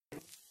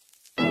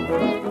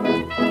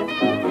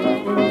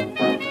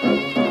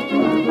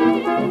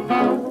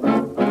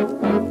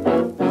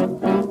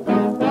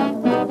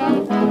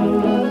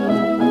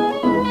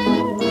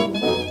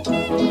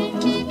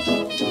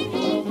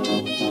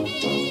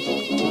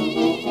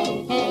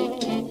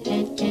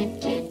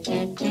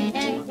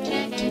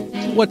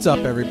What's up,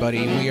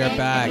 everybody? We are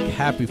back.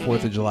 Happy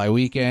 4th of July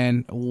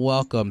weekend.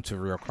 Welcome to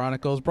Real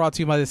Chronicles, brought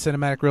to you by the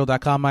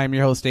cinematicreal.com. I am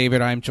your host,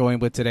 David. I'm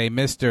joined with today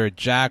Mr.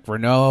 Jack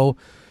Renault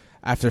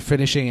after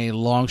finishing a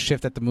long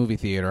shift at the movie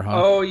theater,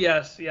 huh? Oh,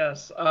 yes.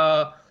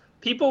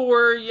 People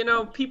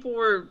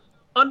were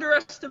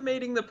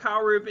underestimating the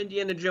power of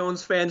Indiana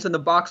Jones fans in the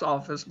box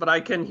office, but I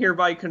can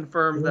hereby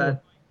confirm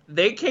that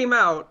they came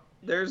out.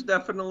 There's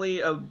definitely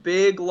a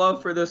big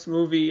love for this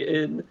movie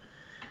in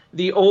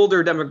the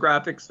older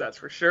demographics, that's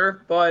for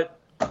sure. But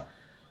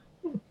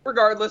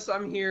regardless,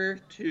 I'm here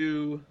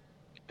to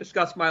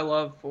discuss my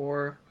love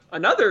for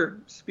another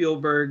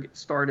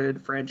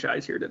Spielberg-started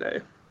franchise here today.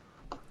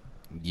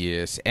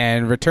 Yes,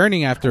 and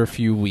returning after a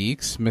few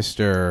weeks,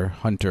 Mr.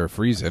 Hunter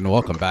Friesen.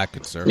 Welcome back,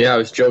 good sir. Yeah, I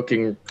was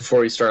joking before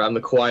we start. I'm the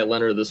Kawhi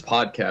Leonard of this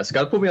podcast.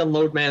 Got to put me on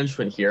load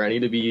management here. I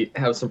need to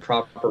have some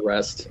proper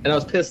rest. And I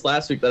was pissed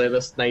last week that I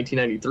missed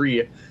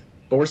 1993.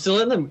 But we're still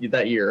in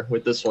that year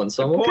with this one,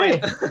 so I'm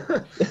okay.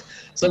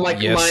 So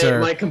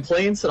my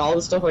complaints and all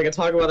the stuff I can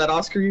talk about that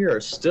Oscar year are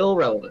still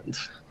relevant.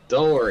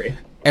 Don't worry.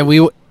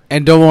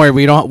 And don't worry,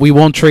 we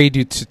won't trade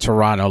you to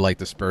Toronto like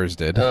the Spurs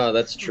did. Oh,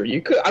 that's true.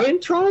 You could. I mean,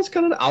 Toronto's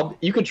kind of.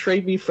 You could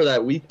trade me for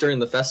that week during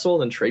the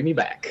festival, and trade me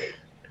back.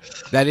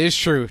 That is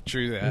true.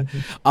 True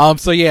that.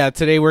 So yeah,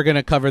 today we're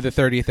gonna cover the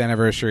 30th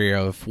anniversary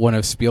of one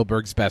of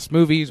Spielberg's best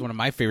movies, one of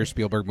my favorite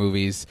Spielberg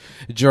movies,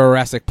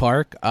 Jurassic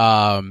Park.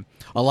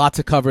 A lot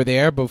to cover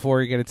there. Before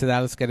we get into that,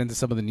 let's get into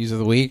some of the news of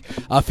the week.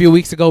 A few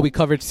weeks ago, we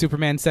covered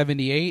Superman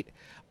 78.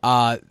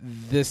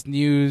 This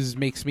news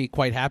makes me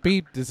quite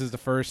happy. This is the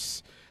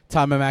first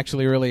time I'm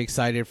actually really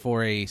excited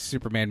for a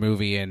Superman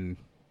movie, and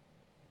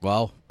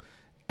well,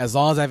 as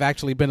long as I've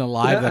actually been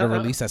alive that a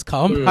release has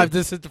come,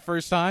 this is the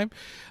first time.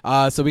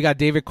 So we got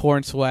David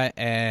Cornsweet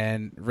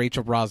and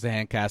Rachel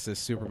Brosnahan cast as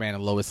Superman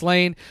and Lois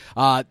Lane.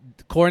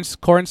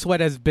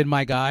 Cornsweet has been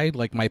my guy,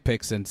 like my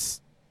pick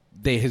since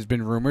they has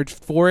been rumored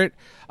for it.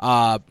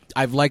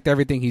 I've liked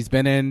everything he's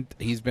been in.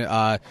 He's been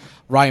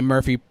Ryan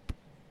Murphy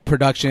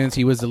Productions.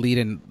 He was the lead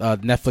in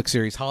Netflix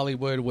series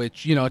Hollywood,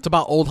 which, you know, it's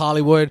about old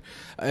Hollywood.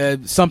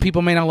 Some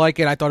people may not like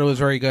it. I thought it was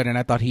very good, and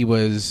I thought he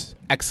was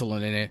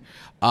excellent in it.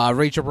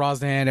 Rachel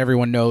Brosnahan,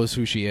 everyone knows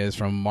who she is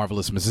from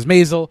Marvelous Mrs.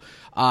 Maisel.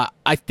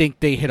 I think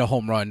they hit a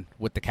home run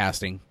with the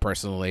casting,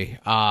 personally.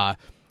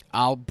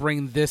 I'll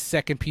bring this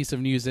second piece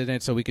of news in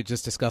it so we could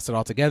just discuss it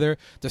all together.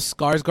 The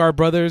Skarsgård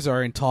brothers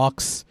are in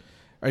talks,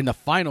 or in the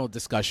final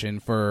discussion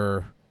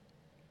for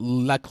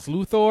Lex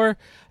Luthor.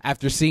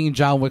 After seeing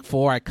John Wick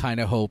 4, I kind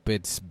of hope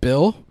it's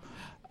Bill.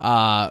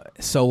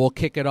 So we'll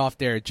kick it off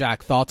there.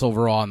 Jack, thoughts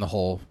overall on the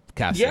whole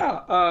casting?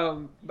 Yeah,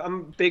 I'm a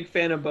big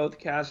fan of both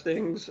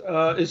castings,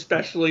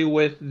 especially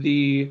with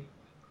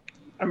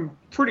I'm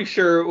pretty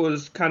sure it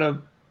was kind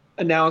of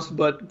announced,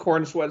 but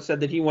Cornsweet said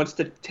that he wants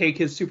to take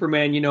his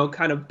Superman,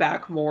 kind of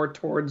back more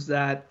towards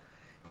that,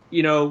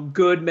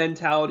 good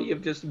mentality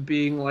of just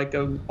being like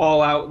an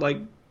all-out, like,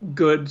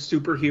 good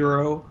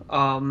superhero.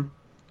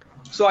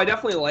 So I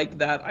definitely like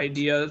that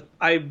idea.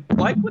 I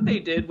like what they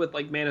did with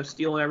like Man of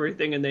Steel and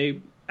everything, and they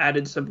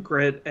added some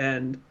grit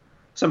and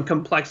some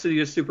complexity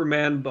to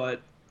Superman, but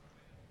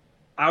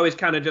I always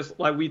kind of just,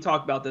 like we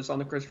talked about this on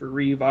the Christopher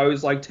Reeve, I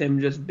always liked him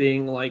just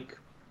being like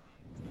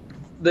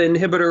the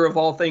inhibitor of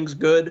all things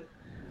good.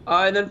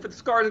 And then for the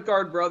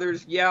Skarsgård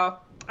brothers, yeah,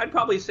 I'd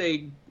probably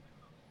say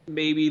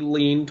maybe I'd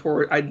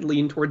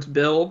lean towards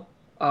Bill.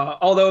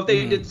 Although if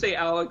they did say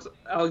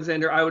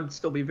Alexander, I would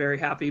still be very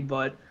happy.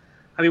 But,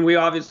 I mean, we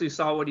obviously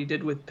saw what he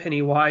did with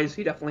Pennywise.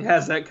 He definitely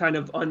has that kind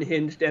of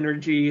unhinged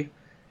energy.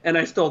 And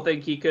I still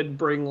think he could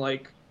bring,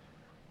 like,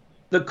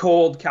 the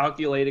cold,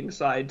 calculating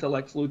side to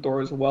Lex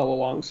Luthor as well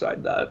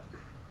alongside that.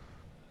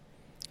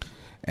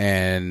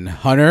 And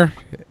Hunter,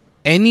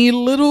 any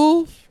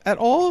little at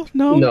all?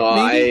 No,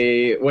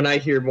 maybe? When I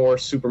hear more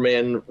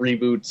Superman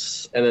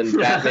reboots and then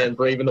Batman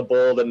Brave and the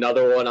Bold,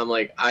 another one, I'm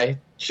like, I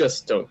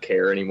just don't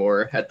care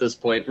anymore at this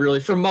point,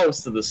 really, for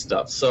most of the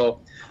stuff. So,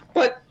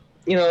 but,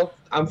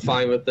 I'm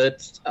fine with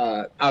it.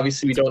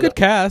 Obviously, we don't good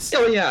cast.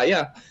 Oh, yeah.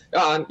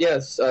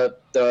 Yes.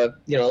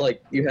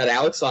 Like you had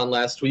Alex on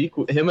last week.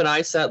 Him and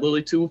I sat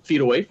literally 2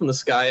 feet away from the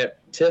sky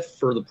at TIFF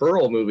for the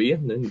Pearl movie.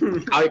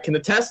 And I can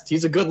attest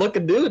he's a good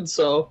looking dude.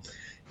 So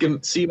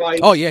can see why.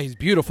 Oh, yeah. He's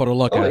beautiful to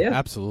look at. Yeah.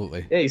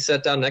 Absolutely. Yeah. He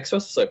sat down next to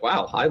us. It's like,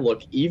 wow, I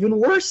look even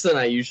worse than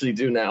I usually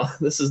do now.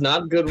 This is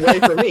not a good way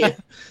for me.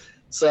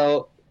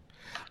 So,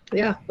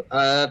 yeah.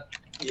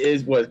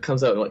 Is what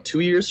comes out in 2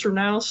 years from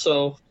now.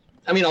 So,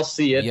 I mean, I'll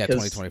see it. Yeah,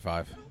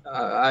 2025.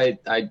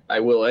 I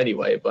will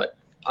anyway, but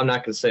I'm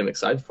not going to say I'm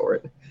excited for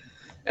it.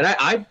 And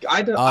I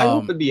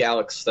hope it'd be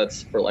Alex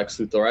that's for Lex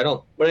Luthor. I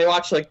don't. When I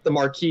watch like the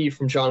marquee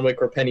from John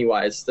Wick or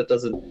Pennywise, that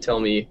doesn't tell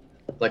me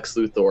Lex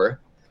Luthor.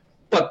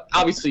 But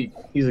obviously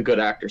he's a good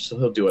actor, so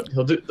he'll do it.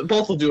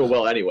 Both will do it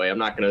well anyway. I'm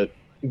not going to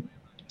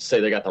say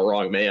they got the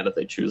wrong man if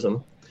they choose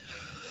him.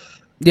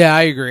 Yeah,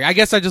 I agree. I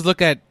guess we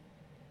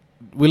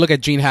look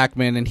at Gene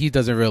Hackman, and he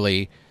doesn't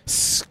really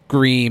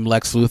scream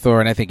Lex Luthor,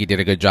 and I think he did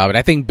a good job. And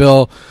I think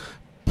Bill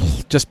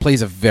just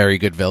plays a very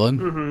good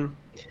villain,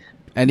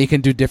 and he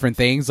can do different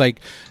things. Like,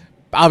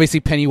 obviously,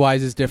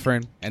 Pennywise is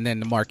different, and then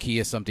the Marquis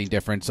is something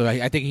different. So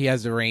I think he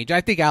has the range.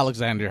 I think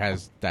Alexander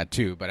has that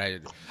too, but I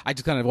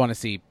just kind of want to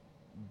see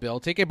Bill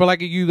take it. But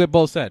like you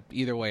both said,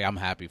 either way, I'm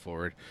happy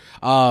for it.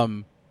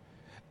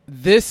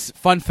 This,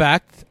 fun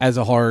fact, as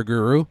a horror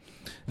guru,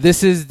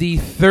 this is the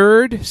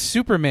third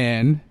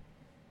Superman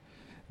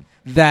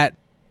that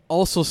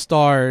also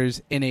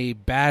stars in a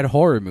bad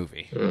horror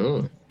movie.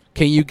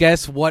 Can you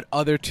guess what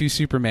other two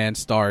Superman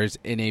stars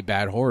in a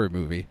bad horror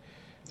movie?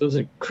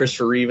 Wasn't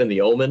Christopher Reeve in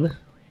The Omen?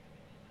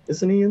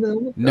 Isn't he in The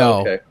Omen? No.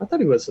 Oh, okay. I thought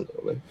he was in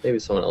The Omen. Maybe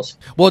someone else.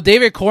 Well,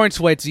 David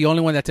Cornsweet's the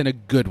only one that's in a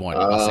good one.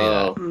 I'll say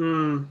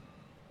that.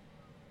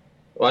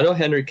 Well, I know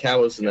Henry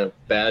Cavill's in that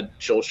bad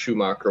Joel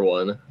Schumacher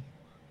one.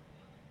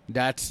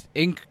 That's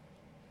I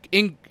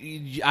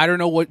don't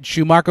know what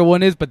Schumacher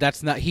one is, but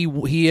that's not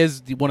he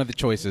is one of the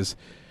choices.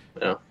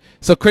 Yeah.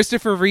 So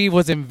Christopher Reeve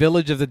was in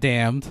Village of the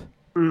Damned,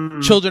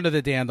 Children of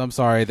the Damned. I'm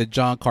sorry, the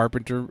John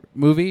Carpenter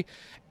movie,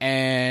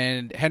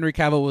 and Henry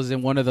Cavill was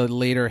in one of the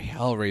later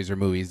Hellraiser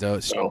movies,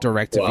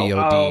 direct to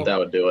VOD. That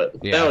would do it.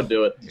 Yeah. That would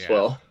do it as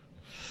well.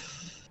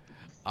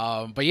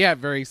 But yeah,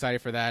 very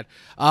excited for that.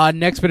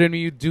 Next bit of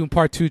new Doom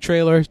Part 2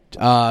 trailer.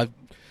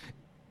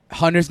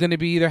 Hunter's going to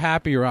be either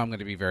happy or I'm going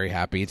to be very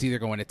happy. It's either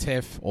going to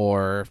TIFF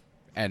or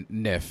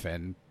NIF,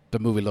 and the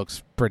movie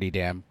looks pretty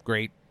damn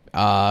great.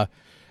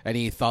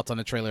 Any thoughts on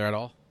the trailer at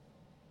all?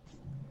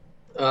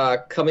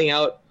 Coming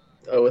out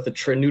with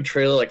a new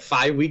trailer like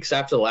 5 weeks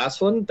after the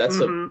last one, that's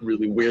a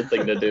really weird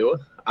thing to do.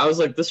 I was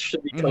like, this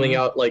should be coming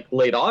out like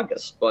late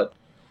August, but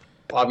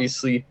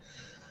obviously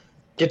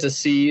get to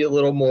see a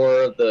little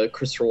more of the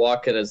Christopher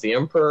Walken as the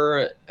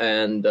Emperor,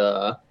 and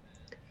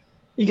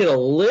you get a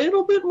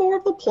little bit more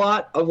of the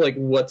plot of like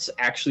what's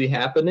actually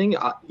happening,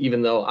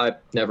 even though I've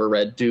never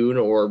read Dune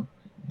or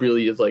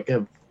really like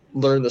have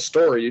learned the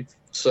story,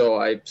 so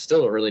I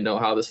still don't really know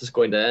how this is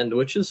going to end,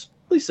 which is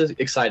at least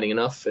exciting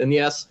enough. And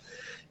yes,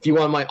 if you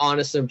want my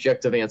honest and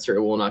objective answer,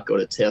 it will not go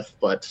to TIFF,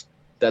 but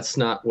that's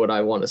not what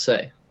I want to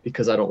say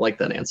because I don't like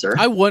that answer.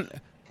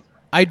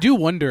 I do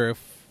wonder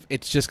if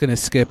it's just going to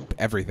skip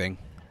everything.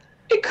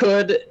 It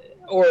could.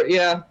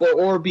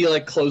 Or be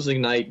like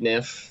closing night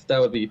NIF. That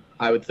would be,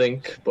 I would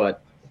think,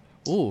 but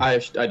I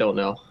don't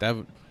know. That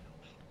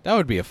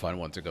would be a fun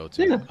one to go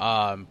to.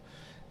 Yeah.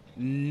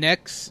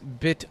 Next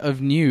bit of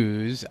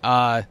news.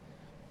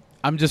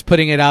 I'm just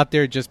putting it out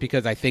there just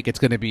because I think it's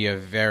going to be a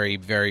very,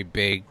 very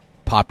big,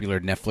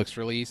 popular Netflix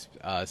release.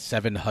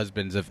 Seven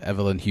Husbands of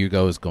Evelyn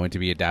Hugo is going to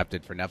be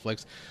adapted for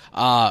Netflix.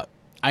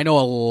 I know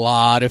a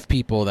lot of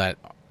people that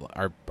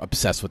are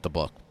obsessed with the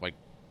book. Like,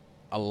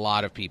 a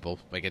lot of people.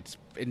 Like, it's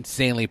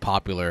insanely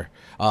popular.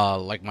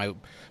 Like my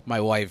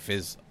wife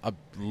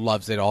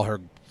loves it. All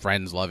her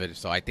friends love it.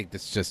 So I think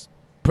that's just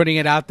putting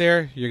it out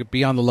there. You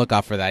be on the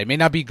lookout for that. It may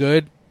not be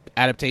good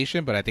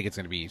adaptation, but I think it's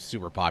going to be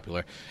super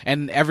popular.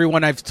 And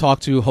everyone I've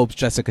talked to hopes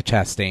Jessica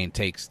Chastain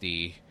takes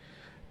the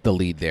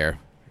lead there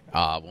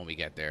when we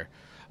get there.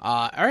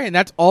 All right, and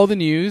that's all the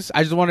news.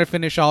 I just want to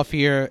finish off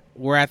here.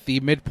 We're at the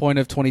midpoint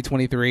of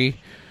 2023.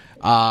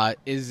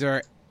 Is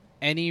there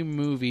any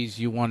movies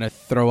you want to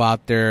throw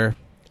out there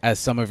as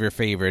some of your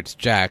favorites?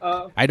 Jack,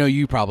 I know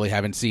you probably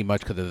haven't seen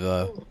much because of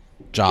the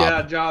job.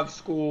 Yeah, job,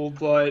 school,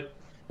 but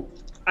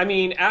I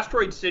mean,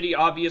 Asteroid City,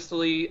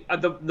 obviously,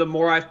 the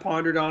more I've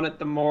pondered on it,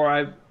 the more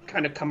I've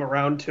kind of come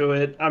around to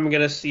it. I'm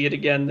going to see it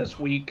again this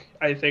week.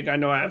 I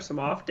know I have some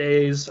off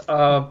days.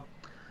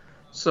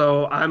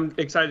 So I'm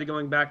excited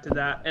going back to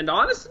that. And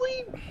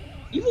honestly,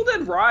 Evil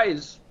Dead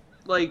Rise,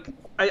 like,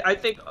 I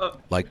think...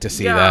 like to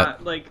see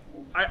that. Like,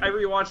 I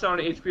rewatched it on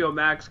HBO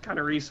Max kind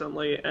of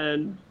recently,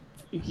 and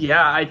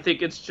yeah, I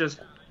think it's just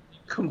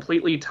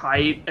completely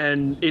tight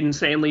and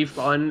insanely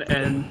fun.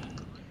 And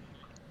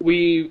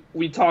we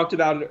talked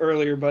about it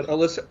earlier, but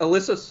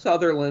Alyssa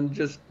Sutherland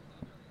just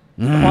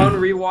on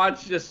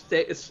rewatch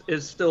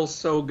is still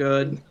so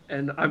good,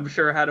 and I'm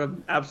sure had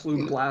an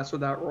absolute blast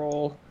with that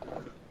role.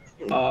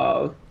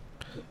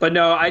 But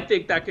no, I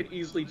think that could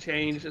easily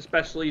change,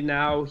 especially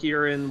now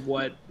here in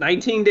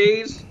 19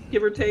 days,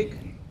 give or take.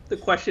 The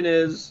question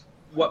is,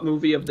 what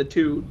movie of the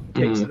two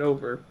takes it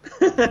over?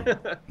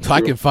 So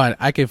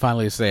I can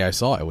finally say I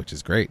saw it, which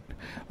is great.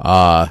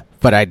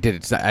 But I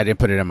didn't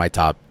put it in my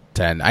top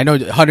 10. I know,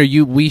 Hunter,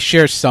 we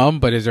share some,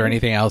 but is there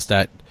anything else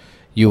that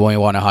you only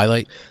want to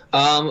highlight?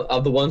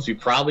 Of the ones we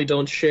probably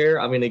don't share,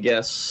 I'm going to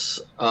guess.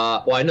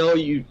 Well, I know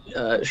you,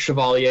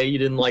 Chevalier, you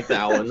didn't like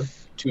that one.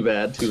 Too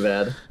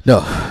bad.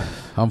 No,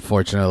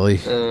 unfortunately.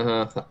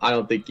 I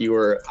don't think you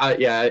were.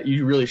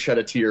 You really shed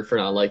a tear for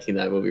not liking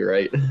that movie,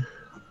 right?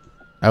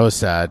 That was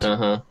sad.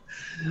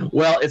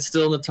 Well, it's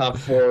still in the top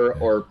 4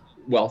 or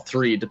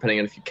 3, depending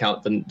on if you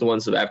count the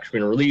ones that have actually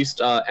been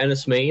released.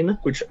 Ennis Main,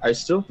 which I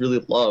still really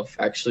love.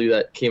 Actually,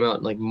 that came out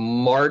in like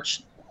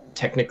March.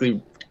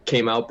 Technically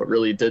came out, but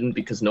really didn't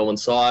because no one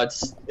saw it.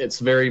 It's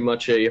very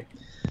much a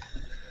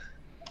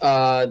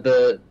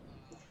this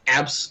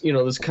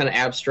kind of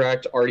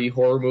abstract, arty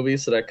horror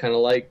movies that I kind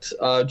of liked.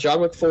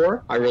 John Wick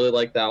 4, I really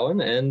like that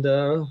one,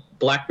 and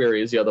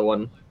Blackberry is the other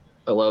one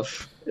I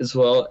love as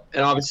well.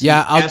 And obviously,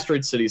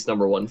 Asteroid City's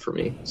number one for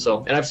me.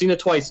 So, and I've seen it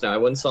twice now. I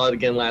went and saw it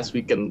again last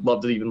week and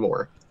loved it even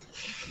more.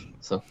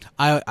 So,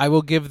 I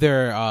will give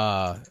their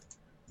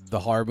the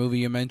horror movie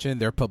you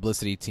mentioned. Their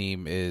publicity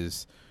team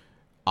is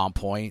on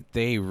point.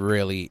 They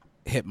really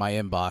hit my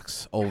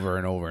inbox over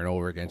and over and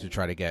over again to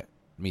try to get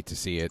me to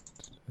see it.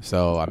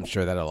 So I'm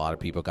sure that a lot of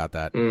people got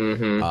that.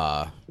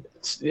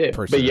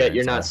 But yet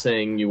you're not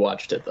saying you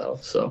watched it though.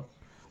 So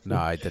no,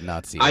 I did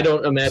not see it. I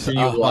don't imagine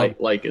you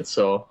like it,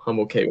 so I'm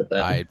okay with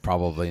that. I'd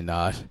probably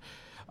not.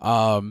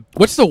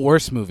 What's the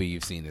worst movie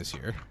you've seen this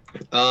year?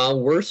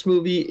 Worst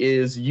movie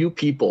is You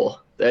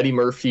People, the Eddie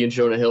Murphy and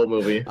Jonah Hill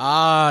movie.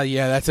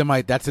 Yeah, that's in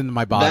my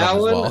bottom that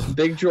as one, well.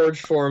 Big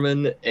George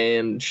Foreman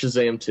and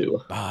Shazam 2.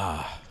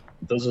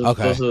 Those are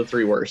the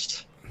three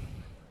worst.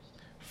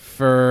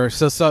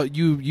 So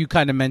you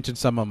kind of mentioned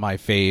some of my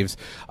faves.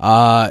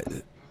 I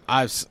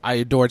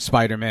adored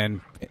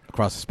Spider-Man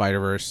Across the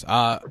Spider-Verse.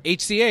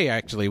 HCA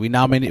actually we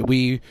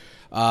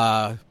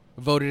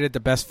voted it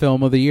the best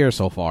film of the year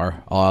so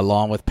far,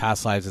 along with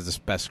Past Lives as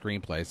the best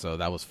screenplay. So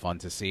that was fun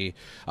to see.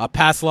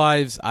 Past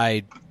Lives,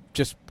 I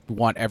just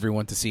want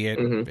everyone to see it.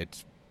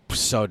 It's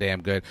so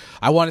damn good.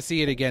 I want to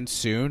see it again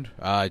soon,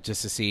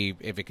 just to see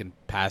if it can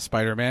pass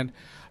Spider-Man.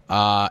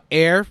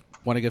 Air,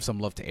 want to give some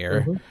love to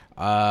Air.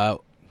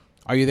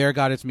 Are You There,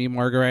 God? It's Me,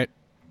 Margaret.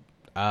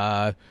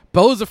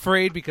 Bo's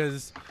afraid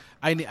because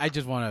I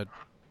just want to.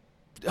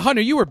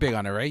 Hunter, you were big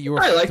on it, right? You were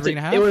I liked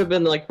 3.5. It would have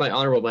been like my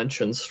honorable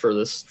mentions for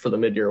the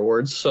mid-year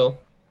awards. So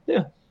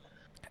yeah.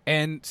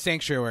 And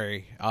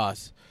Sanctuary.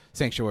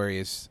 Sanctuary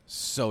is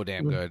so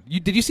damn good.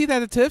 Did you see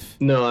that at TIFF?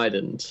 No, I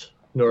didn't.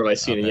 Nor have I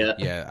seen it yet.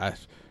 Yeah, I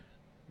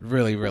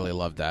really, really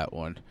loved that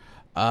one.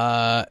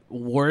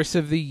 Worst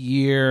of the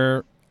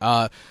year.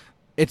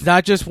 It's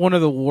not just one of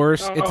the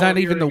worst. It's not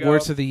even the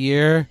worst of the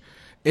year.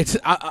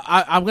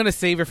 I'm gonna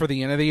save it for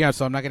the end of the year,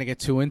 so I'm not gonna get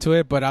too into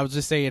it. But I would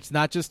just say it's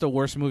not just the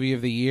worst movie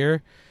of the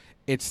year.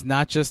 It's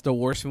not just the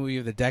worst movie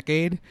of the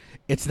decade.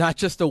 It's not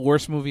just the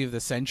worst movie of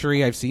the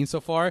century I've seen so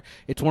far.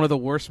 It's one of the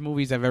worst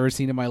movies I've ever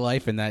seen in my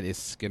life, and that is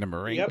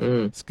Skinamarink. Yep.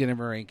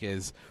 Skinamarink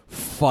is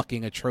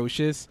fucking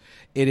atrocious.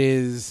 It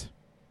is.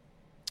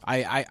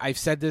 I've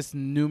said this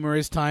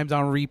numerous times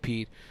on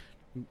repeat.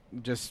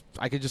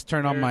 I could just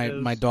turn on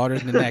my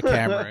daughter's Nanette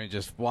camera and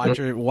just watch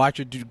her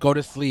go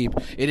to sleep.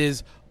 It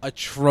is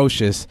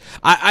atrocious.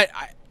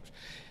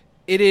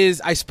 It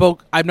is.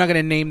 I'm not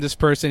gonna name this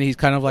person. He's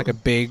kind of like a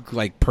big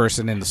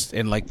person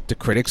in like the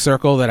critic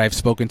circle that I've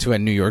spoken to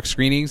at New York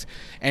screenings,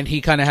 and he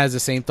kind of has the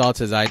same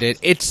thoughts as I did.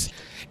 It's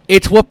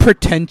what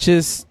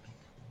pretentious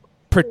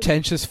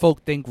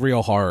folk think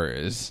real horror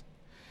is.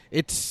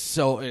 It's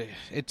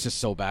just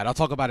so bad. I'll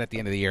talk about it at the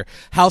end of the year.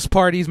 House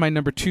Party is my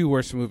number 2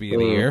 worst movie of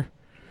the year.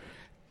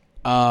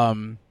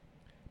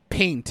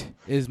 Paint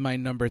is my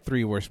number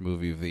 3 worst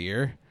movie of the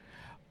year.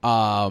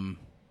 Children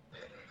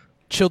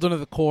of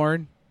the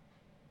Corn,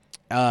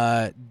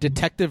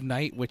 Detective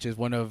Night, which is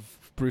one of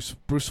Bruce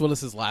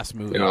Willis's last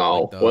movie.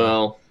 Oh,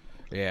 well,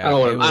 yeah. I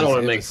don't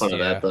want to make fun of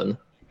that then.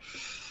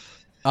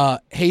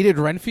 Hated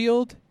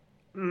Renfield.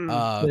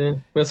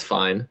 That's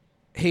fine.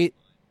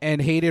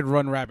 Hated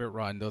Run Rabbit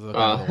Run. Those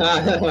are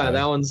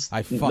that one's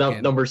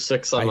number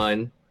 6 on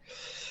mine.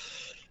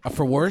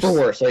 For worse? For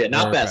worse. Oh, yeah,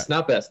 not best.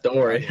 Don't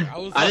worry.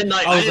 I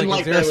didn't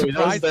like that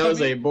movie. That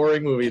was a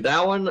boring movie.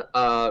 That one,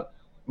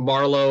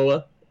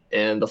 Marlowe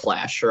and The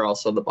Flash are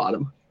also at the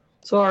bottom.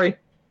 Sorry.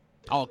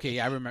 Oh, okay,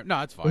 yeah, I remember.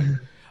 No, it's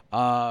fine.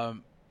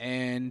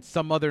 And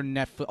some other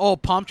Netflix. Oh,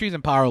 Palm Trees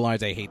and Power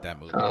Lines. I hate that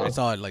movie. I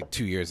saw it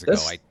 2 years ago.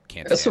 I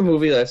can't. That's a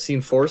movie that I've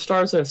seen 4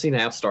 stars and I've seen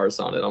half stars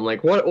on it. I'm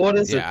like, what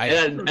is it?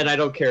 And I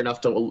don't care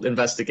enough to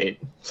investigate.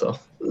 So.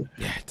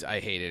 Yeah,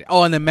 I hate it.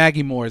 Oh, and then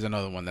Maggie Moore is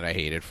another one that I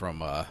hated from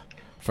that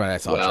I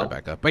saw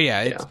Tribeca. But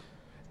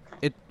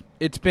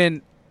it's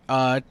been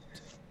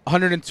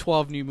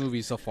 112 new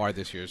movies so far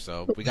this year,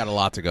 so we got a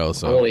lot to go.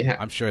 So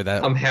I'm sure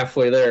that I'm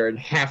halfway there, and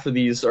half of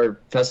these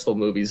are festival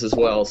movies as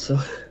well. So.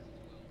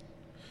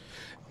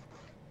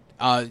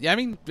 I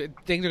mean,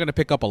 things are going to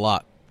pick up a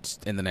lot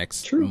in the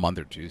next month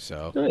or two.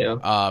 So,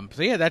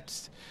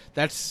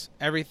 that's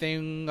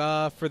everything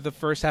for the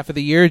first half of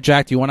the year.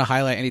 Jack, do you want to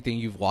highlight anything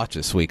you've watched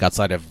this week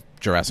outside of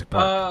Jurassic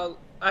Park?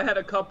 I had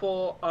a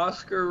couple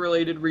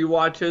Oscar-related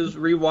rewatches.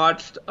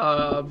 Rewatched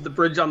The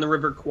Bridge on the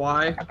River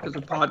Kwai, because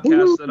a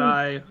podcast that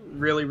I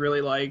really,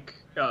 really like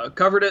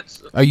covered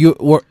it. Are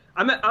you?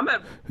 I'm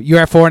at. You're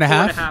at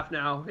 4.5. 4.5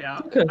 now.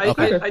 Yeah.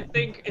 Okay. I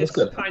think it's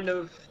kind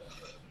of.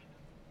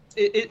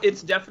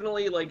 It's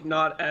definitely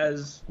not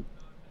as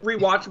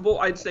rewatchable,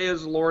 I'd say,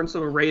 as Lawrence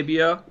of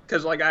Arabia,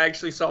 because I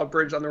actually saw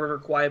Bridge on the River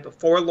Kwai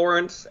before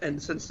Lawrence, and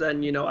since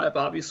then, I've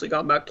obviously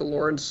gone back to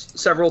Lawrence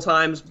several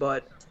times.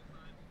 But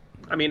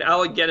I mean,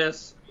 Alec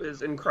Guinness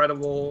is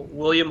incredible.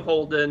 William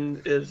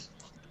Holden is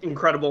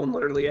incredible in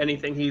literally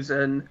anything he's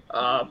in.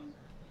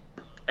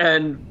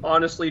 and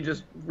honestly,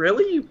 just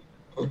really,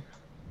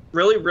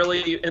 really,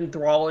 really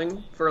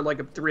enthralling for like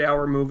a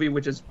 3-hour movie,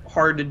 which is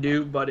hard to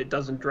do, but it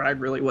doesn't drag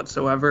really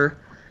whatsoever.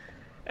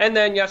 And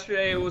then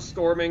yesterday it was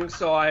storming,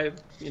 so I,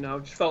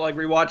 just felt like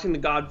rewatching The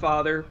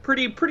Godfather.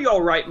 Pretty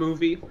all right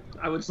movie,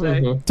 I would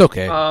say. It's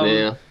okay.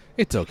 Yeah.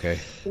 It's okay.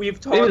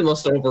 We've Maybe the talked.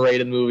 most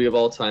overrated movie of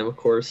all time, of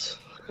course.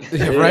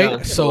 Right?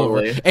 Yeah, So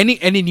totally.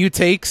 any new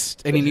takes?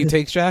 Any new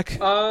takes, Jack?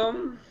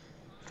 Well,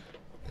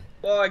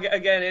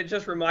 again, it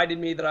just reminded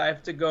me that I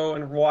have to go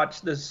and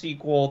watch the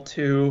sequel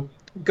to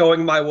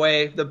Going My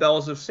Way, The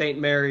Bells of St.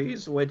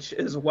 Mary's, which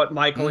is what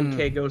Michael and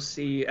Kay go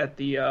see at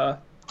the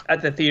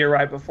theater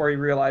right before he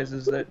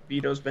realizes that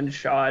Vito's been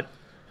shot.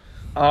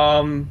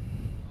 And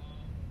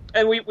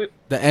we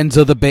The ends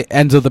of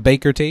the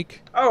Baker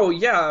take. oh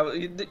yeah,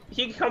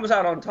 he comes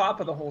out on top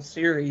of the whole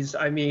series.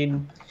 I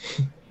mean,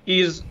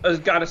 he's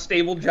got a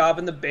stable job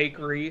in the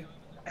bakery,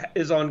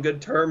 is on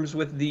good terms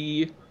with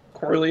the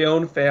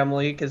Corleone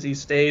family because he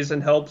stays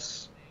and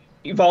helps.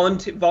 He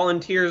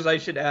volunteers, I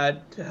should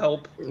add, to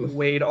help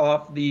wade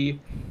off the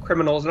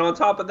criminals. And on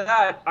top of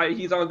that,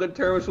 he's on good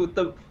terms with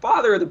the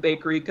father of the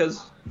bakery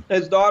because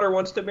his daughter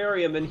wants to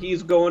marry him, and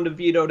he's going to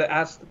Vito to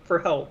ask for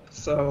help.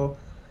 So,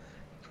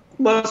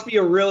 must be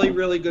a really,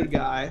 really good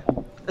guy.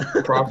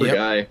 Proper Yep.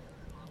 guy.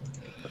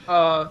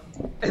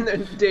 And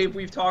then, Dave,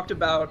 we've talked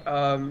about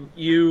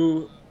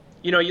you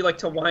like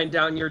to wind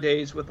down your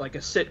days with like a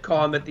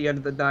sitcom at the end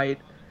of the night.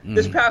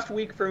 This past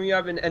week for me,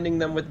 I've been ending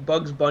them with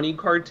Bugs Bunny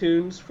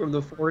cartoons from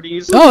the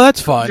 40s. Oh,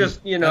 that's fun.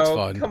 Just, that's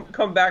fun.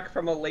 come back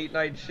from a late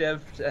night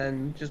shift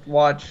and just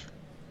watch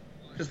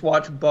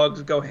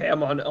Bugs go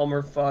ham on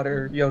Elmer Fudd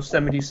or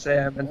Yosemite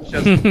Sam, and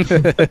just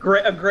a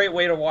great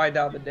way to wind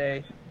down the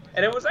day.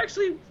 And it was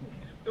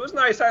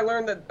nice. I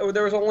learned that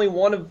there was only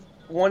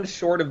one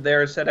short of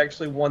theirs that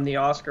actually won the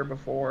Oscar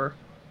before.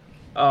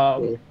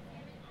 And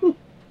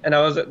I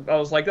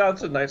was like,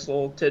 that's a nice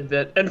little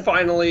tidbit. And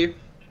finally,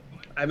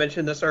 I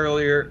mentioned this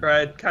earlier, or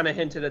I kind of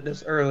hinted at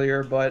this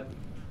earlier, but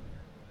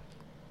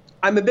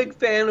I'm a big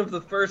fan of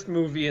the first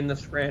movie in this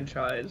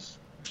franchise.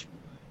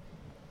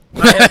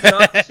 I have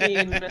not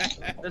seen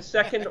the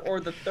second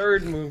or the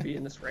third movie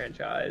in this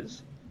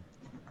franchise.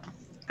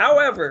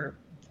 However,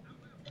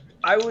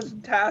 I was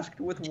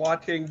tasked with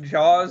watching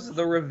Jaws: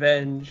 The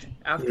Revenge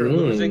after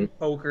losing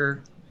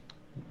poker.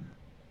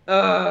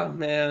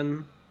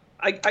 Man.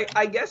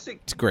 I guess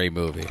It's a great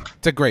movie.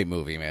 It's a great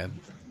movie, man.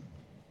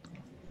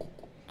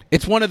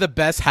 It's one of the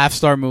best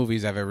half-star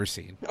movies I've ever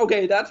seen.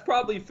 Okay, that's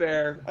probably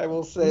fair. I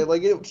will say,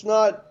 like, it was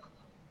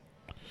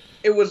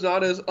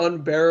not as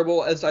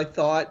unbearable as I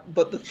thought.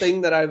 But the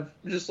thing that I've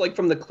just like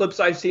from the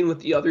clips I've seen with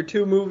the other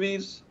two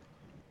movies,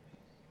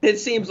 it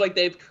seems like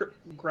they've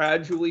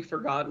gradually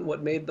forgotten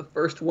what made the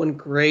first one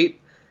great,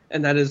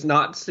 and that is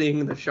not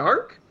seeing the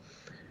shark,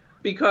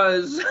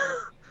 because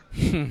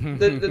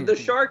the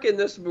shark in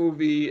this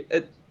movie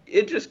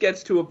it just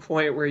gets to a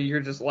point where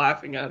you're just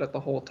laughing at it the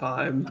whole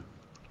time.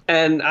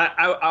 And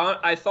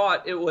I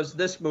thought it was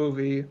this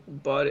movie,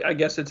 but I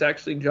guess it's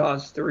actually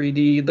Jaws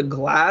 3D. The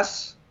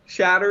glass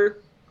shatter.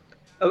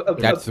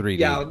 That's 3D.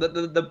 Yeah,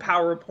 the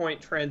PowerPoint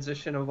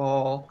transition of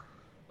all.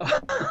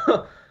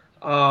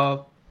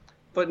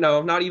 But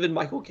no, not even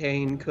Michael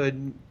Caine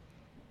could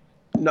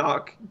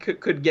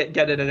get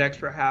it an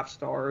extra half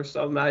star or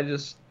something.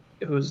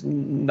 It was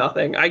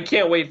nothing. I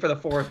can't wait for the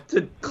fourth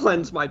to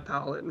cleanse my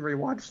palate and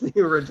rewatch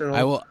the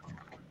original.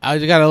 I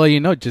just gotta let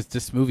you know,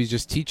 this movie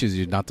just teaches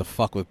you not to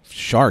fuck with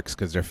sharks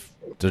because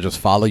they'll just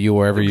follow you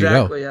wherever you go.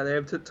 Exactly, yeah, they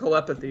have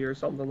telepathy or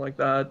something like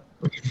that.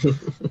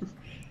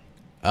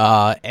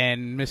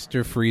 And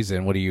Mr.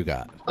 Friesen, what do you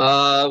got?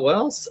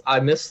 Well, I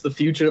missed the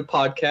Fugitive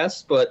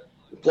podcast, but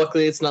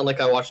luckily it's not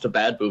like I watched a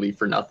bad movie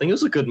for nothing. It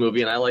was a good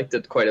movie, and I liked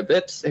it quite a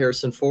bit.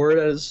 Harrison Ford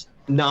as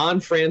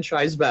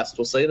non-franchise best,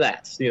 we'll say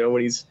that.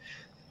 When he's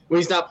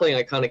not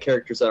playing iconic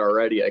characters that are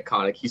already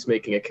iconic, he's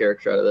making a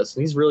character out of this,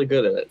 and he's really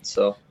good at it.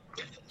 So.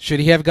 Should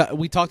he have got?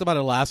 We talked about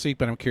it last week,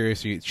 but I'm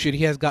curious. Should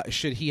he have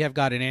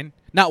gotten in?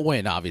 Not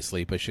win,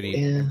 obviously, but should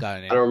he have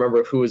gotten in? I don't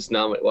remember who was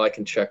nominated. Well, I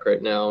can check right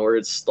now. Where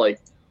it's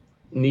like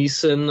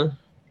Neeson,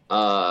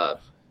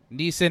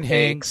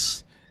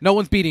 Hanks. No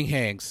one's beating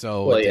Hanks,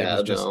 so well,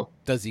 yeah, no.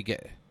 Does he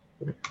get?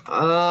 Here we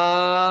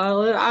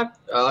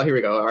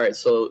go. All right,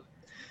 so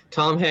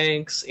Tom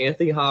Hanks,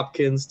 Anthony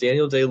Hopkins,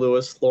 Daniel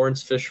Day-Lewis,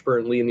 Lawrence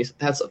Fishburne, Liam Neeson.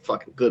 That's a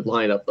fucking good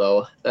lineup,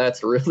 though.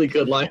 That's a really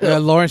good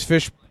lineup. Lawrence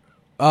Fishburne.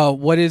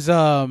 What is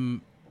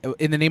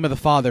In the Name of the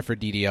Father for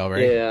DDL,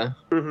 right? Yeah.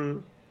 Mm-hmm.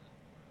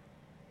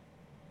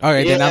 All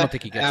right, then I don't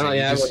think he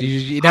gets it.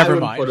 You never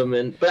mind. Put him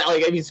in, but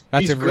he's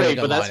great.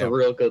 But that's a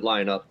real good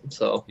lineup.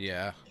 So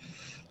yeah.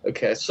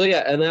 Okay, so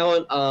yeah, and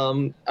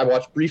now I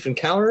watched Brief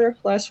Encounter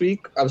last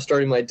week. I'm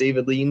starting my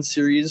David Lean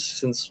series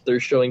since they're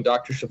showing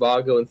Dr.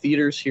 Zhivago in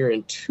theaters here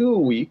in 2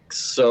 weeks.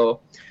 So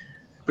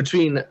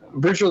between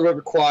Bridge of the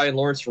River Kwai and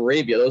Lawrence of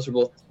Arabia, those are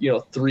both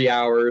 3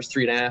 hours,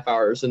 3.5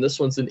 hours, and this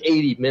one's an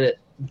 80-minute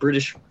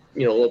British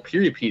little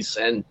period piece.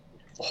 And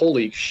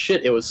holy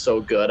shit, it was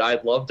so good. I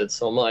loved it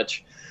so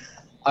much.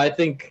 I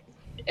think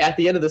at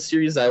the end of the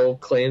series, I will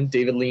claim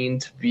David Lean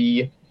to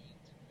be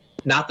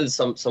not that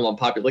some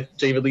unpopular, like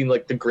David Lean,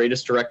 like the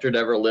greatest director to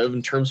ever live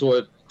in terms of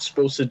what it's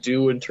supposed to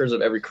do, in terms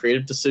of every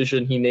creative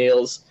decision he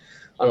nails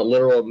on a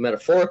literal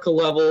metaphorical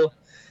level,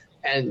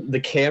 and the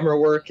camera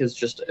work is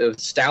just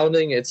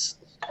astounding. It's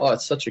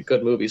such a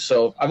good movie.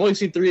 So I've only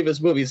seen 3 of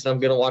his movies, and I'm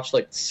gonna watch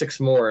like 6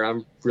 more.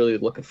 I'm really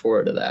looking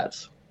forward to that.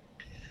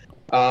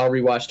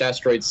 Rewatched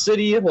Asteroid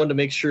City. I wanted to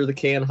make sure the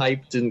can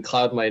hype didn't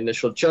cloud my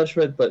initial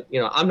judgment, but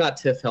I'm not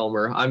Tiff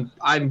Helmer. I'm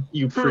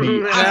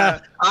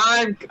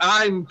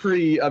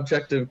pretty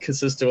objective,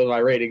 consistent with my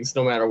ratings,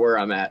 no matter where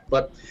I'm at.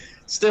 But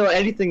still,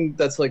 anything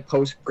that's like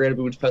post Grand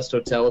Budapest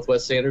Hotel with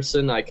Wes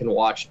Anderson, I can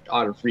watch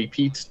on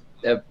repeat.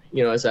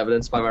 As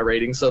evidenced by my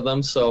ratings of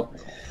them. So,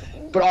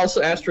 but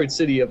also Asteroid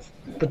City,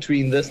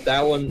 between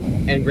that one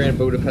and Grand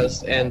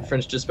Budapest and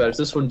French Dispatch,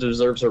 this one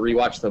deserves a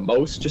rewatch the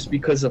most, just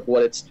because of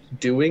what it's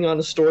doing on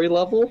a story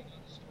level.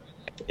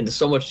 And it's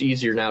so much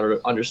easier now to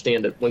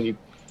understand it when you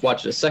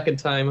watch it a second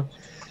time.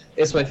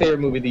 It's my favorite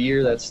movie of the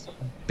year that's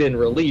been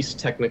released.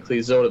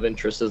 Technically, Zone of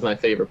Interest is my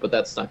favorite, but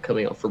that's not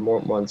coming out for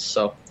more months.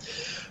 So,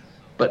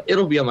 but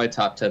it'll be on my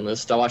top 10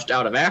 list. I watched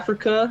Out of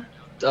Africa.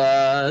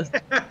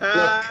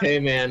 Okay,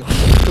 man.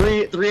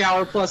 3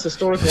 hour plus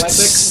historical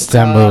epics.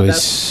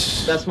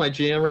 Movies. That's my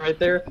jam right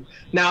there.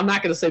 Now, I'm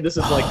not going to say this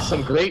is like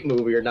some great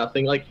movie or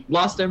nothing. Like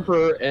Last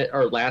Emperor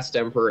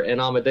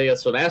and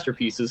Amadeus are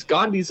masterpieces.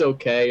 Gandhi's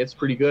okay. It's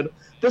pretty good.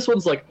 This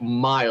one's like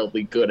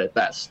mildly good at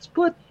best,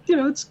 but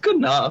it's good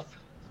enough.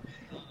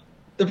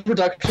 The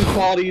production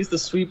qualities, the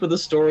sweep of the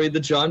story, the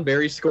John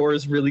Barry score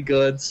is really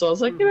good. So I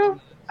was like,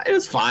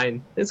 it's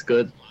fine. It's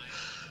good.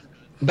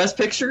 Best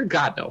Picture?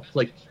 God, no.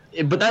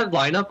 But that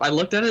lineup, I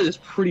looked at it, is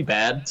pretty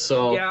bad.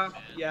 So yeah.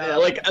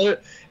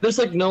 There's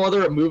like no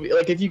other movie.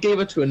 Like if you gave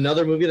it to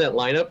another movie in that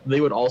lineup,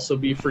 they would also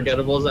be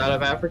forgettable as Out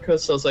of Africa.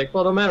 So I was like,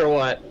 well, no matter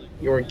what,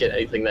 you weren't getting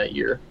anything that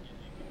year.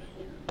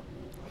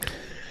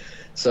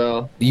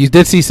 So you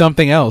did see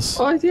something else.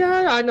 Oh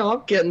yeah, I know.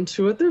 I'm getting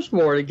to it. There's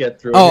more to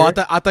get through. Oh,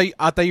 here. I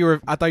thought you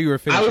were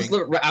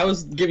finishing. I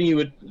was giving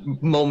you a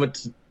moment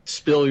to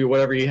spill your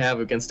whatever you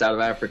have against Out of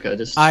Africa.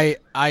 I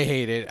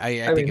hate it.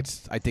 I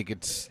think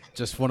it's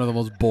just one of the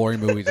most boring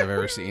movies I've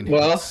ever seen.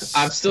 Well,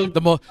 I'm still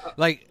the most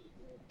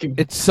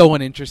it's so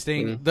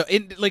uninteresting.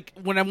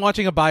 When I'm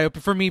watching a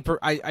biopic, for me,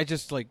 I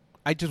just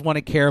want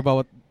to care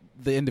about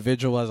the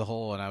individual as a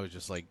whole, and I was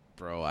just like,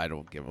 bro, I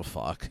don't give a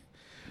fuck.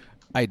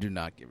 I do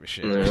not give a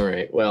shit. All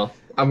right. Well,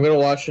 I'm gonna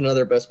watch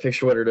another Best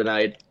Picture winner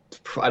tonight.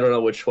 I don't know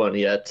which one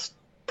yet.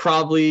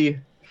 Probably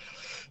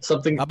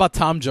something. How about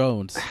Tom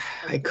Jones?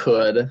 I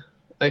could.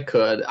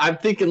 I'm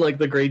thinking like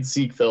The Great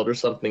Ziegfeld or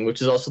something,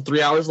 which is also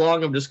 3 hours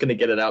long. I'm just gonna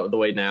get it out of the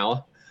way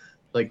now.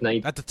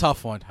 That's a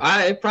tough one.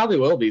 It probably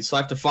will be. So I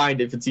have to find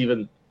if it's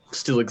even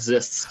still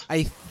exists.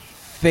 I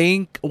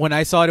think when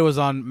I saw it was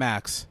on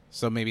Max,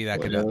 so maybe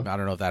that could. I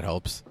don't know if that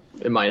helps.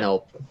 It might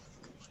help.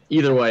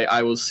 Either way,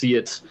 I will see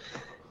it.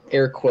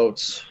 Air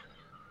quotes.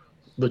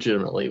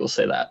 Legitimately, we'll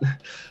say that.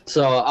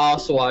 So I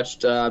also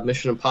watched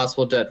Mission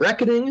Impossible: Dead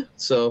Reckoning.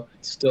 So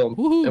it's still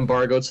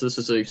embargoed. So this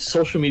is a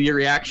social media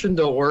reaction.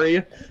 Don't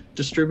worry,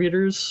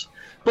 distributors.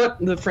 But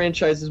the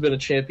franchise has been a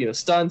champion of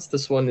stunts.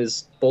 This one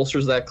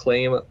bolsters that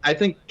claim. I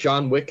think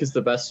John Wick is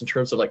the best in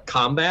terms of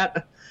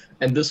combat,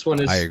 and this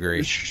one is. I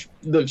agree.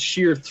 The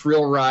sheer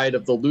thrill ride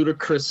of the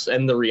ludicrous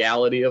and the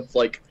reality of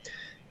the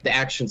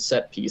action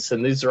set piece,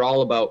 and these are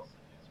all about.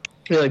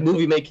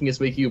 Movie making is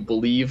making you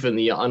believe in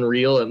the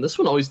unreal, and this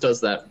one always does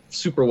that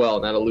super well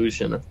in that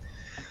illusion.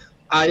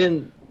 I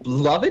didn't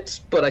love it,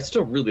 but I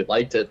still really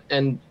liked it.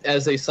 And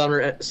as a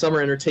summer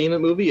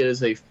entertainment movie, it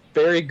is a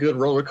very good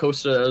roller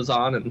coaster that I was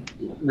on,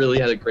 and really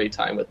had a great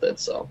time with it.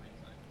 So,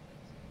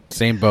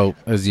 same boat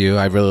as you.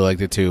 I really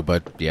liked it too,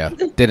 but yeah,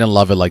 didn't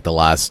love it like the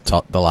last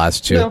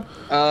two. No.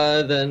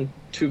 Then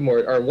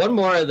one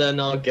more, and then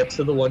I'll get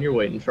to the one you're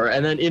waiting for,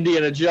 and then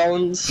Indiana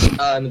Jones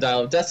and the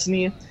Dial of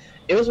Destiny.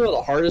 It was one of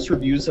the hardest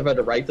reviews I've had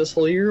to write this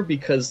whole year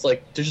because there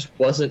just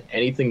wasn't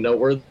anything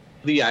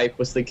noteworthy I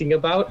was thinking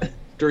about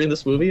during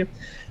this movie.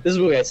 This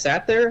movie, I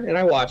sat there and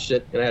I watched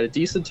it and I had a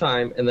decent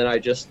time, and then I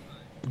just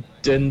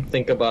didn't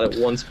think about it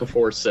once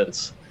before or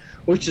since,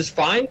 which is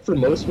fine for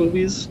most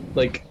movies.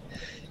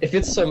 If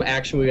it's some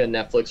action movie on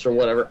Netflix or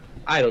whatever,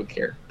 I don't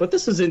care. But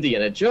this is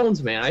Indiana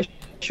Jones, man. I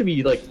should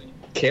be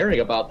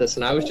caring about this,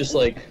 and I was just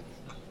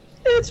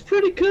it's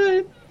pretty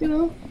good,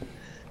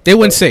 They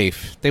went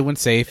safe,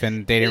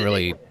 and they didn't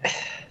really.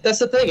 That's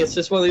the thing. It's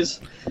just one of these.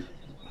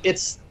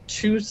 It's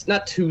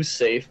not too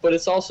safe, but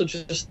it's also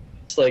just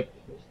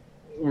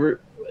we're.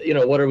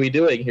 What are we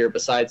doing here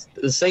besides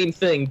the same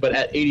thing, but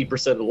at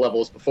 80% of the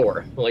levels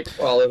before?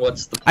 Well, then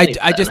what's the point?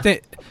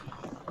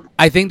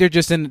 I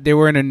think they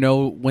were in a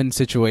no-win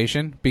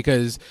situation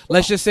because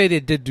let's just say they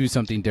did do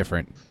something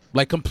different,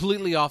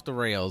 completely off the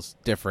rails,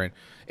 different.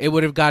 It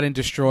would have gotten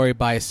destroyed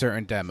by a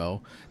certain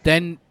demo.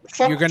 Then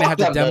you're gonna have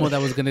the demo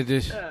that was gonna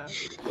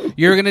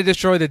you're gonna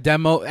destroy the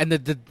demo and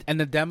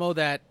the demo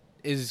that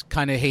is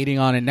kind of hating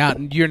on it now.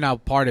 You're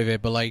not part of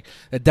it, but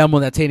the demo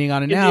that's hating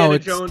on it now,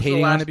 it's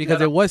hating on it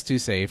because it was too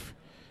safe.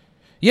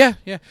 Yeah.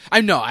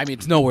 I know. I mean,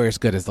 it's nowhere as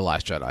good as The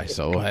Last Jedi.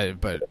 So,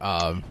 but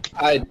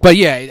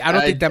yeah,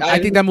 I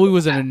think that movie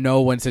was in a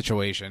no-win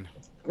situation.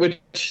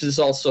 Which is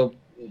also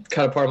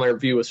kind of part of my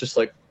review. It's just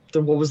like,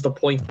 then what was the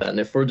point then?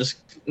 If we're just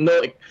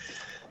I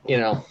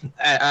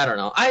don't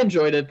know. I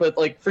enjoyed it, but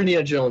like for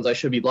Indiana Jones, I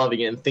should be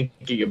loving it and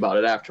thinking about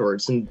it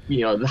afterwards, and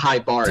the high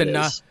bar it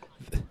is.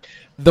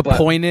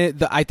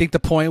 I think the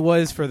point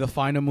was for the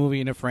final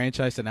movie in the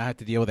franchise to not have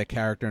to deal with a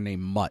character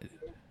named Mutt.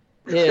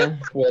 Yeah,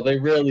 well, they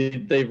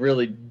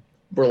really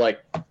were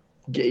like,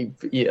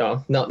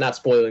 not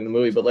spoiling the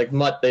movie, but like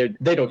Mutt, they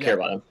don't care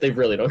about him. They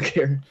really don't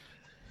care.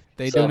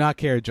 They do not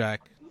care,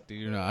 Jack. They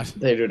do not.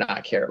 They do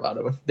not care about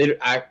him.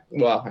 I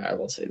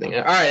won't say anything.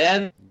 All right,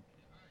 and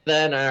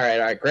then all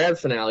right, grand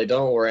finale.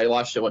 Don't worry, I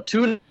watched it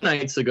 2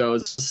 nights ago.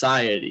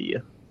 Society.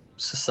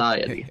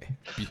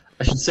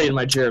 I should say it in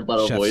my Jared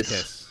Leto voice.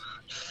 Kiss.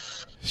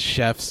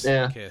 Chef's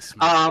kiss.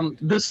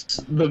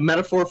 The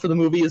metaphor for the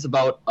movie is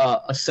about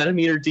a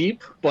centimeter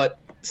deep, but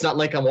it's not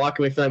like I'm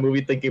walking away from that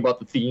movie thinking about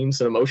the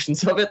themes and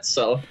emotions of it.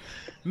 So,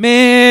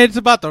 man, it's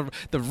about the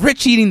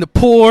rich eating the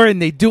poor,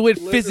 and they do it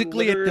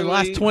physically at the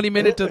last 20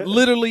 minutes,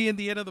 literally in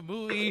the end of the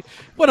movie.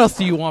 What else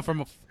do you want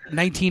from a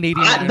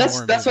 1989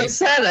 That's what I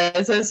said.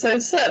 As I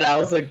said, I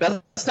was like,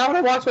 that's not what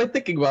I walked away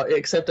thinking about,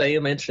 except I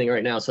am mentioning it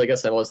right now, so I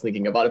guess I was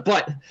thinking about it.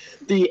 But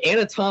the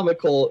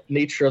anatomical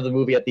nature of the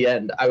movie at the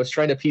end, I was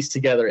trying to piece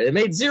together. It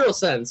made 0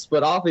 sense,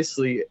 but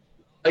obviously,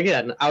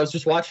 again, I was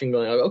just watching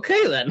going,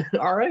 okay then,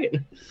 all right.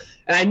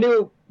 And I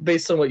knew,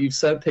 based on what you've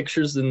sent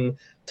pictures and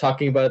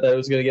talking about it, that it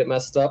was going to get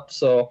messed up,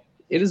 so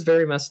it is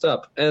very messed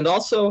up. And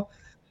also,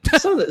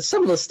 some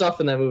of the stuff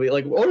in that movie,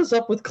 like, what is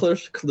up with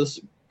Clarissa's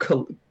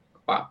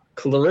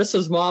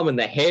mom and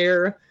the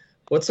hair?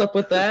 What's up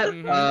with that?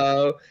 And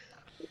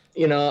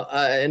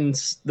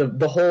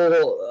the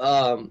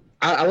whole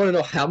I want to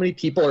know how many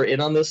people are in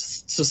on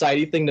this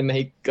society thing to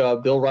make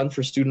Bill run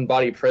for student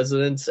body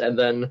president, and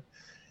then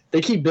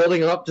they keep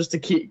building up just to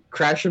keep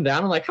crash him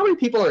down. I'm like, how many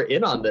people are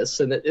in on this?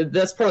 And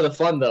that's part of the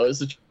fun, though, is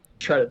to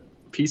try to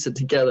piece it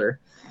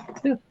together.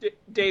 Yeah.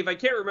 Dave, I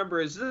can't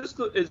remember. Is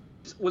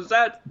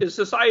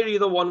Society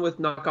the one with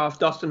knockoff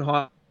Dustin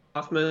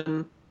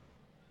Hoffman?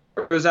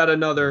 Or is that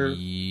another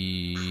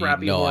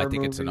crappy No, horror I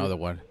think movie? it's another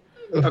one.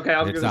 Okay,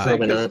 I was going to say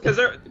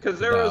because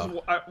there was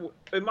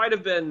it might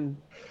have been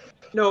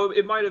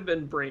it might have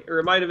been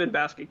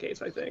Basket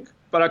Case, I think.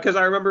 But because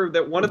I remember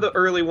that one of the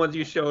early ones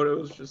you showed, it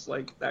was just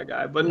like that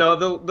guy. But no,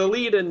 the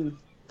lead in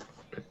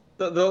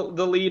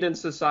the lead in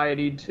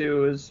Society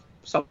 2 is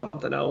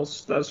something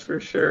else. That's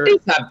for sure.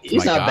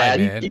 He's not bad.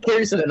 Man. He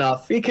carries it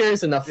enough. He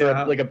carries enough for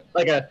like a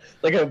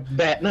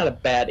bad, not a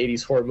bad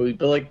 80s horror movie,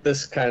 but like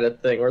this kind of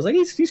thing where it's like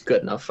he's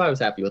good enough. I was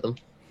happy with him.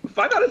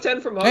 5 out of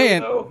 10 from us,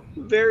 though.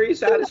 Very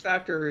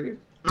satisfactory.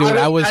 Dude,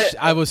 I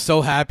was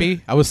so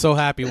happy. I was so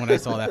happy when I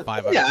saw that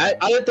 5 out of 10. Yeah,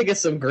 I didn't think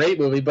it's some great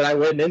movie, but I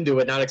went into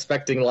it not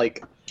expecting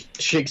like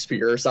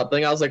Shakespeare or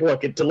something. I was like,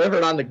 look, it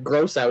delivered on the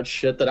gross out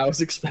shit that I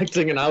was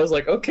expecting, and I was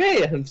like,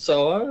 okay, and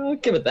so I'll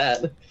give it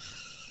that.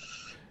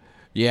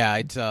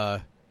 Yeah,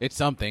 it's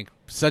something.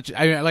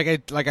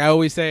 Like I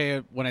always say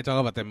when I talk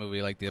about that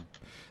movie, like the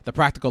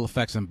practical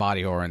effects and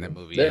body horror in that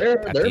movie. They're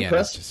the end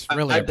impressive. is just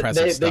really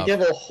impressive stuff. They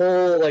give a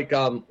whole like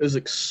it was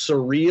like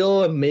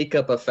surreal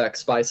makeup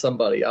effects by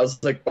somebody. I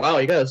was like, wow,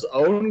 he got his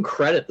own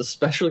credit, the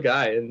special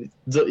guy, and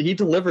he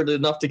delivered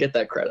enough to get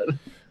that credit.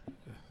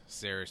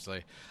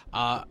 Seriously.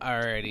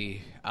 Alrighty.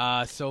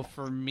 So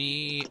for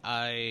me,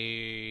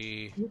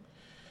 I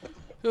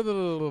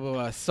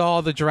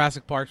saw the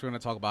Jurassic Parks. We're going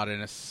to talk about it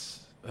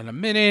in a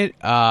minute.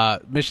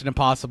 Mission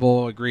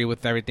Impossible, agree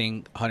with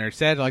everything Hunter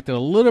said. I liked it a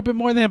little bit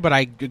more than him, but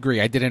I agree.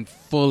 I didn't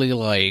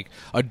fully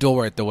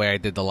adore it the way I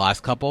did the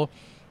last couple.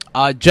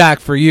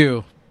 Jack, for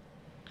you,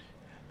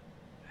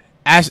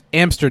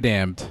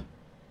 Amsterdam.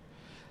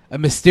 A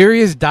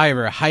mysterious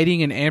diver hiding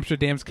in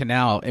Amsterdam's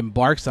canal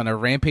embarks on a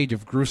rampage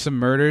of gruesome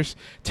murders,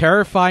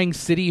 terrifying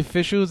city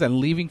officials, and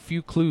leaving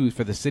few clues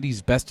for the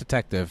city's best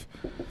detective.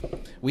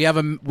 We have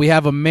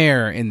a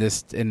mayor in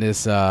this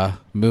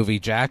movie,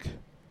 Jack.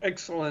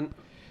 Excellent.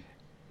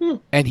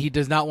 And he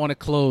does not want to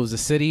close the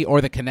city or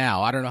the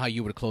canal. I don't know how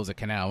you would close a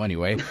canal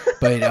anyway,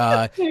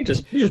 but you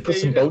just put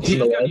some boats in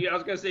the way. I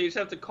was gonna say you just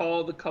have to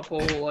call the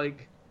couple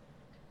like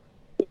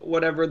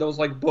whatever those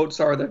like boats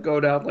are that go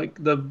down like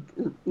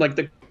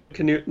the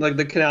canoe, like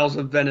the canals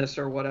of Venice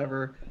or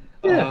whatever.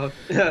 Yeah,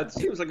 it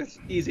seems like an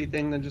easy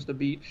thing than just a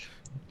beach.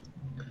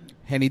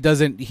 And he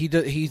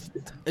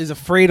is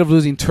afraid of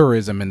losing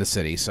tourism in the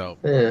city, so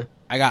yeah.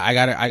 I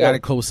got to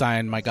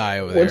co-sign my guy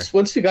over there.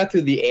 Once you got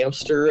through the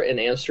Amster in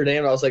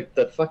Amsterdam, I was like,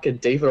 the fucking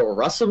David O.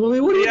 Russell movie.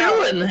 What are you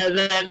doing?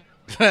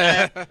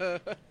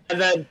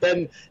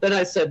 And then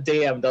I said,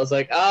 damned. I was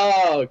like,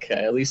 oh,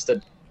 okay, at least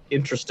an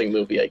interesting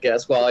movie, I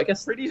guess. Well, I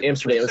guess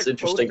Amsterdam is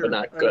interesting, poster, but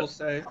not good. I will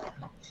say.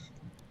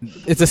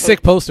 It's a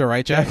sick poster,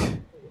 right, Jack?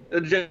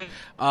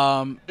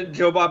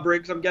 Joe Bob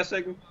Briggs, I'm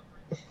guessing.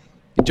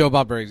 Joe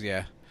Bob Briggs,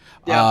 yeah.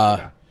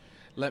 Yeah.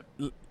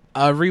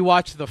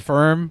 Rewatch The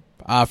Firm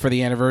for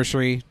the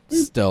anniversary.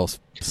 Still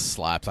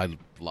slaps. I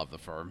love The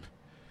Firm.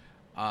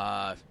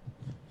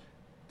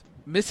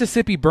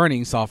 Mississippi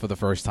Burning saw for the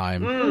first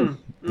time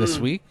this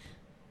week.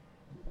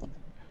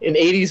 An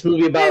 80s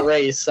movie about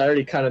race. I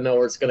already kind of know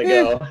where it's going to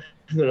go.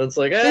 And it's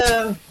like,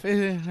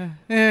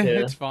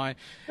 it's fine.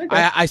 Okay.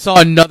 I saw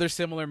another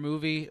similar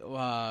movie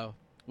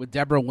with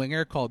Deborah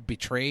Winger called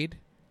Betrayed,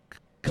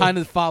 kind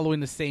of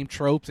following the same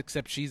tropes,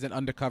 except she's an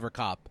undercover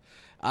cop.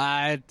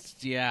 Yeah.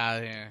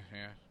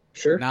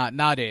 Sure.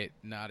 Not it.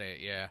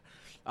 Yeah.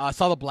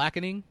 Saw The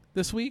Blackening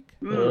this week.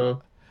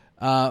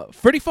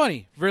 Pretty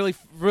funny. Really,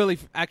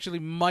 actually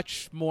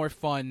much more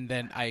fun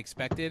than I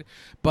expected.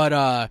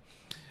 But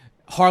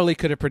Harley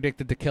could have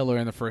predicted the killer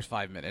in the first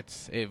 5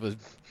 minutes. It was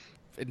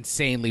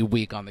insanely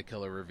weak on the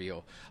killer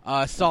reveal.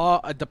 Saw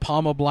a De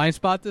Palma blind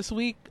spot this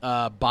week.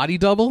 Body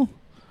Double.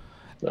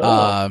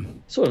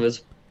 Sort of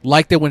his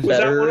liked it when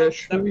that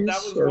was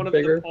one of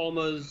bigger? De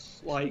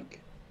Palma's like.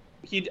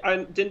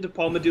 Didn't De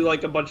Palma do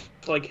like a bunch of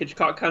like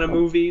Hitchcock kind of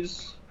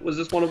movies? Was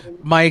this one of them?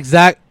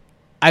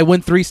 I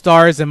went 3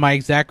 stars, and my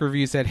exact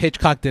review said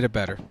Hitchcock did it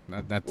better.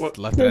 That's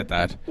left it at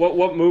that.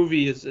 What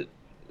movie is it?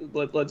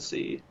 Let's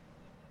see.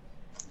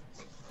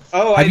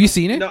 Oh, have you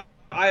seen it? No,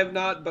 I have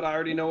not, but I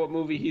already know what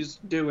movie he's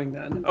doing.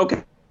 Then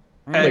okay.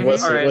 Like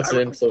what's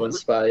it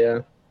influenced by?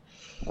 Yeah.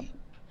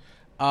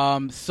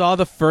 Saw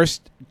the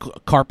first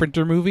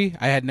Carpenter movie.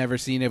 I had never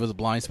seen it. It was a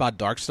blind spot,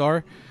 Dark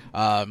Star.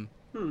 I'm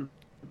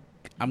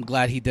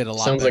glad he did a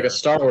lot. Sounds better like a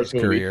Star Wars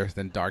movie career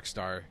than Dark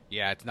Star.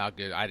 Yeah, it's not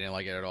good. I didn't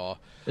like it at all.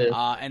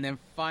 Yeah. And then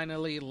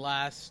finally,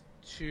 last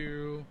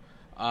 2,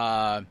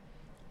 Dark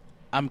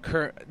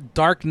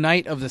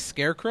Knight of the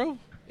Scarecrow.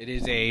 It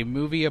is a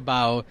movie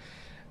about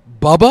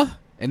Bubba,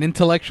 an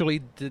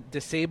intellectually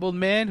disabled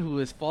man who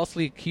is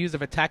falsely accused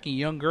of attacking a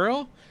young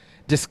girl.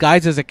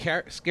 Disguised as a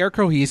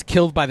scarecrow, he is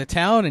killed by the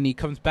town, and he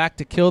comes back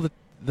to kill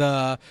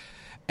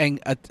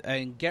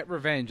and get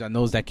revenge on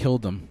those that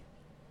killed him.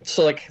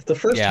 So, like, the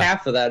first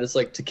half of that is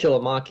like To Kill a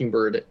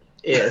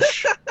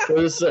Mockingbird-ish.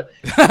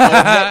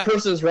 That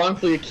person is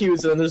wrongfully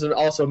accused, and then there's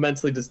also a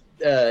mentally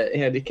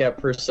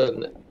handicapped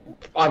person.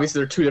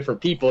 Obviously, they're 2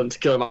 different people in To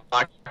Kill a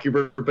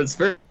Mockingbird, but it's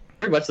very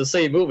much the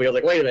same movie. I was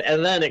like, wait a minute,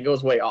 and then it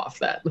goes way off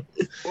that.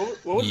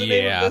 What was the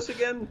name of this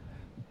again?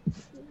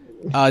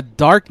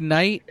 Dark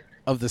Knight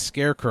of the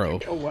Scarecrow.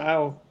 Oh,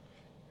 wow.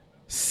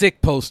 Sick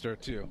poster,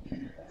 too.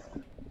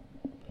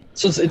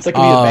 So it's like a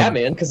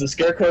Batman, because the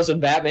Scarecrow's in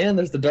Batman,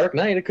 there's the Dark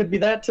Knight, it could be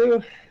that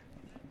too.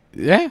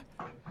 Yeah.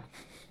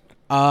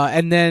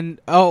 And then,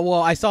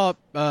 I saw,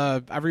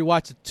 I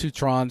rewatched 2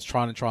 Trons,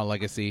 Tron and Tron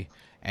Legacy,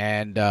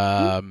 and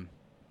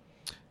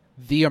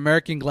the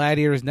American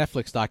Gladiators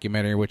Netflix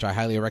documentary, which I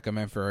highly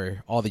recommend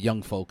for all the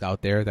young folk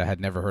out there that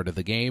had never heard of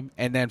the game.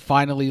 And then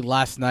finally,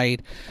 last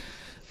night,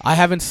 I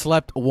haven't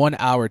slept 1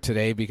 hour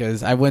today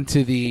because I went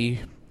to the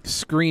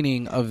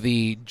screening of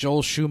the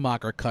Joel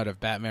Schumacher cut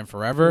of Batman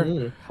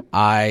Forever.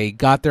 I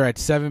got there at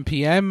 7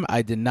 p.m.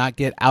 I did not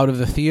get out of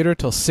the theater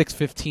till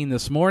 6:15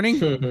 this morning.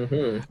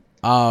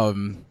 How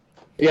long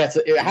is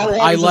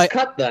this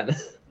cut then?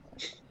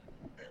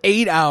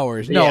 8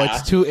 hours. No,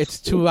 it's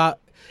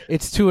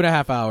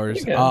 2.5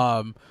 hours.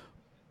 Okay.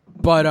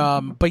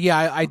 But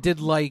yeah, I did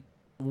like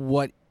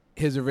what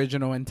his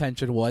original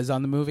intention was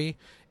on the movie.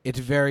 It's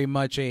very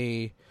much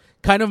a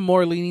kind of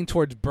more leaning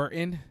towards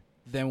Burton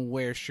than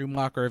where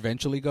Schumacher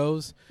eventually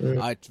goes.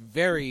 It's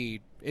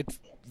very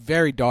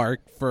dark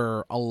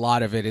for a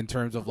lot of it in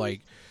terms of like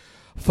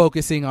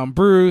focusing on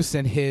Bruce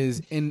and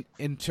his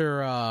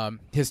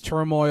his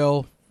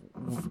turmoil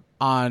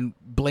on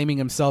blaming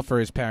himself for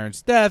his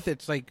parents' death.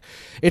 It's like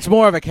it's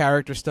more of a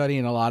character study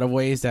in a lot of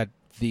ways that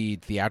the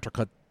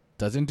theatrical cut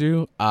doesn't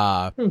do.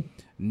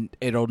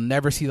 It'll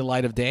never see the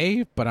light of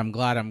day, but I'm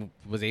glad I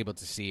was able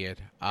to see it.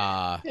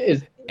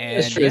 Is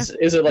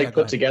it like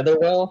put together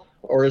well,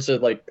 or is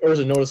it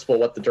noticeable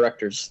what the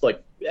director's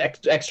like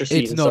extra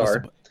scenes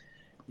are?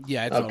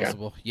 Yeah, it's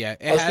noticeable. Yeah,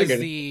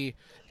 it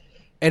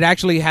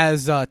actually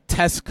has a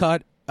test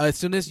cut. As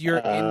soon as you're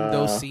in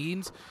those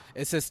scenes,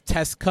 it says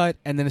test cut,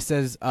 and then it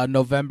says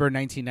November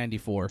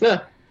 1994.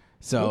 Yeah.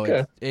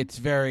 So it's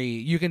very,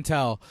 you can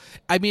tell.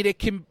 I mean,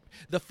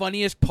 the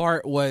funniest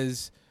part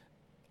was,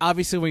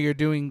 obviously when you're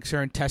doing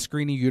certain test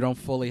screening, you don't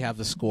fully have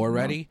the score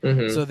ready.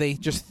 So they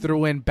just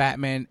threw in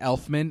Batman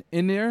Elfman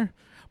in there.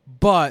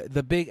 But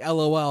the big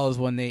LOL is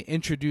when they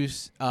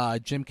introduce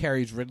Jim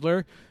Carrey's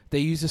Riddler, they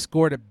use the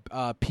score to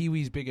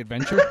Pee-wee's Big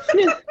Adventure.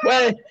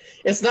 Well,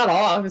 it's not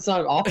off. It's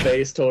not off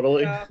base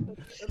totally.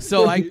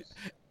 So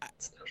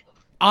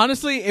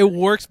honestly, it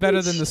works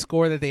better than the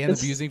score that they end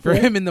up using for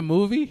him in the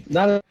movie.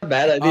 Not a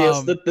bad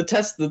idea.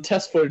 The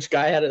test footage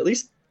guy had at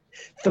least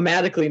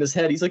thematically in his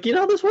head. He's like,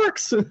 this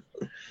works.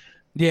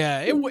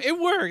 Yeah, it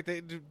worked.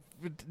 I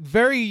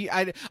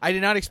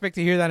did not expect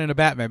to hear that in a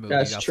Batman movie.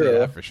 That's true. Say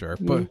that for sure.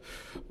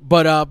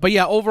 But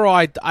yeah,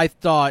 overall, I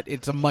thought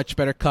it's a much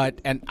better cut,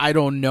 and I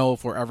don't know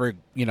if we're ever,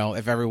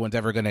 if everyone's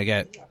ever gonna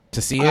get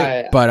to see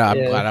it. But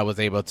I'm glad I was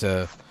able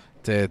to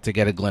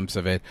get a glimpse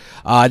of it.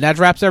 That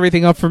wraps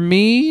everything up for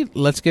me.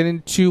 Let's get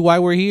into why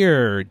we're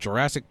here.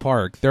 Jurassic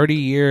Park, 30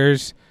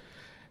 years.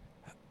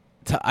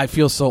 I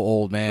feel so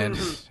old, man.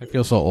 I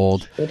feel so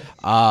old.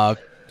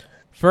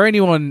 For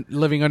anyone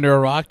living under a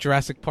rock,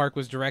 Jurassic Park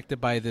was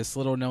directed by this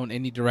little-known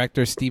indie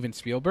director, Steven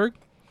Spielberg.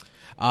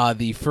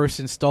 The first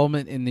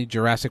installment in the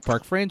Jurassic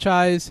Park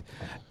franchise,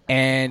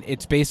 and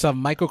it's based on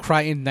Michael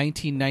Crichton's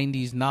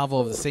 1990s novel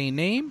of the same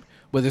name,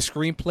 with a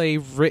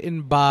screenplay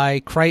written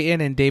by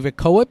Crichton and David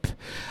Coep.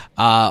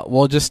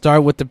 We'll just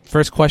start with the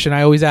first question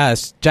I always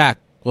ask. Jack,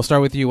 we'll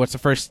start with you. What's the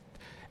first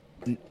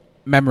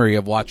memory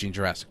of watching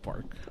Jurassic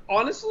Park?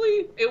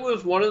 Honestly, it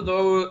was one of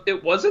those.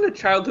 It wasn't a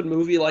childhood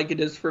movie like it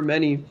is for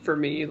many. For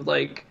me,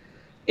 like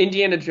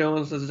Indiana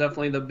Jones is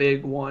definitely the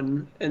big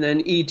one, and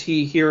then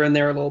E.T. here and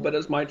there a little bit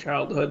as my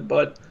childhood.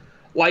 But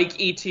like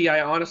E.T.,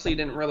 I honestly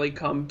didn't really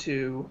come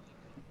to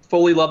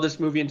fully love this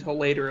movie until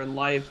later in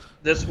life.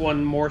 This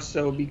one more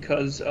so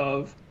because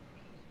of,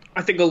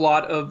 I think a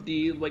lot of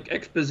the like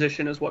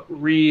exposition is what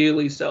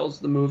really sells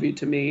the movie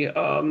to me.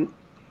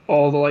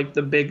 All the like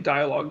the big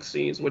dialogue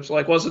scenes, which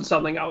like wasn't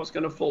something I was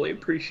going to fully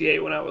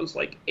appreciate when I was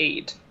like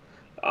 8.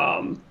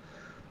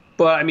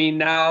 But I mean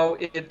now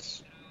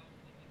it's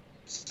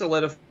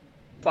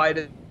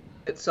solidified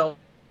itself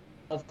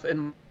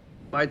in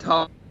my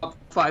top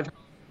 5.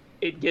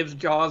 It gives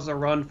Jaws a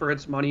run for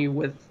its money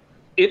with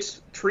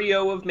its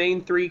trio of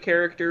main 3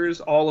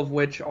 characters, all of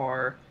which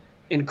are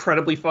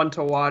incredibly fun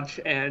to watch.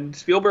 And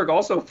Spielberg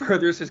also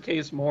furthers his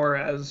case more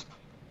as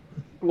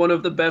one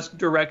of the best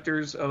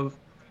directors of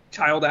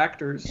child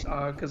actors,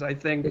 because I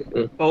think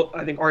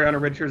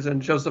Ariana Richards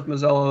and Joseph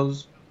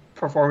Mazzello's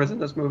performance in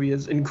this movie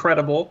is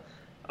incredible.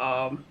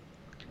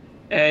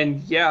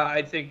 And yeah,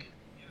 I think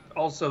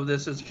also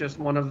this is just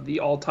one of the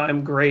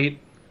all-time great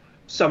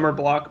summer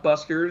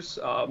blockbusters.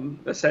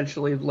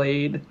 Essentially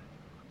laid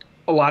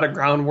a lot of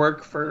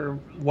groundwork for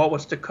what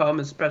was to come,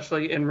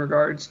 especially in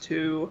regards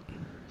to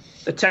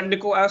the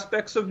technical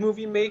aspects of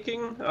movie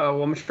making.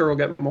 Well, I'm sure we'll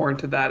get more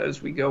into that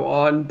as we go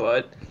on,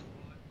 but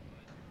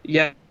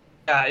yeah,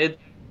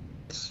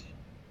 it's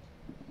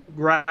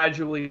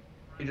gradually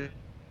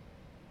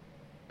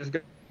just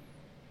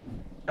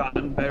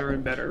gotten better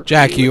and better.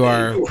 Jack,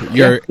 you're.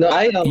 No,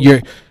 I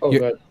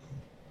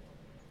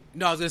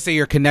was gonna say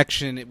your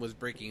connection. It was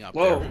breaking up.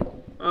 Whoa. There.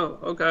 Oh,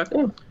 okay.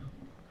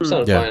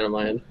 Sounds fine on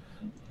my end.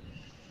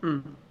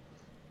 All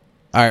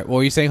right. What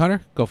were you saying,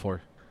 Hunter? Go for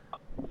it.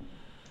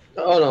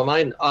 Oh no,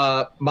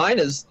 mine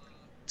is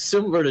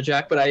similar to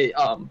Jack, but I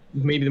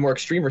maybe the more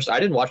extreme version. I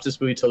didn't watch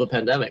this movie till the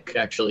pandemic,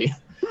 actually.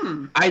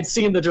 I'd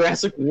seen the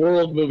Jurassic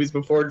World movies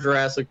before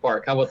Jurassic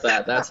Park. How about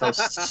that? That's how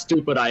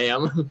stupid I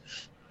am.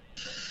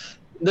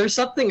 There's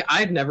something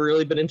I've never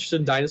really been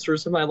interested in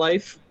dinosaurs in my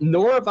life,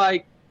 nor have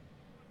I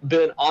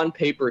been on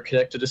paper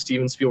connected to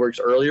Steven Spielberg's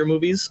earlier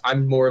movies.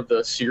 I'm more of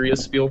the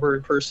serious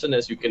Spielberg person,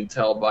 as you can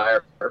tell by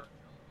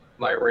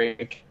my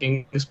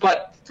rankings,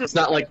 but it's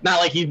not like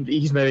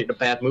he's made a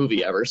bad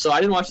movie ever. So I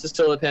didn't watch this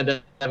till the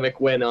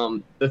pandemic when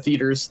the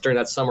theaters during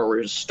that summer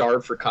were just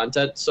starved for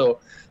content. So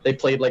they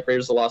played like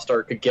Raiders of the Lost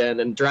Ark again,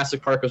 and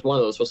Jurassic Park was one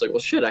of those. So I was like, well,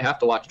 shit, I have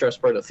to watch Jurassic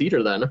Park in the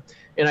theater then,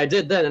 and I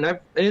did then, and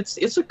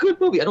it's a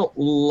good movie. I don't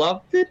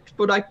love it,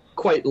 but I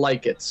quite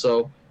like it.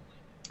 So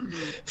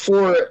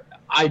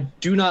I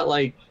do not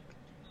like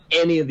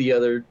any of the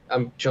other,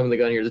 I'm jumping the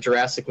gun here, the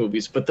Jurassic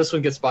movies, but this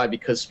one gets by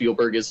because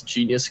Spielberg is a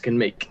genius, can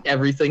make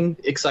everything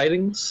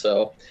exciting.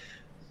 So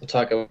we'll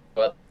talk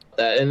about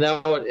that. And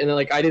then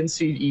like I didn't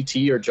see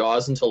E.T. or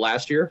Jaws until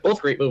last year.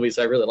 Both great movies.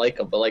 I really like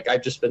them, but like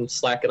I've just been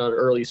slacking on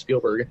early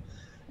Spielberg,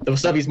 the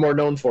stuff he's more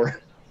known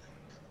for.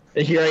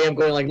 And here I am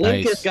going like,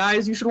 Lincoln, nice.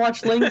 Guys, you should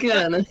watch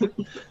Lincoln.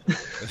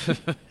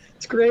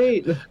 It's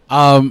great.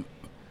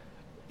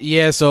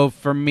 Yeah, so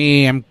for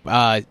me, I'm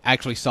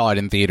actually saw it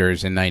in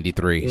theaters in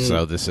 '93.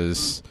 So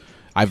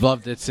I've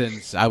loved it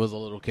since I was a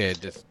little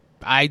kid.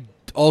 I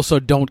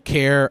also don't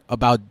care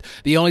about,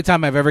 the only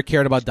time I've ever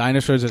cared about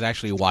dinosaurs is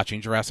actually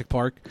watching Jurassic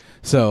Park.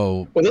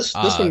 So well, this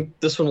one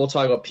we'll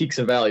talk about peaks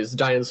and valleys,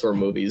 dinosaur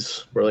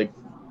movies. We're like,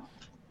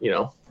 you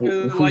know,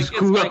 it's like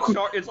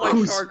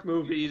shark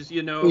movies,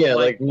 you know. Yeah,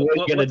 like what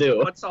are you gonna do?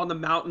 What's on the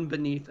mountain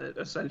beneath it,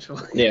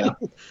 essentially. Yeah.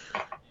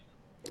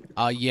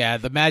 Yeah,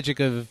 the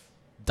magic of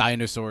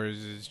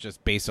dinosaurs is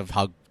just based on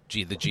how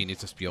the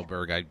genius of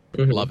Spielberg. I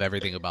love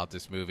everything about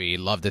this movie.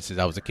 Loved it since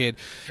I was a kid.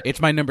 It's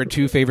my number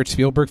 2 favorite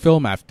Spielberg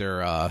film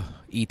after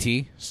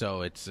E.T.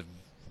 So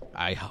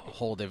I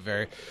hold it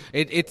very.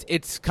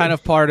 It's kind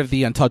of part of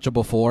the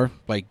Untouchable 4.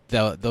 Like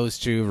those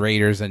two,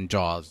 Raiders and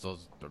Jaws.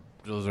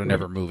 Those are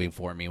never moving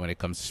for me when it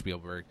comes to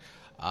Spielberg.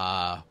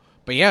 But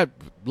yeah,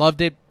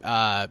 loved it.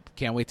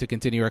 Can't wait to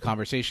continue our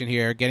conversation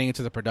here. Getting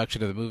into the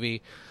production of the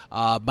movie.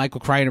 Michael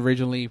Crichton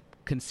originally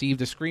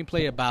conceived a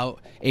screenplay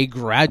about a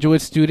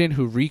graduate student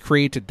who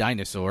recreates a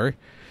dinosaur.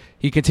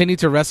 He continued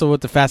to wrestle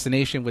with the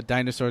fascination with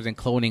dinosaurs and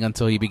cloning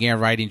until he began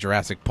writing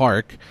Jurassic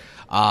Park.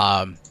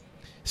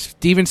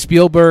 Steven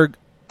Spielberg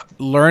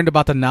learned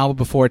about the novel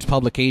before its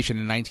publication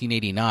in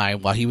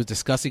 1989 while he was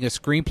discussing a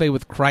screenplay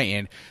with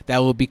Crichton that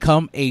will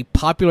become a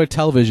popular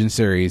television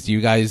series. You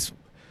guys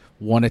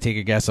want to take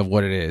a guess of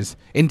what it is?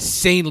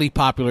 Insanely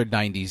popular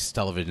 90s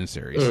television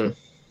series.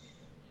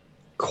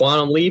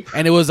 Quantum Leap.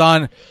 And it was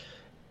on...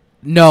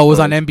 No, it was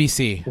on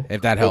NBC.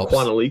 If that helps.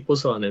 Quantum Leap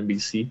was on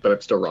NBC, but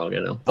I'm still wrong. I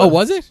know. Oh,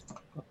 was it?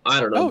 I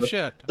don't know. Oh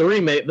shit. The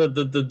remake, the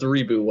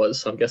reboot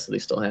was. So I'm guessing they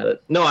still had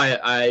it. No,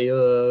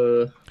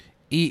 ER.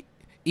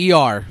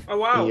 Oh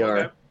wow. ER.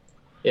 Okay.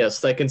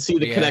 Yes, I can see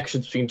the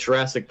connections between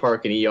Jurassic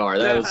Park and ER.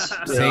 That was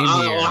Same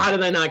year. How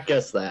did I not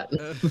guess that?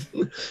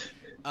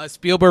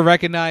 Spielberg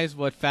recognized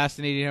what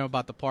fascinated him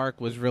about the park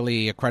was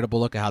really a credible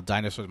look at how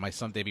dinosaurs might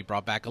someday be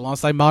brought back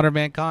alongside modern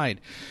mankind,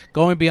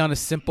 going beyond a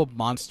simple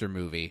monster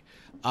movie.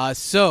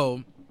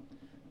 So,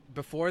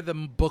 before the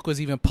book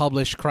was even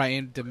published,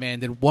 Crichton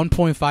demanded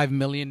 $1.5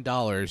 million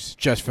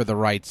just for the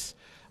rights,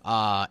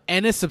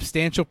 and a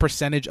substantial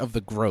percentage of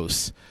the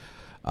gross.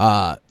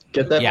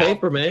 Get that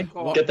paper, man.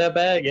 Get that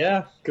bag.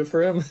 Yeah, good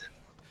for him.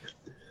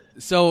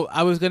 So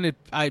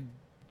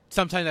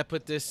sometimes I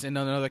put this in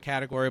another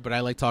category, but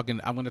I'm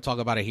going to talk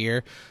about it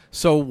here.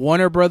 So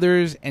Warner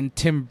Brothers and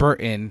Tim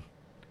Burton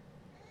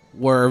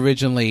were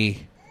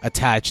originally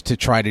attached to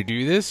try to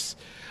do this.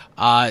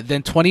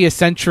 Then 20th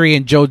Century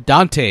and Joe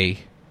Dante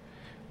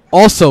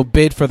also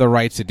bid for the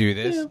rights to do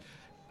this.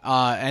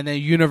 Yeah. And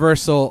then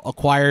Universal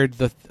acquired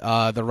the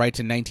rights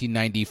in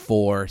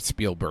 1994,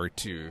 Spielberg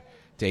to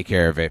take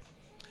care of it.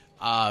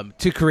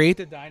 To create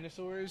the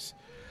dinosaurs,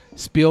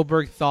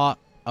 Spielberg thought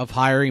of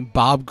hiring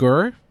Bob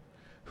Gurr,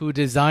 who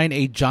designed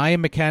a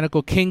giant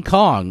mechanical King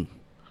Kong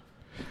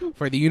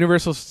for the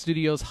Universal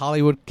Studios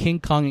Hollywood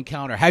King Kong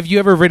Encounter. Have you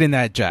ever ridden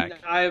that, Jack?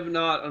 I have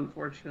not,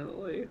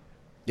 unfortunately.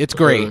 It's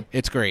great.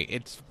 It's great.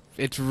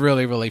 It's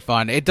really, really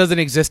fun. It doesn't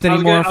exist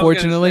anymore,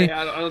 unfortunately.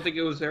 I don't think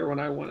it was there when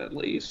I went, at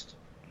least.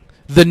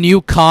 The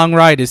new Kong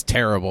ride is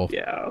terrible.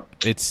 Yeah.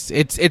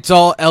 It's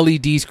all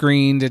LED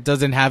screened. It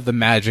doesn't have the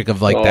magic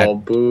of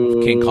that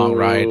boo. King Kong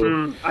ride.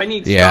 I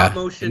need stop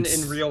motion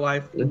in real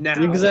life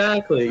now.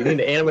 Exactly. You need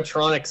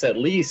animatronics at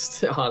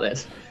least on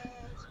it.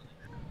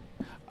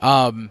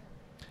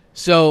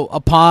 So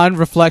upon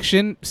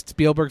reflection,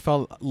 Spielberg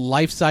felt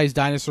life-size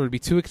dinosaur would be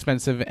too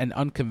expensive and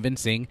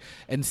unconvincing.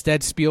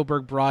 Instead,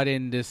 Spielberg brought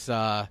in this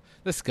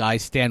guy,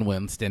 Stan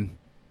Winston.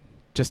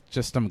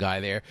 Just some guy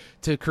there,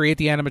 to create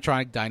the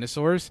animatronic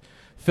dinosaurs.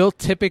 Phil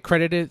Tippett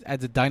credited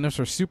as a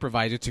dinosaur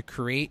supervisor to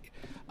create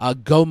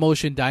Go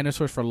Motion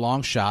dinosaurs for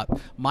Long Shot,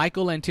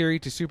 Michael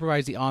Lantieri to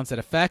supervise the on-set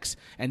effects,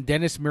 and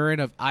Dennis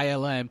Murin of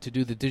ILM to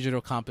do the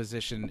digital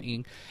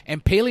compositioning,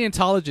 and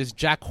paleontologist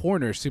Jack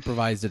Horner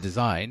supervised the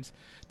designs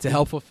to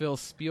help fulfill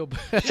Spielberg.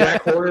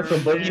 Jack Horner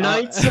from Boogie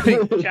Nights?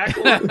 Jack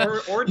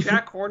Horner or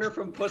Jack Horner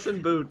from Puss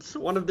in Boots,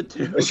 one of the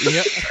two.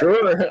 Yep.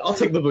 Sure, I'll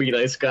take the Boogie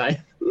Nights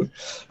guy.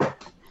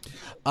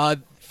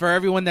 For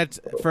anyone that's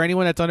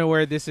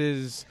unaware, this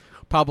is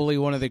probably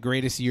one of the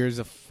greatest years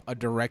of a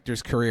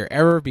director's career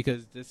ever,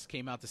 because this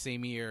came out the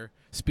same year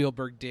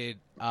Spielberg did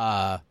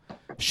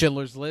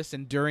Schindler's List,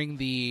 and during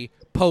the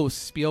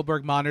post,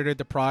 Spielberg monitored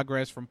the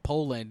progress from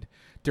Poland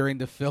during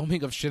the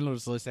filming of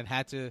Schindler's List and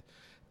had to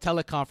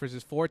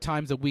teleconferences 4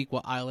 times a week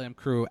with ILM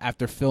crew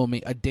after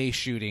filming a day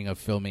shooting of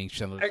filming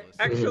Schindler's List.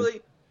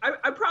 Actually,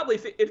 I probably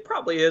it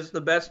probably is the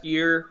best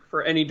year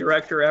for any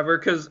director ever,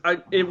 because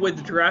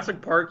with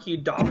Jurassic Park he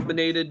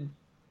dominated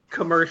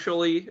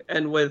commercially,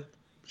 and with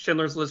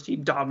Schindler's List he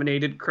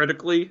dominated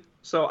critically.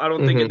 So I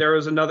don't think there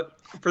was another.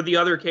 For the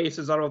other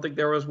cases, I don't think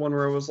there was one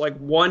where it was like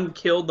one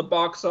killed the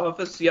box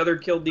office, the other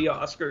killed the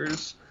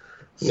Oscars.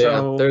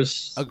 So, there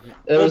was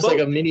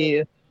like a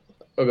mini.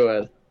 Oh, go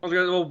ahead.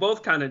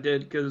 Both kind of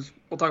did, because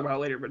we'll talk about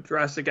it later. But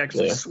Jurassic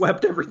actually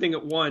swept everything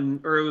it won,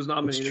 or it was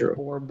nominated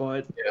for.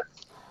 But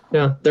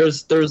yeah,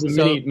 there's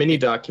a mini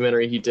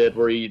documentary he did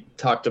where he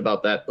talked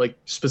about that, like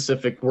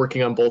specific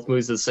working on both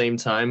movies at the same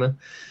time.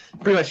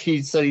 Pretty much,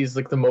 he said he's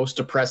like the most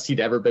depressed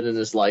he'd ever been in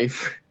his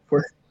life.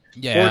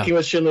 Working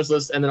with Schindler's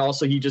List, and then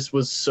also he just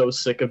was so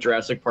sick of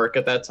Jurassic Park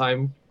at that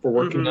time for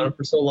working on it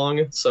for so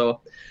long. So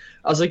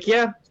I was like,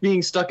 yeah,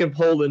 being stuck in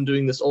Poland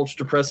doing this ultra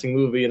depressing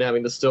movie and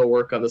having to still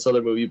work on this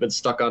other movie you've been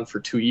stuck on for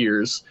 2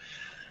 years.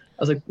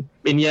 I was like,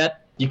 and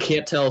yet you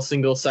can't tell a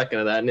single second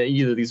of that in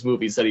either of these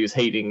movies that he was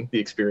hating the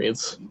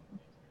experience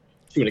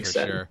to an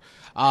extent. Sure.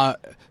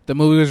 The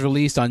movie was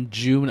released on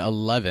June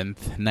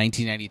 11th,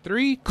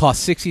 1993.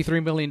 Cost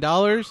 $63 million.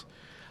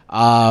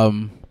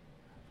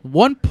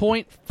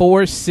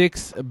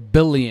 $1.46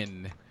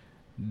 billion.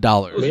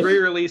 Those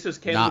re-releases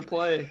came to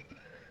play.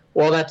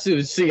 Well, that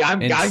too. See, I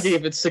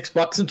gave it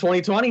 $6 in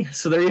 2020,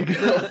 so there you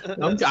go.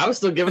 I was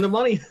still giving the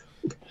money.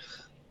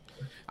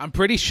 I'm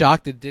pretty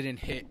shocked it didn't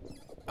hit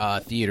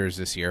theaters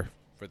this year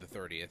for the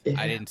 30th.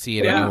 I didn't see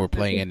it anywhere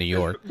playing in New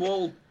York.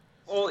 Well,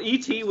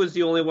 E.T. was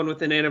the only one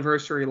with an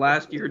anniversary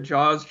last year.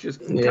 Jaws just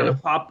kind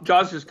of popped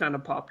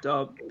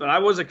up, but I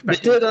was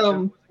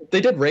expecting. They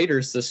did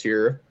Raiders this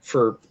year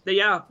for. They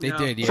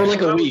did for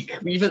like a week. I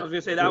was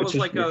gonna say that was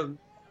like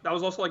that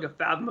was also like a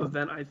Fathom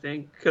event, I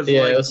think, because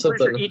it was I'm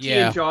pretty sure E.T.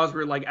 and Jaws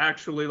were like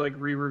actually like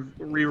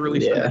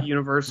re-released at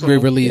Universal.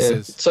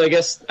 Re-releases. Yeah. So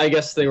I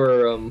guess they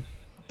were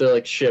they're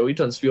like, shit, we've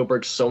done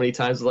Spielberg so many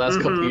times the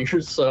last couple of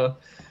years, so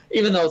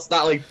even though it's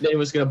not like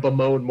anyone's gonna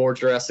bemoan more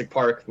Jurassic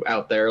Park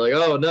out there, like,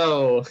 oh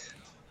no.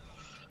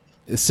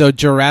 So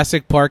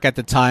Jurassic Park at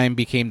the time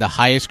became the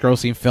highest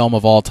grossing film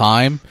of all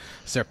time,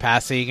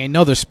 surpassing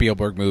another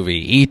Spielberg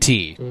movie,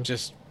 E.T.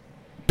 Just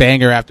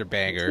banger after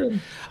banger.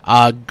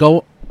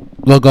 Go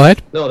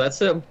ahead. No,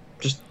 that's him.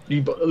 Just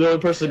the only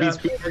person to beat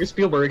Spielberg is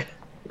Spielberg.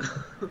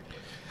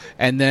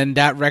 And then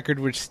that record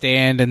would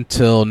stand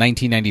until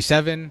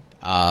 1997,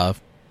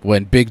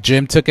 when Big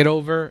Jim took it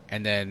over,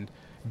 and then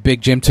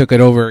Big Jim took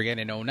it over again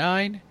in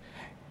 2009,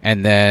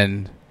 and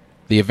then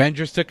the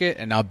Avengers took it,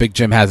 and now Big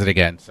Jim has it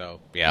again. So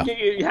yeah,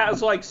 he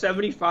has like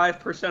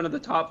 75% of the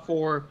top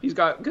four. He's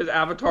got, because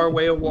Avatar,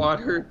 Way of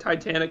Water,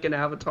 Titanic, and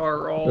Avatar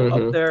are all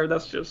up there.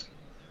 That's just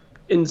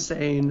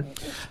insane.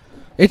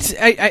 It's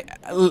I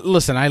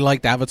listen. I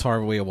liked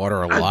Avatar: Way of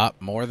Water a lot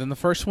more than the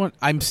first one.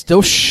 I'm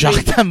still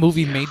shocked that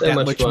movie made that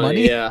much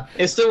money. Yeah,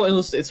 it's one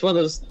of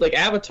those, like,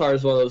 Avatar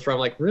is one of those where I'm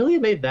like, really,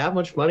 it made that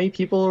much money?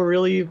 People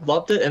really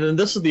loved it. And then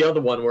this is the other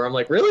one where I'm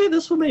like, really,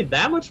 this one made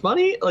that much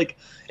money? Like,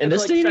 in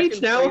this day and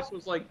age now, place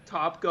was like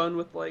Top Gun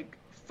with like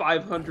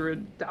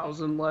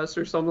 500,000 less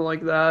or something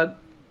like that.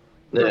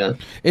 Yeah,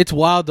 it's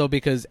wild though,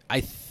 because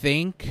I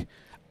think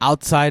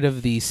outside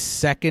of the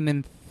second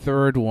and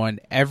third one,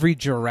 every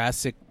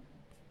Jurassic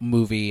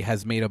movie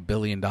has made $1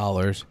 billion.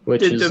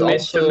 Which is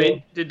also...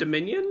 Did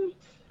Dominion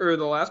or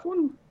the last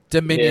one?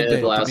 Dominion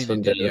did. The last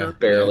one did,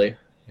 barely.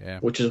 Yeah.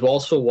 Which is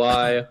also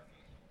why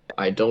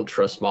I don't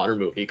trust modern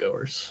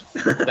moviegoers.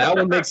 That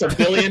one makes $1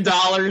 billion.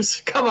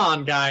 Come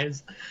on,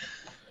 guys.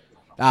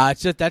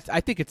 It's just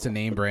I think it's a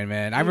name brand,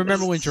 man. I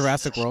remember when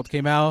Jurassic World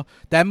came out.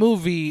 That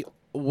movie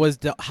was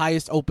the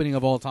highest opening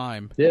of all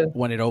time. Yeah.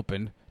 When it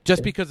opened,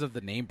 just because of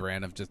the name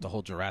brand of just the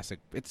whole Jurassic.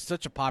 It's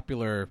such a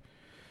popular.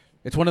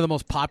 It's one of the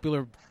most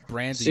popular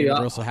brands that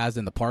Universal has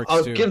in the parks,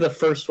 I'll too. give the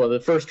first one, the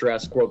first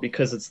Jurassic World,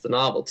 because it's the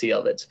novelty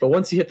of it. But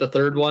once you hit the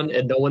third one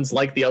and no one's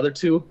like the other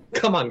two,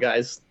 come on,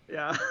 guys.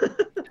 Yeah.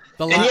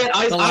 I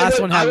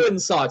went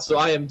and saw it, so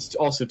I am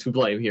also to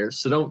blame here.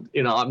 So don't,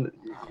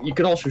 you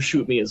can also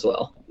shoot me as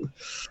well.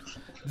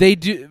 They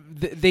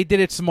did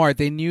it smart.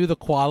 They knew the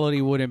quality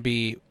wouldn't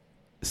be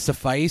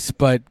suffice,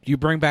 but you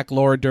bring back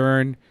Laura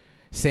Dern,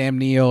 Sam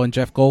Neill, and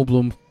Jeff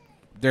Goldblum.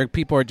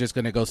 People are just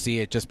going to go see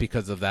it just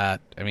because of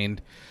that. I mean,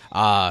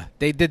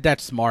 they did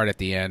that smart at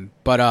the end.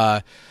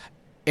 But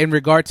in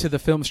regard to the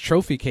film's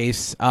trophy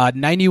case,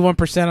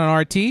 91% on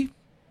RT.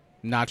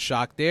 Not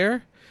shocked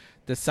there.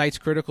 The site's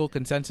critical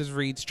consensus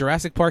reads,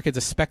 Jurassic Park is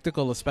a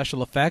spectacle of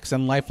special effects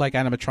and lifelike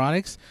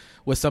animatronics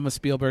with some of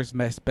Spielberg's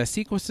best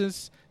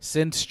sequences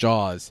since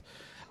Jaws.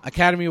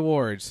 Academy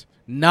Awards,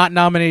 not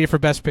nominated for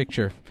Best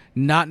Picture.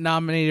 Not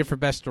nominated for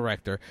Best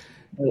Director.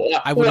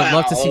 I would have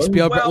loved to see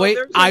Spielberg.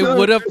 I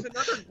would have. There's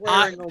another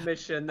glaring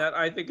omission that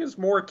I think is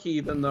more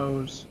key than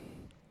those.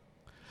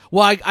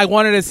 Well, I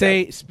wanted to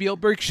say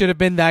Spielberg should have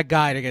been that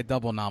guy to get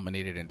double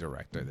nominated in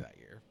director that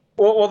year.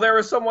 Well, there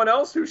was someone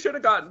else who should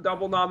have gotten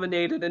double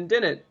nominated and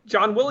didn't.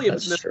 John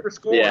Williams missed the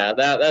score. Yeah,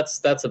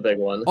 that's a big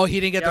one. Oh, he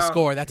didn't get the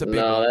score. That's a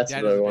big one. That's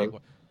a big one.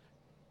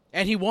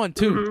 And he won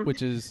too,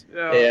 which is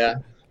yeah.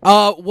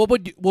 What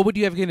would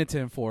you have given it to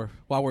him for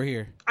while we're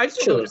here? I'd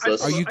still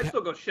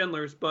go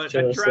Schindler's, but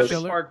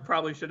Jurassic Park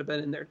probably should have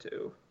been in there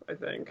too, I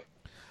think.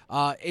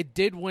 It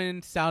did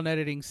win sound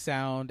editing,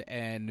 sound,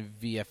 and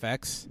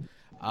VFX.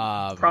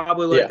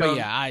 Probably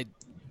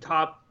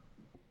top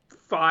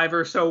 5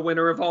 or so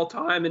winner of all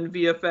time in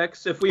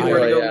VFX if we were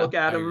to go look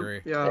at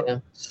him. Yeah.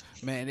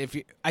 Man,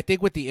 I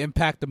think with the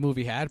impact the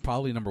movie had,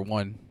 probably number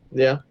 1.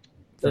 Yeah.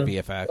 For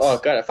VFX. Oh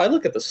god, if I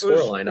look at the score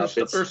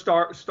lineup, for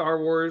Star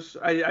Wars,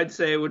 I'd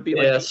say it would be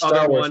like the Star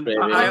other Wars, one. Baby.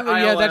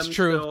 Yeah, that's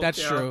true.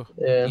 That's true.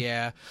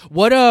 Yeah.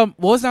 What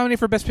was nominated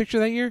for Best Picture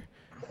that year?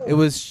 It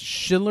was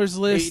Schindler's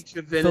List,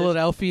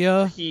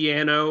 Philadelphia,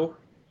 Piano.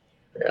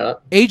 Yeah.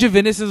 Age of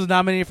Innocence was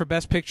nominated for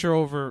Best Picture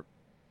over.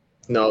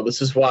 No,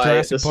 this is why I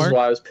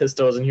was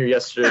pissed I wasn't here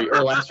yesterday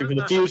or last week for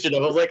the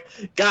Fugitive. I was like,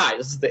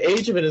 guys, the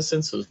Age of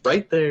Innocence was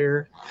right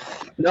there.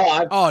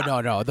 No,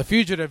 no, the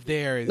Fugitive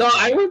there is. No,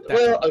 I would.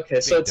 Well, okay,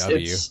 so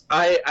it's.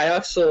 I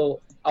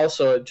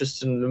also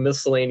just in the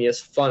miscellaneous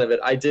fun of it,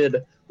 I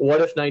did. What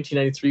if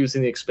 1993 was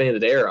in the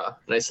expanded era?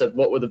 And I said,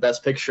 what would the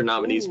Best Picture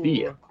nominees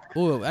be?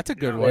 Ooh, that's a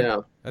good one.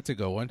 Yeah. That's a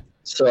good one.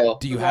 So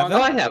do you have that?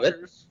 No, I have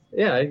it.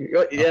 Yeah,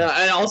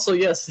 and also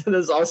yes, it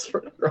is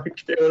also.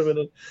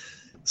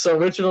 So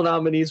original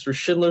nominees were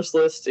Schindler's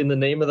List, In the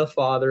Name of the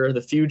Father,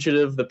 The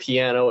Fugitive, The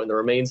Piano, and The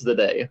Remains of the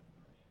Day.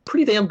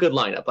 Pretty damn good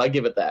lineup. I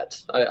give it that.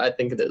 I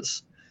think it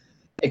is.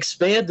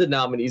 Expanded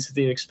nominees of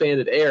the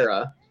expanded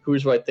era.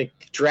 Who's what I think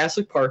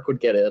Jurassic Park would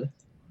get in.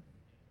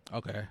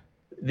 Okay.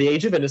 The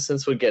Age of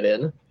Innocence would get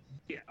in.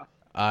 Yeah.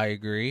 I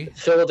agree.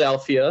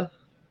 Philadelphia.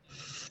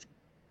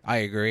 I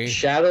agree.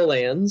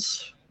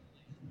 Shadowlands.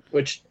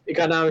 Which it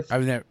got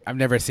nominated. I've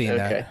never seen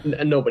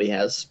that. Nobody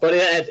has. But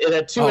it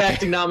had 2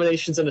 acting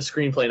nominations and a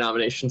screenplay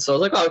nomination. So I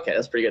was like, oh, okay,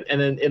 that's pretty good.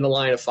 And then In the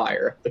Line of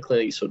Fire, the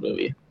Clint Eastwood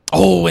movie.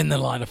 Oh, In the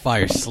Line of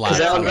Fire slaps.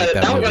 That one got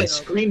a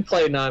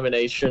screenplay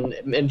nomination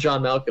and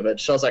John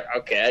Malkovich. So I was like,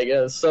 okay, I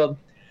guess. So,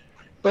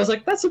 but I was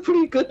like, that's a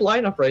pretty good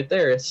lineup right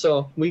there.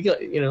 So we got,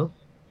 and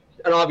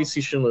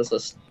obviously Schindler's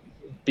List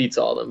beats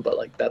all of them, but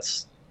like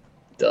that's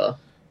duh.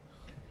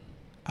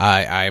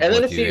 I'm And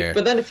then with you there.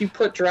 but then if you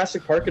put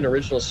Jurassic Park in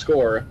original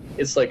score,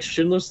 it's like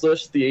Schindler's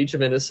List, The Age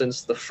of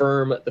Innocence, The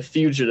Firm, The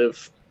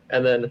Fugitive,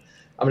 and then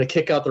I'm going to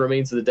kick out The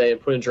Remains of the Day and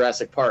put in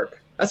Jurassic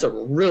Park. That's a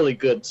really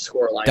good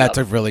score lineup. That's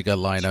a really good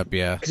lineup,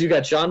 yeah. Because you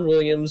got John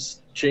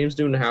Williams, James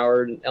Newton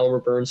Howard, and Elmer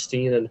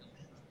Bernstein, and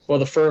well,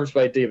 The Firm's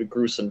by David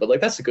Grusin, but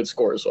like that's a good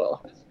score as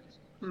well.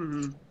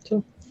 Mm-hmm.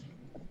 So.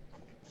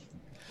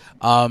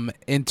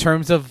 In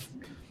terms of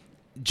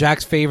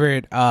Jack's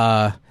favorite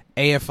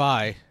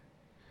AFI,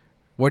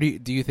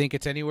 do you think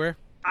it's anywhere?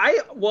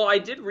 I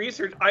did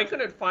research. I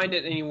couldn't find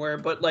it anywhere,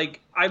 but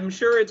like I'm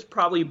sure it's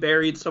probably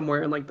buried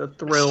somewhere in like the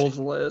thrills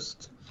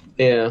list.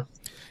 Yeah.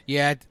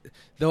 Yeah.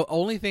 The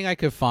only thing I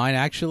could find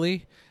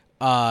actually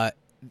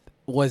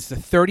was the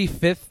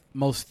 35th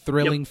most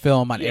thrilling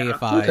film on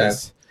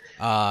AFI's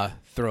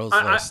thrills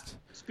list.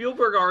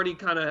 Spielberg already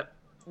kind of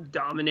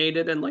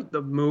dominated in like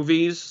the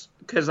movies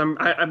because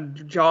I'm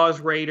Jaws,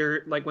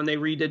 Raider, like when they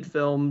redid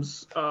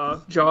films,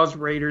 Jaws,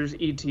 Raiders,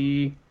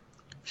 E.T.,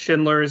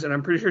 Schindler's, and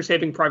I'm pretty sure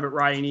Saving Private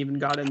Ryan even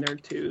got in there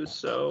too.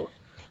 So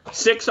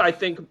 6, I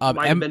think,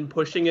 might have been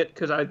pushing it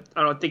because I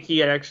don't think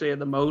he actually had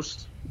the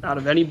most out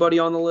of anybody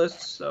on the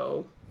list.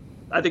 So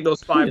I think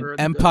those 5 are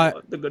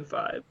the good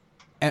 5.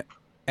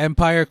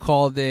 Empire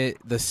called it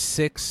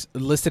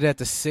listed at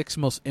the 6th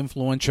most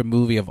influential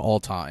movie of all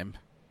time.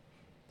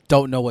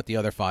 Don't know what the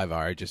other 5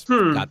 are. I just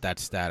got that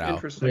stat out.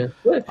 Interesting.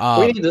 Yeah.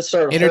 We need to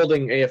start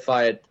holding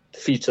AFI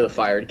feet to the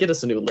fire. Get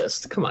us a new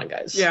list. Come on,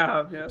 guys.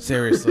 Yeah.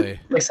 Seriously.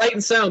 Like Sight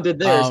and Sound did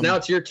theirs. Now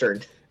it's your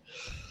turn.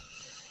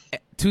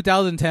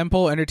 2010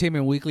 poll,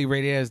 Entertainment Weekly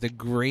rated it as the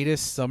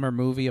greatest summer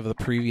movie of the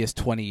previous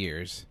 20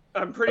 years.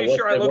 I'm pretty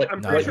sure I looked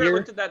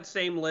at that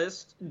same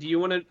list. Do you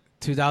want to?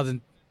 2000.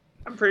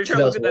 I'm pretty sure I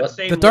looked at that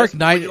same The Dark list.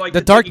 Knight. Like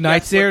the Dark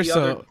Knight's there. The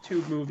So other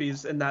 2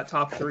 movies in that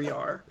top 3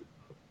 are.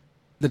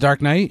 The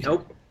Dark Knight.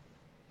 Nope.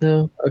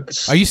 No.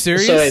 Are you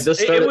serious?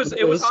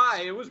 It was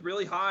high. It was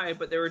really high,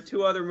 but there were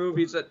 2 other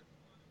movies that.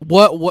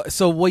 What?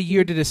 So what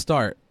year did it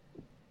start?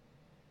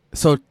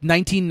 So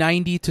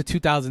 1990 to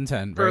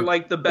 2010. For right?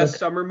 like the best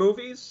summer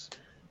movies.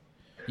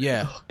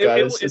 Yeah.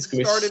 It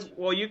started.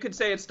 Well, you could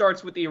say it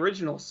starts with the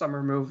original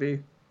summer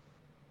movie.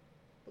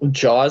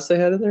 Jaws they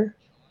had in there?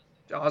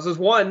 Jaws is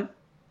 1.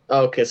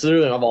 Oh, okay, so they're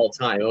doing of all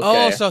time. Okay.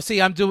 Oh, so see,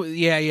 I'm doing.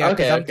 Yeah.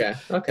 Okay.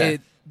 Okay.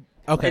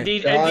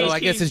 And I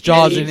guess it's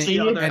Jaws and E.T.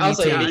 I was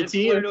like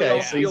E.T.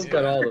 Okay, so he's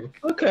got all of them.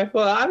 Okay,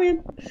 well, I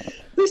mean,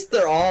 at least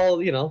they're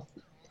all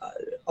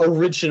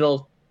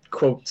original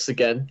quotes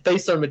again,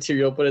 based on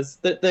material, but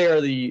they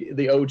are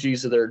the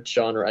OGs of their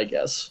genre, I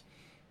guess.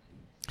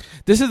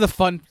 This is a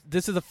fun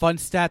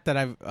stat that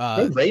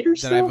I've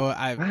Raiders.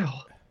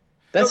 Wow.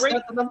 That's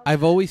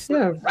I've always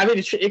I mean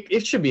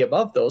it should be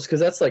above those because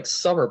that's like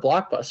summer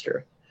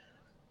blockbuster,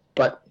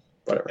 but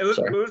whatever.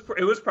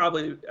 It was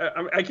probably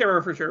I can't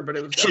remember for sure, but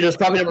it was. Shit, it was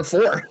probably number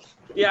 4.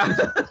 Yeah.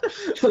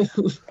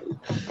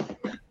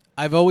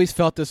 I've always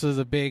felt this was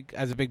a big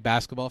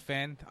basketball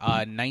fan.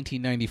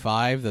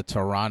 1995, the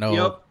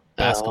Toronto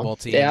basketball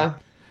team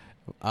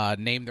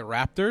named the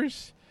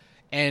Raptors,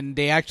 and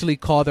they actually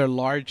call their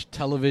large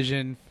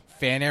television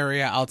fan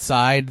area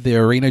outside the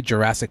arena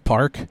Jurassic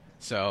Park.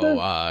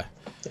 So,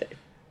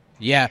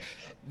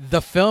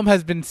 the film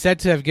has been said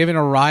to have given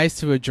a rise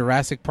to a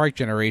Jurassic Park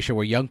generation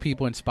where young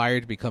people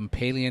inspired to become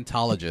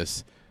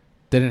paleontologists.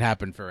 Didn't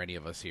happen for any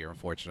of us here,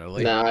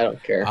 unfortunately. No, I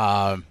don't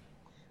care.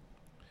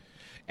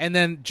 And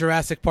then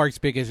Jurassic Park's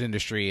biggest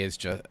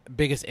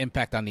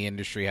impact on the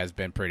industry has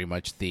been pretty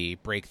much the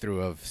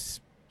breakthrough of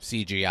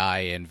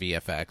CGI and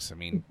VFX. I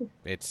mean,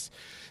 it's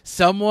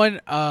someone.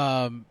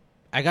 I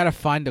gotta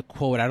find the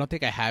quote. I don't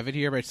think I have it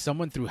here, but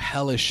someone threw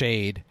hella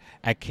shade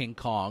at King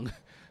Kong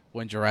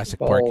when Jurassic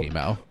Park came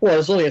out. Well,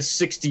 there's only a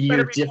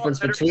 60-year difference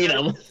between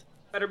them.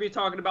 Better be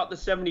talking about the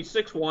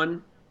 76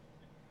 one.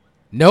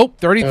 Nope,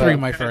 33,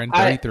 my friend,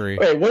 33.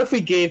 Wait, what if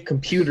we gave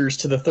computers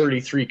to the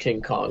 33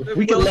 King Kong?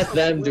 We could let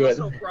them do it.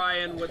 So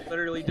Brian would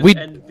literally just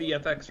end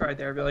VFX right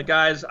there. Be like,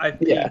 guys, I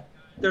think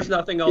there's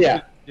nothing else we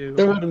can do.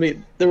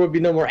 There would be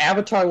no more.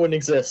 Avatar wouldn't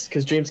exist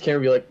because James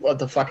Cameron would be like, what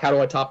the fuck? How do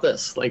I top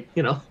this? Like,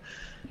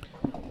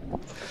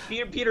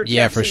 Peter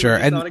Jackson for sure,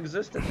 did not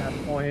exist at that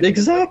point.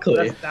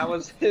 Exactly. That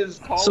was his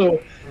call.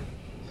 So,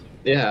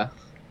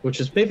 which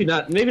is maybe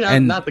not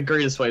the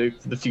greatest way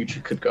the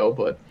future could go,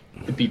 but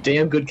it'd be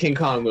damn good King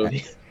Kong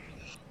movie.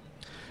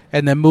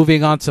 And then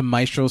moving on to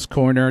Maestro's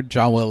Corner,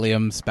 John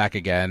Williams back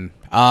again.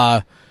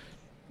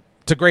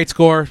 It's a great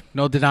score,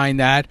 no denying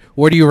that.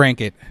 Where do you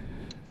rank it?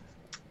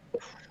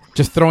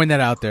 Just throwing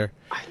that out there.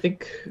 I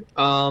think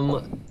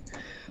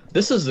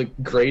this is a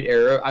great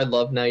era. I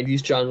love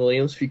 90s John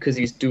Williams because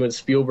he's doing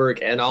Spielberg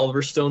and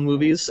Oliver Stone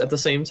movies at the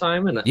same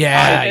time. And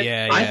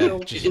I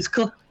think it's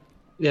cool.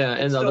 Yeah,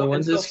 and other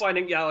ones still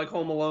finding like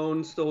Home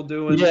Alone, still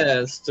doing.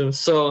 Yeah,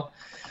 so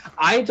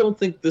I don't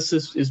think this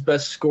is his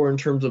best score in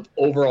terms of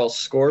overall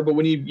score, but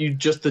when you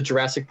just the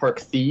Jurassic Park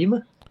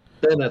theme,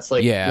 then that's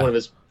like one of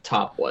his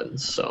top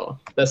ones. So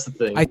that's the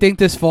thing. I think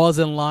this falls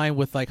in line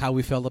with like how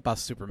we felt about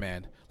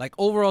Superman. Like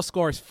overall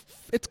score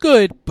it's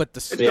good, but the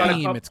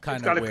theme it's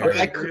kind of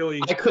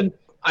weird.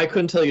 I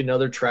couldn't tell you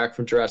another track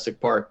from Jurassic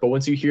Park, but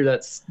once you hear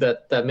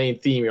that main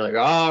theme, you're like,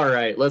 all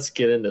right, let's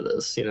get into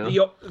this. You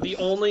know, the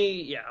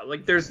only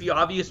like there's the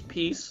obvious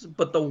piece,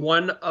 but the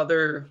one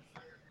other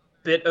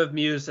bit of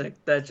music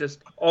that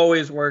just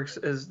always works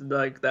is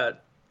like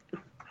that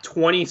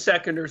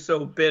 20-second or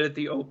so bit at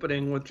the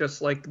opening with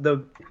just like the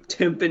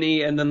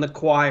timpani and then the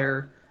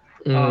choir.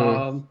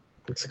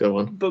 That's a good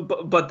one.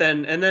 But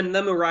then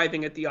them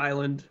arriving at the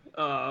island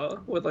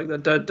with like the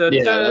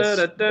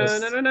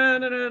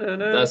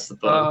that's the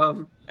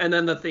fun. And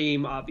then the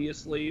theme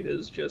obviously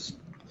is just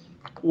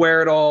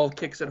where it all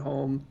kicks it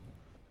home.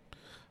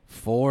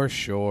 For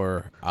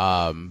sure.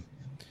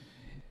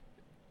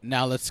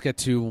 Now let's get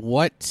to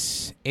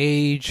what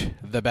age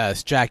the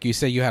best. Jack, you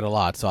say you had a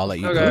lot, so I'll let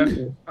you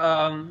go.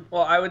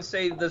 Well, I would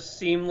say the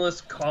seamless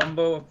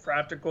combo of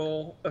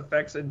practical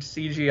effects and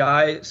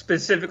CGI,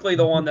 specifically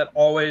the one that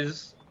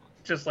always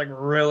just like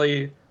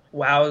really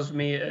wows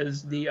me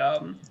is the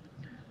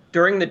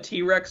during the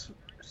T-Rex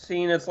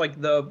scene. It's like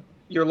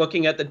you're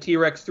looking at the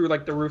T-Rex through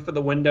like the roof of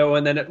the window,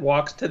 and then it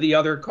walks to the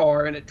other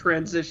car, and it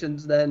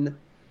transitions then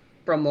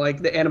from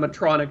like the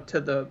animatronic to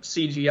the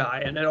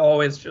CGI, and it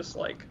always just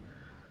like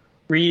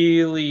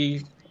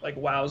really like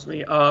wows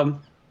me.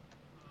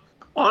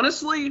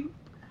 Honestly,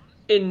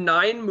 in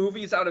 9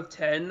 movies out of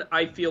 10,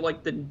 I feel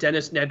like the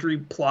Dennis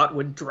Nedry plot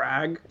would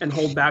drag and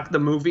hold back the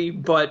movie,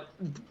 but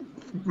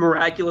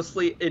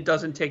miraculously, it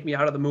doesn't take me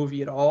out of the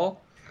movie at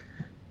all.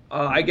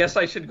 I guess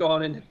I should go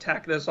on and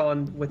tack this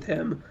on with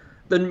him.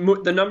 The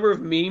number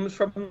of memes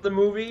from the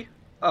movie.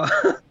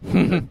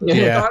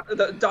 Yeah.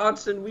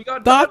 Dodson, we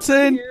got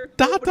Dodson here.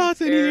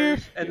 Dodson here.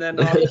 And then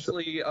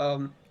obviously,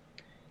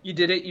 you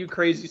did it, you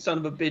crazy son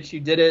of a bitch, you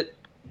did it.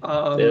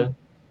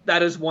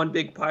 That is one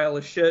big pile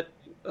of shit.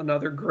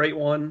 Another great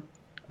one.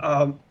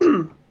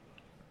 The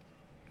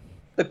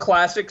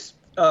classics,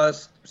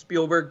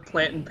 Spielberg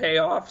plant and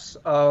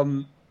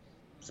payoffs,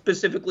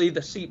 specifically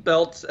the seat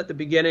belts at the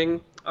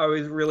beginning. I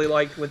always really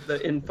liked with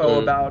the info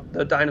about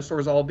the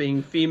dinosaurs all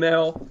being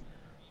female.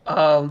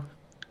 And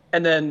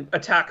then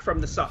attack from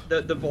the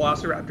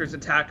Velociraptors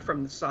attack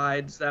from the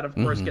sides. That, of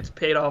course, gets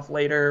paid off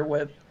later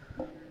with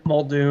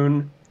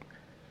Muldoon.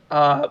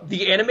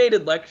 The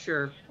animated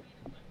lecture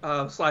 /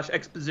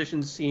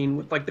 exposition scene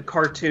with like the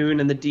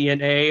cartoon and the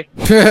DNA.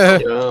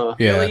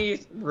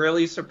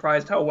 Really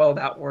surprised how well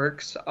that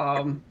works.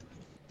 One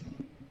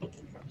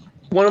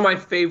of my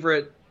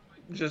favorite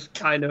just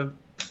kind of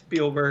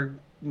Spielberg,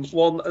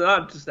 well,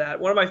 not just that,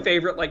 one of my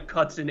favorite like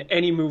cuts in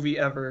any movie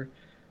ever.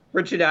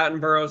 Richard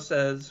Attenborough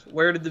says,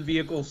 "Where did the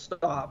vehicle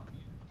stop?"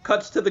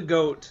 Cuts to the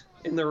goat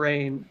in the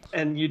rain,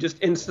 and you just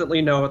instantly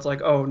know it's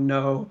like, oh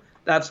no,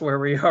 that's where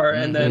we are.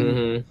 And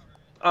then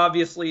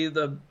obviously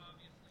the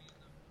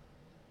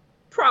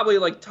probably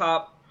like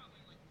top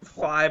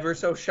 5 or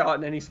so shot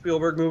in any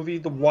Spielberg movie,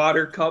 the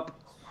water cup.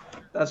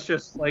 That's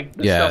just like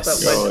the stuff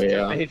that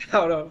Legend made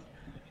out of.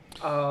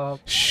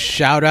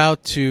 Shout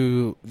out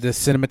to the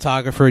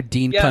cinematographer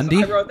Dean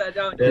Cundy. I wrote that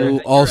down. Who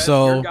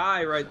also your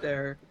guy right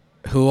there.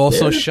 Who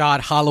also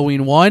shot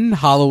Halloween 1,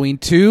 Halloween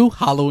 2,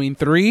 Halloween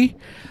 3,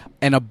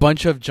 and a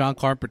bunch of John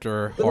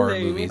Carpenter horror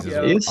movies as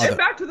well. And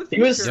Back to the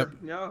Future.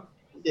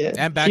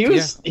 And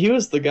he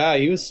was the guy.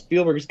 He was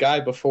Spielberg's guy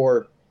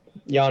before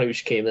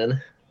Janusz came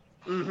in.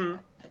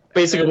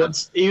 Basically,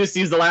 he was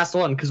the last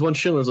one, because when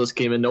Schindler's List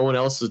came in, no one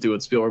else was doing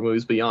Spielberg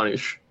movies but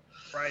Janusz.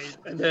 Right,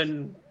 and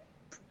then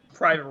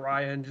Private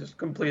Ryan just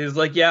completely is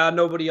like, yeah,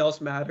 nobody else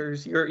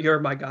matters. You're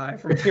my guy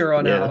from here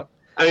on out.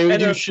 I mean, we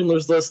do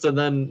Schindler's List and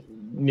then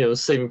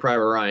Saving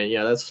Private Ryan.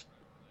 Yeah, that's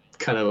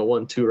kind of a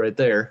 1-2 right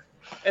there.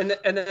 And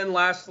then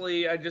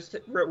lastly, I just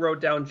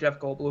wrote down Jeff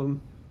Goldblum.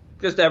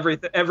 Just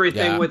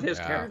everything with his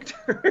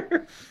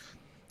character.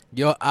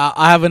 Yo,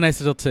 I have a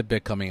nice little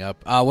tidbit coming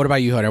up. What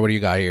about you, Hunter? What do you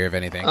got here, if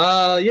anything?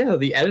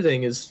 The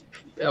editing is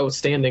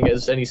outstanding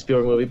as any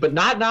Spielberg movie, but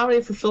not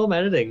nominated for film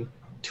editing.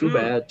 Too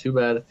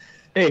bad.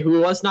 Hey,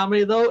 who was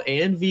nominated though?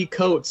 Anne V.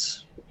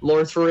 Coates,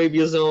 Lawrence of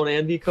Arabia's own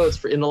Anne V. Coates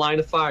for In the Line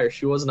of Fire.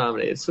 She was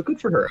nominated, so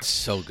good for her.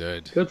 So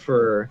good. Good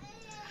for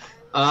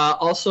her.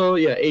 Also,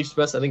 Age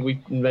Best. I think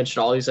we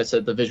mentioned all these. I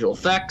said the visual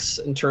effects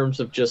in terms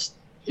of just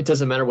it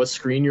doesn't matter what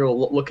screen you're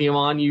looking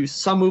on.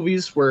 Some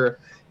movies where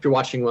if you're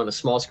watching on a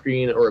small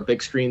screen or a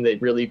big screen, they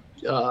really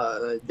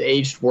they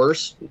aged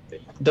worse.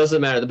 It doesn't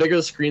matter. The bigger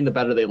the screen, the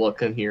better they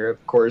look in here.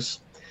 Of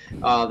course,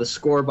 the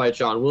score by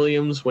John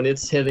Williams, when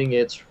it's hitting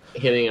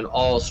in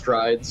all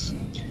strides.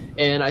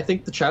 And I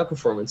think the child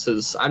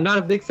performances, I'm not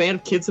a big fan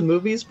of kids in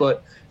movies,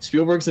 but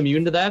Spielberg's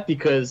immune to that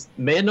because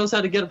man knows how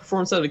to get a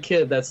performance out of a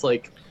kid that's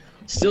like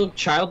still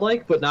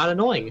childlike but not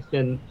annoying.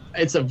 And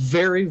it's a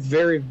very,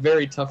 very,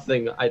 very tough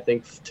thing, I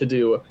think, to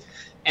do.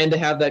 And to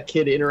have that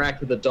kid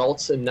interact with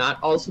adults and not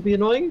also be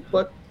annoying.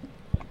 But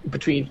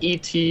between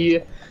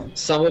E.T.,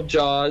 some of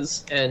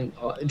Jaws, and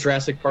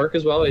Jurassic Park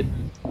as well,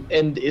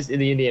 and is in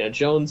the Indiana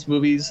Jones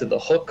movies and the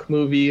Hook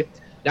movie,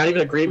 not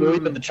even a great movie,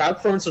 but the child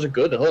performances are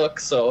good to Hook,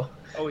 so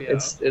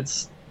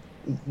it's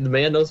the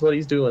man knows what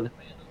he's doing.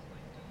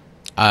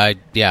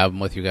 I'm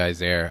with you guys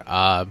there.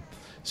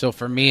 So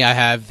for me, I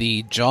have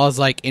the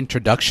Jaws-like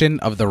introduction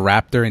of the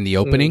raptor in the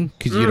opening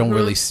because you don't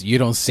really you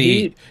don't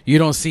see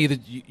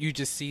you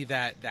just see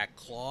that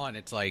claw and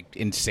it's like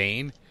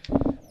insane.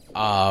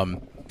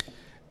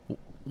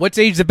 What's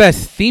age the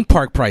best? Theme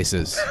park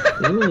prices.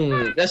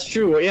 That's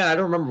true. Yeah, I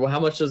don't remember how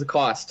much does it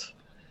cost.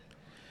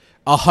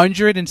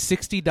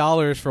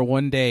 $160 for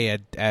one day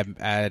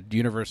at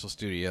Universal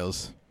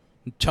Studios.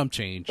 Chump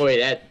change.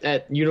 Wait,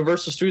 at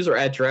Universal Studios or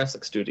at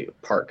Jurassic Studio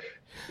Park?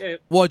 Yeah.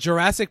 Well,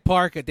 Jurassic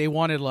Park, they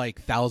wanted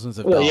like thousands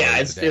of dollars. Yeah,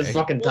 it's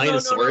fucking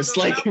dinosaurs.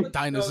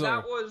 Dinosaur.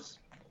 That was.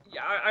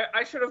 Yeah,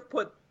 I should have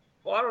put.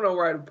 Well, I don't know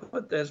where I'd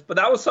put this, but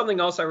that was something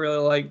else I really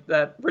liked.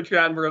 That Richard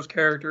Attenborough's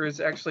character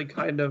is actually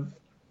kind of.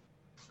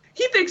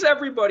 He thinks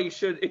everybody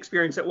should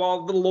experience it,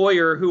 while the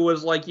lawyer who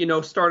was like,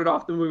 started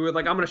off the movie with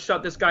like, I'm gonna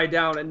shut this guy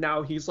down, and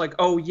now he's like,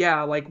 oh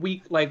yeah,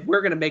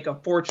 we're gonna make a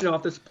fortune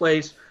off this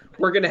place.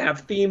 We're gonna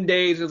have theme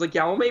days. It's like,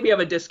 yeah, well, maybe have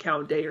a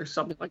discount day or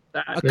something like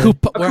that.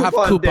 We'll have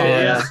coupon coupons.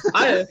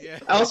 day, Yeah.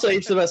 I also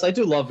Age the Best. I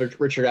do love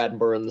Richard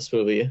Attenborough in this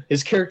movie.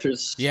 His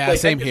character's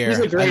same here. He's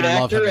a great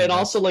I love actor, him. and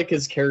also like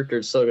his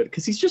character's so good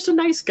because he's just a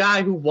nice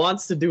guy who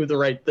wants to do the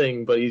right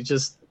thing, but he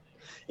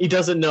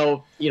doesn't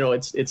know.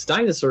 It's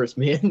dinosaurs,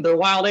 man. They're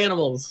wild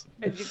animals.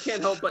 And you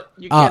can't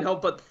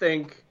help but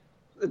think,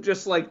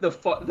 just like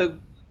the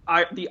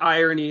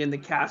irony in the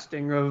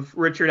casting of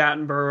Richard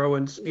Attenborough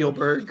and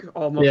Spielberg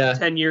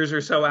almost 10 years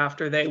or so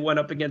after they went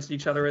up against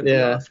each other at the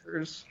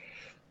Oscars.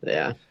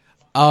 Yeah.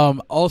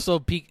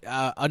 Also,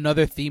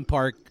 another theme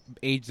park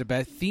age the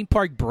best theme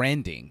park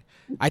branding.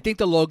 I think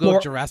the logo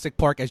of Jurassic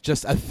Park as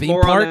just a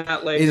theme park on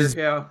that later.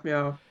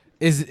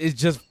 is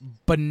just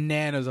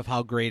bananas of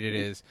how great it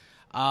is.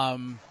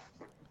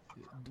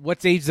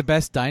 What's age the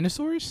best?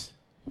 Dinosaurs?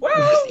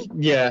 Well,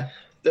 yeah.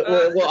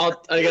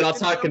 I'll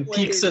talk in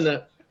peaks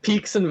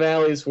and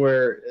valleys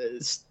where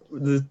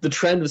the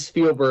trend of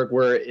Spielberg,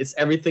 where it's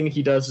everything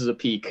he does is a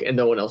peak and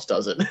no one else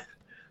does it.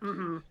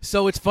 Mm-hmm.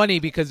 So it's funny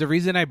because the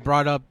reason I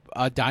brought up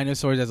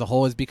dinosaurs as a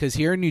whole is because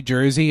here in New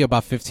Jersey,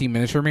 about 15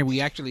 minutes from me,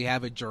 we actually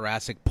have a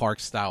Jurassic Park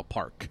style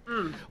park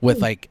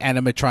with like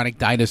animatronic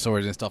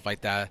dinosaurs and stuff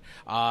like that.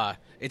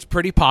 It's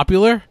pretty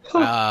popular.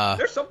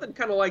 There's something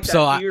kind of like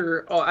that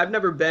here. I've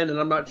never been, and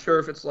I'm not sure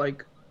if it's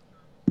like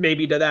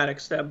maybe to that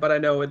extent, but I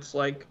know it's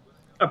like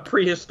a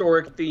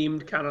prehistoric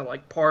themed kind of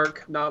like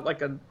park, not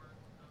like a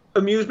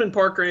amusement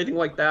park or anything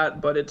like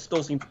that, but it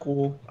still seems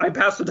cool. I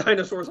pass the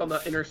dinosaurs on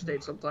the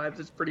interstate sometimes.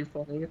 It's pretty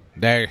funny.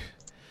 There,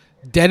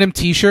 denim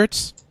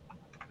T-shirts.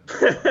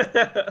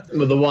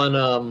 The one,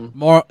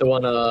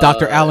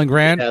 Dr. Alan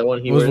Grant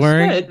was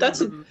wearing. Yeah,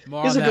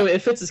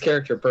 it fits his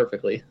character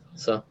perfectly.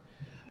 So,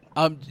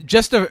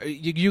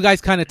 you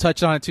guys kind of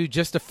touched on it too.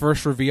 Just the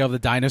first reveal of the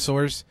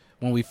dinosaurs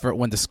when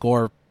the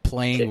score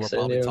playing. We'll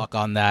probably talk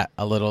on that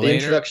a little later. The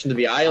introduction to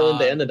the island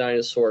and the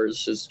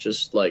dinosaurs is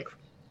just like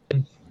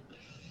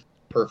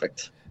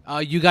perfect.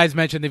 You guys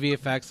mentioned the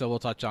VFX, so we'll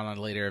touch on it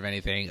later if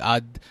anything.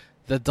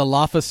 The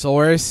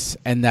Dilophosaurus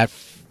and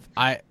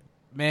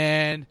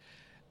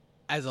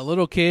as a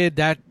little kid,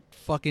 that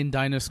fucking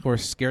dinosaur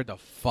scared the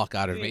fuck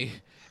out of me.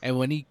 And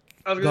when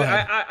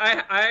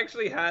I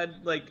actually had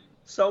like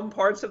some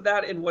parts of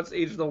that in What's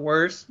Age the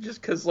Worst,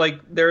 just because like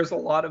there's a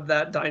lot of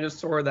that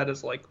dinosaur that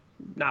is like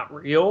not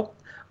real.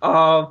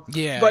 But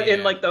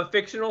in like the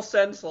fictional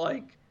sense,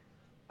 like,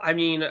 I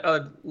mean,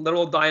 a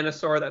little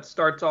dinosaur that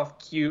starts off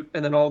cute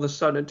and then all of a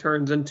sudden it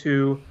turns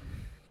into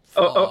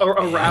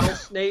a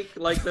rattlesnake.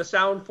 Like the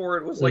sound for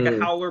it was like a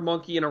howler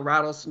monkey and a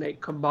rattlesnake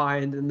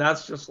combined, and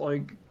that's just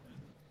like,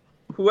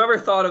 whoever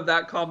thought of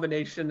that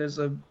combination is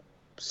a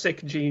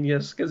sick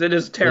genius, because it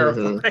is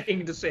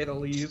terrifying to say the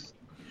least.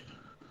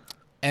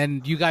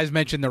 And you guys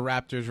mentioned the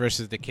raptors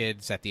versus the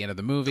kids at the end of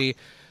the movie.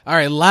 All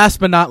right, last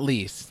but not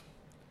least,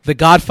 The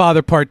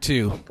Godfather Part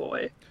 2. Oh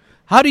boy.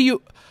 How do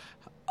you...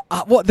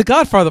 The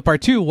Godfather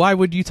Part 2, why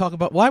would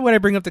I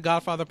bring up The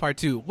Godfather Part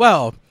 2?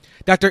 Well,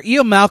 Dr.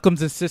 Ian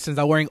Malcolm's insistence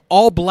on wearing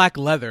all black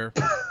leather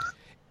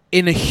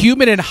in a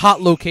humid and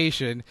hot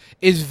location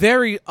is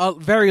very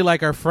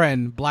like our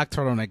friend Black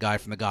Turtleneck guy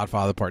from The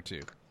Godfather Part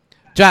 2.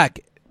 Jack,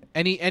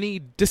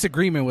 any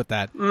disagreement with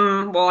that?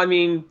 Well, I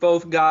mean,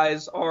 both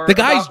guys are... The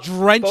guy's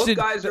drenched both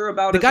guys are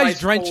about as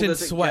ice cold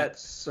as sweat. It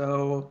gets,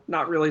 so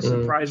not really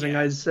surprising,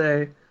 I'd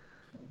say.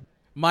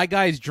 My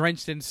guy's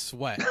drenched in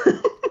sweat.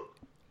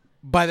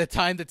 By the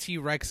time the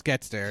T-Rex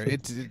gets there,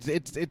 it's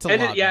a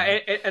lot.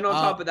 And on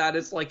top of that,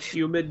 it's like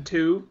humid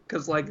too,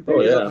 because like the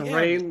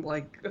rain,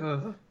 like.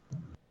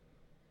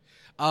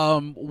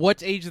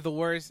 What age is the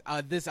worst?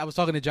 I was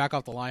talking to Jack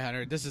off the Line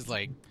Hunter. This is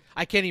like,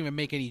 I can't even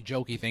make any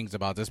jokey things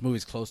about this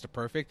movie's close to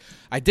perfect.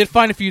 I did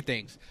find a few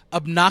things: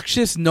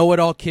 obnoxious,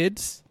 know-it-all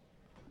kids.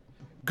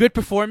 Good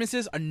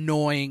performances,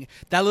 annoying.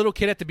 That little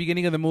kid at the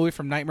beginning of the movie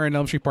from Nightmare on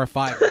Elm Street Part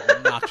 5,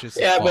 obnoxious.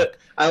 Yeah, as fuck. but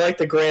I like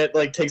the Grant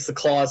takes the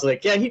claws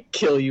he'd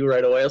kill you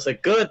right away. I was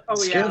like, good,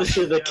 scare the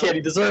shit of the kid.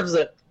 He deserves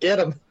it. Get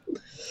him.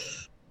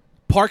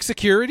 Park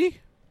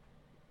security.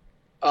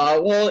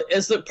 Well,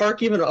 is the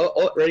park even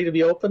ready to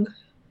be open?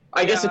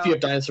 I guess if you have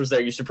dinosaurs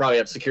there, you should probably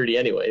have security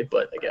anyway.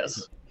 But I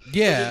guess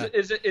Yeah.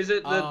 Is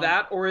it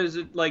that, or is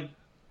it like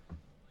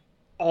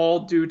all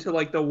due to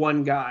like the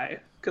one guy?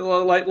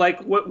 'Cause,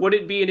 like what would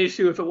it be an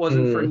issue if it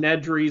wasn't for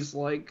Nedry's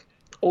like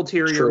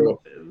ulterior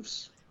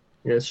motives?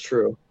 Yeah, it's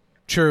true.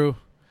 True.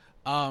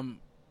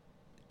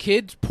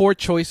 Kid's poor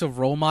choice of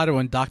role model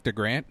in Dr.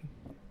 Grant.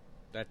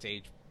 That's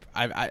age.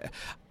 I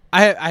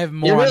have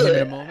more on him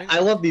in a moment. I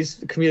love these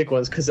comedic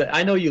ones because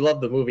I know you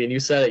love the movie and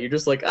you said it. You're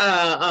just like,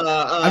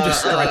 I'm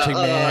just stretching,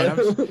 man.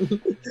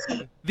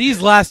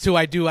 These last two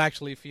I do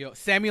actually feel.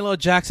 Samuel L.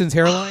 Jackson's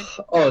hairline.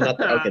 Oh, not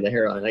the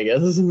hairline, I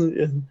guess.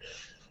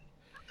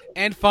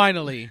 And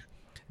finally,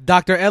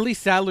 Dr. Ellie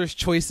Sadler's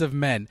choice of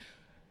men.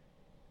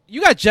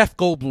 You got Jeff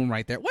Goldblum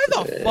right there. Why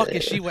the fuck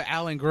is she with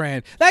Alan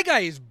Grant? That guy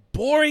is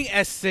boring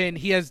as sin.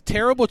 He has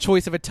terrible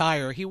choice of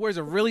attire. He wears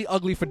a really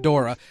ugly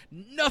fedora.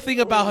 Nothing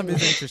about him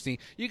is interesting.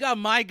 You got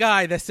my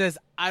guy that says,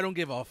 I don't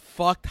give a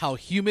fuck how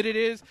humid it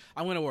is.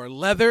 I'm going to wear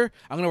leather.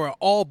 I'm going to wear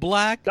all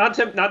black. Not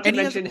to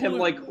mention him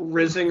like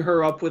rizzing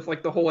her up with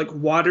like the whole like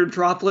water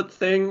droplet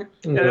thing.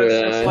 And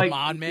it's like, come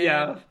on, man.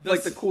 Yeah,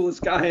 like the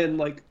coolest guy in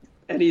like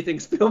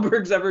anything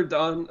Spielberg's ever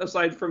done,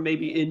 aside from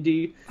maybe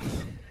Indy.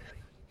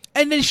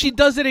 And then she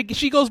does it.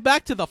 She goes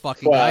back to the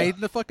fucking guy in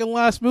the fucking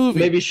last movie.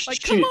 Maybe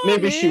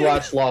she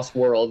watched Lost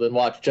World and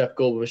watched Jeff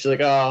Goldblum. She's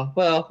like, oh,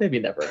 well, maybe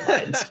never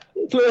mind.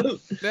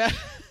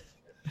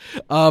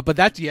 But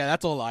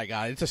that's all I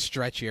got. It's a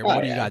stretch here.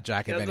 What do you got,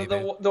 Jack? If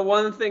anything, the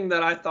one thing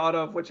that I thought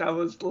of, which I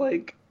was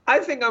like, I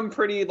think I'm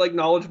pretty like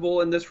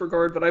knowledgeable in this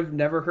regard, but I've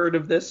never heard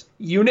of this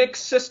Unix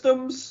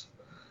systems.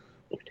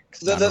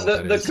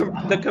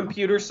 The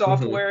computer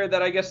software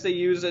that I guess they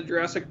use at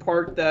Jurassic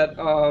Park that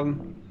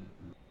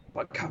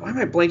God, why am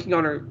I blanking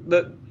on her?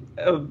 The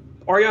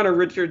Ariana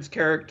Richards'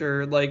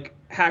 character like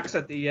hacks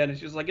at the end, and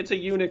she's like, "It's a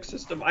Unix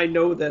system. I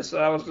know this."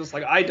 And I was just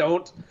like, "I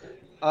don't."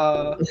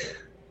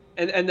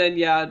 And then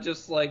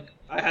just like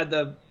I had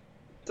the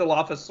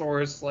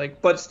Dilophosaurus, like,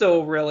 but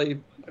still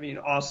really, I mean,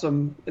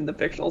 awesome in the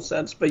fictional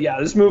sense. But yeah,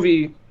 this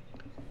movie,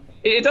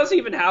 it doesn't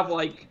even have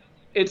like.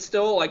 It's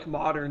still like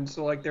modern,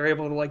 so like they're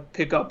able to like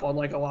pick up on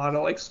like a lot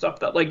of like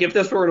stuff that like if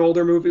this were an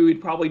older movie we'd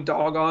probably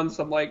dog on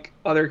some like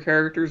other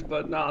characters,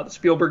 but nah, the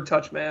Spielberg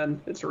touch, man,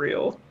 it's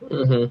real.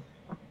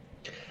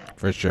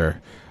 For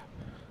sure.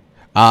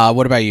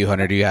 What about you,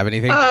 Hunter? Do you have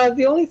anything?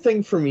 The only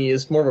thing for me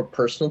is more of a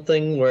personal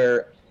thing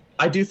where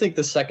I do think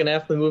the second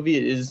half of the movie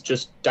is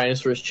just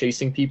dinosaurs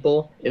chasing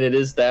people, and it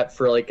is that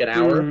for like an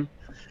hour.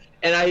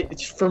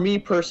 And for me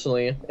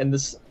personally,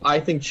 I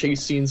think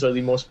chase scenes are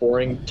the most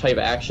boring type of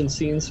action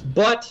scenes,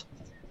 but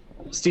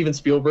Steven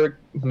Spielberg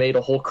made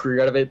a whole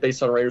career out of it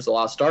based on Raiders of the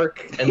Lost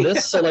Ark, and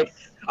this, so like,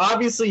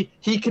 obviously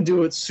he can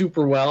do it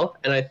super well,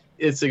 and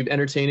it's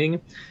entertaining.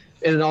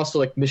 And then also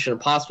like Mission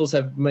Impossibles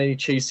have many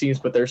chase scenes,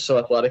 but they're so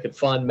athletic and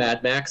fun.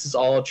 Mad Max is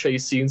all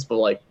chase scenes, but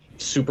like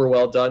super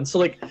well done. So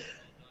like,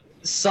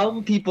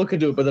 some people can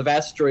do it, but the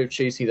vast majority of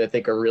chase scenes I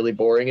think are really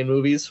boring in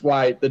movies.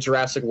 Why the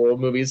Jurassic World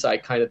movies I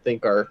kind of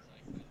think are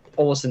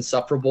almost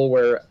insufferable,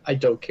 where I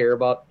don't care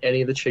about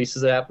any of the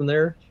chases that happen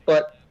there.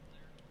 But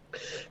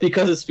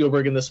because it's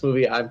Spielberg in this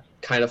movie, I'm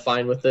kind of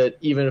fine with it,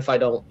 even if I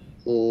don't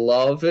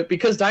love it,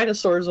 because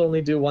dinosaurs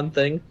only do one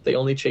thing. They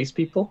only chase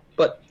people.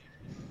 But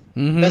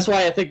that's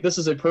why I think this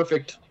is a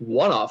perfect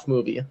one-off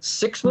movie.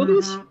 6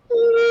 movies?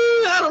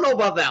 I don't know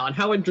about that one.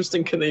 How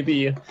interesting can they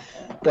be?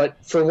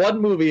 But for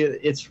one movie,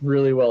 it's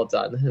really well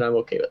done, and I'm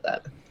okay with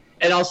that.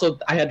 And also,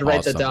 I had to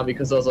write that down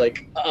because I was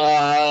like,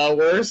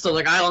 worst? I'm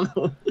like, I don't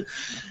know.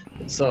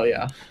 So,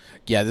 yeah.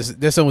 Yeah,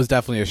 this one was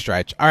definitely a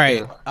stretch. All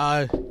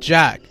right,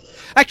 Jack.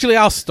 Actually,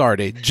 I'll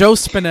start it. Joe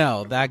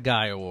Spinell, That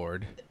Guy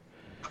Award.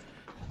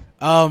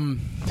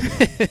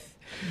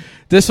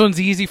 This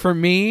one's easy for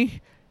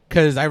me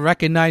because I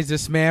recognize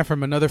this man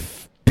from another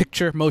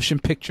motion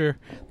picture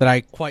that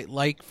I quite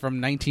like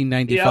from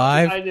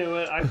 1995. Yep, I knew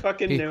it. I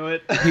fucking knew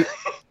it.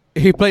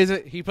 He plays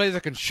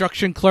a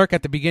construction clerk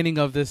at the beginning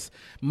of this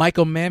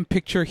Michael Mann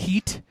picture,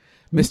 Heat.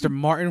 Mr.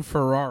 Martin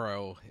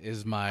Ferraro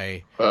is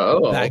my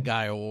That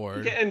Guy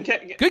Award.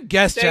 Good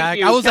guess, Jack.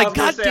 I was like,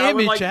 God damn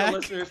it, Jack. I would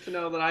like the listeners to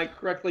know that I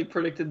correctly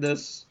predicted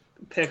this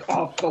pick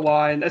off the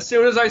line. As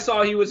soon as I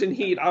saw he was in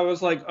Heat, I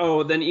was like,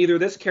 oh, then either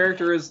this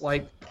character is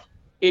like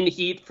in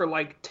Heat for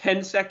like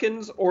 10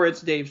 seconds or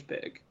it's Dave's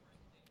pick.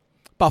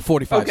 About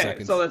 45 seconds.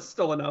 Okay, so that's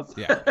still enough.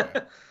 Yeah.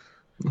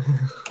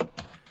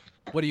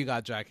 What do you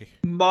got, Jackie?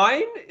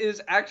 Mine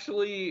is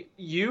actually,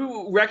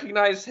 you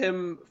recognize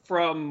him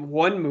from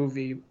one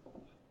movie.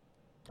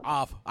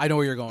 I know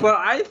where you're going. But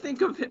I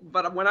think of him,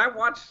 but when I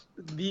watch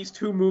these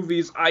two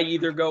movies, I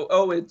either go,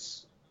 oh,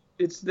 it's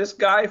this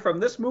guy from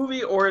this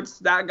movie or it's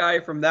that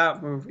guy from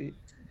that movie.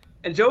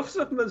 And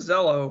Joseph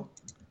Mazzello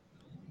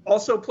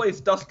also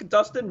plays Dustin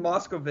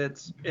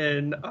Moskovitz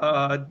in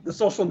the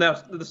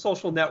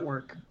Social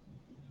Network.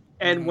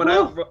 And when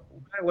I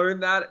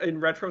learned that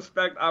in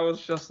retrospect, I was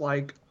just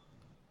like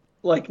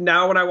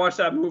now when I watch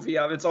that movie,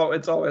 it's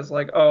always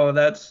like, oh,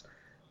 that's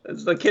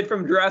the kid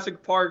from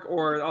Jurassic Park,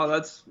 or oh,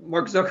 that's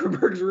Mark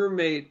Zuckerberg's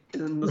roommate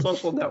in the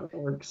Social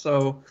Network.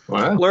 So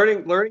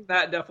learning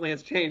that definitely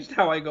has changed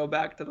how I go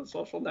back to the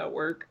Social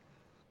Network.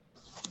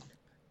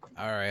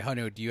 All right,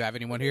 Hanu, do you have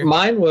anyone here?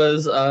 Mine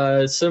was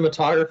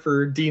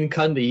cinematographer Dean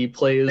Cundy. He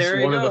plays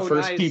one of the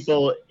first Nice.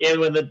 people in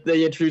when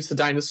they introduced the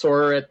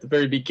dinosaur at the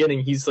very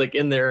beginning. He's like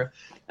in there.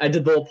 I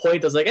did the little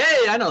point. I was like,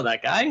 "Hey, I know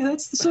that guy.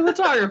 That's the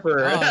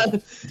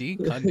cinematographer." Dean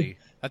Cundy.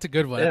 That's a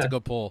good one. Yeah. That's a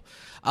good pull.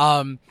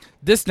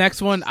 This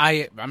next one,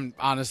 I'm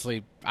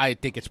honestly, I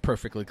think it's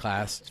perfectly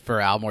classed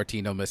for Al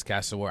Martino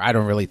miscast award. I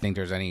don't really think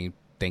there's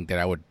anything that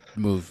I would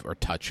move or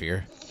touch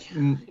here.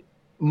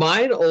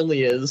 Mine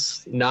only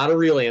is not a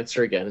real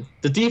answer again.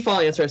 The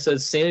default answer I said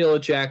is Samuel L.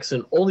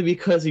 Jackson, only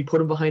because he put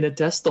him behind a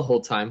desk the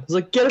whole time. I was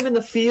like, get him in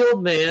the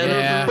field, man.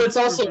 Yeah. But it's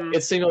also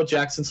it's Samuel L.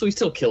 Jackson, so he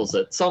still kills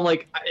it. So I'm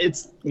like,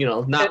 it's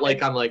not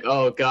like I'm like,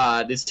 oh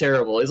god, it's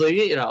terrible. It's like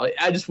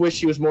I just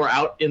wish he was more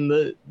out in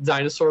the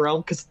dinosaur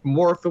realm because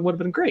more of it would have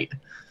been great.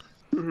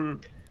 Mm-hmm.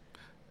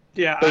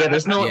 Yeah, But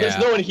there's no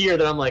one here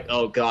that I'm like,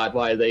 oh god,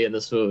 why are they in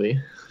this movie?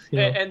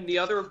 And the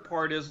other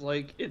part is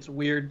like it's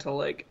weird to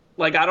like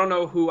I don't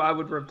know who I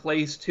would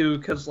replace too,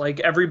 because like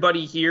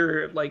everybody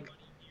here, like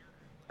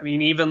I mean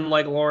even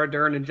like Laura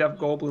Dern and Jeff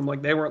Goldblum,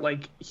 like they weren't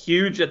like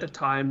huge at the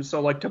time, so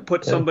like to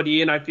put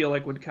somebody in, I feel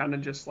like would kind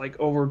of just like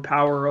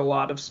overpower a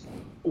lot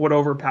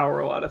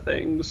of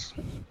things.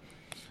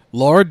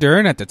 Laura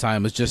Dern at the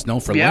time was just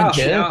known for Lynch.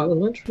 Yeah.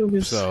 Lynch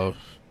movies. So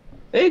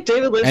hey,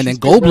 David Lynch and then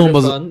and Goldblum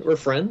was we're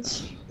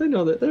friends. They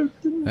know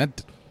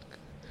that.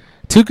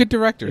 Two good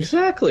directors.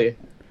 Exactly.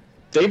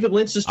 David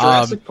Lynch's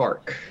Jurassic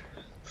Park.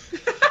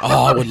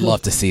 Oh, I would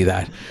love to see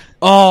that.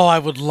 Oh, I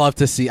would love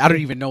to see. I don't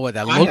even know what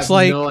that looks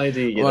like. No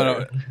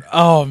idea.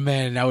 Oh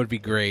man, that would be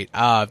great.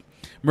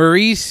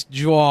 Maurice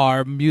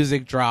Joire,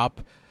 music drop.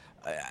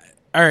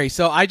 All right,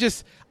 so I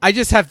just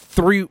have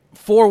 4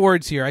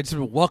 words here. I just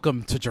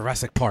welcome to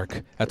Jurassic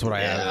Park. That's what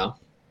I have.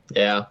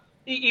 Yeah.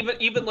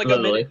 Even like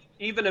Literally.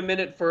 a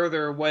minute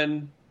further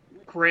when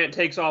Grant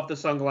takes off the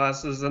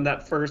sunglasses and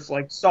that first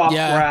like soft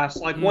grass.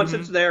 Like once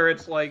it's there,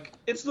 it's like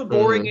it's the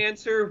boring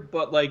answer,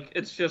 but like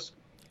it's just.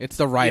 It's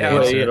the right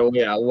Well,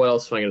 answer. what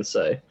else am I going to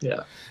say?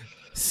 Yeah.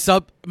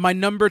 My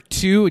number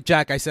 2,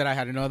 Jack, I said I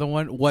had another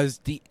one, was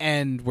the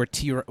end where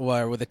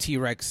the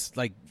T-Rex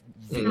like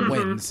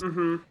wins.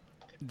 Mm-hmm.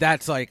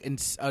 That's like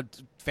a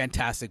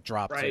fantastic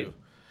drop too.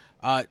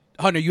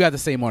 Hunter, you had the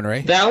same one,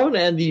 right? That one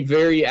and the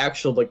very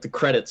actual like the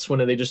credits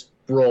when they just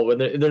roll. When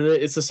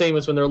it's the same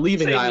as when they're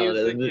leaving the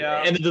island music,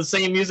 and the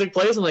same music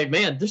plays. I'm like,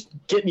 man, just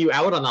getting you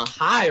out on a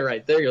high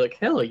right there. You're like,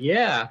 hell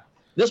yeah.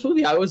 This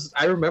movie, I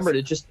remembered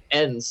it just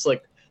ends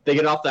like. They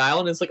get off the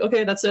island, and it's like,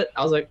 okay, that's it.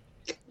 I was like,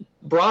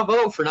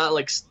 bravo for not,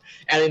 like,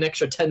 adding an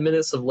extra 10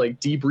 minutes of, like,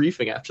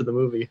 debriefing after the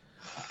movie.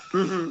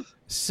 Mm-hmm.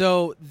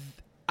 So,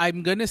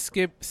 I'm going to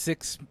skip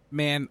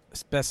 6-man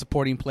Best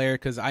Supporting Player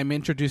because I'm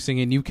introducing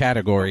a new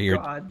category here.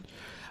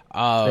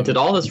 I did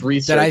all this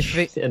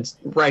research and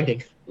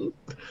writing.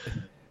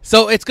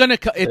 So, it's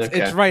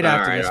right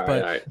after this,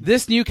 but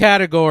this new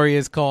category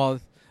is called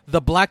the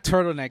Black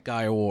Turtleneck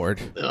Guy Award,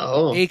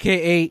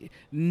 a.k.a.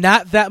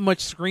 not that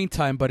much screen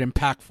time, but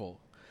impactful.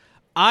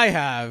 I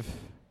have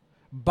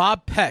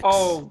Bob Peck,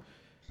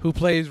 who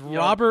plays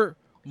Robert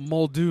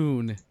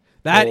Muldoon.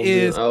 That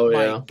is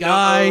my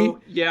guy.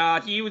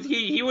 He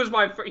was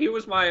my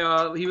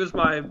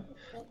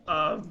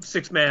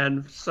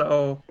 6-man.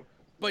 So,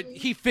 but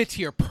he fits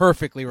here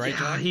perfectly, right,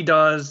 John? He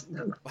does.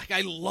 Like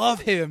I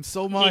love him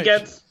so much.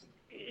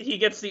 He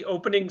gets the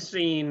opening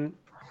scene,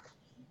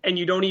 and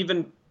you don't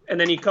even. And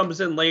then he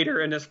comes in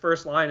later, and his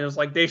first line is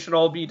like, "They should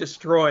all be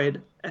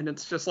destroyed." And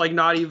it's just like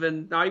not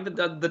even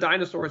the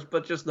dinosaurs,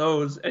 but just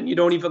those, and you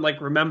don't even like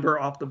remember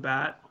off the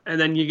bat.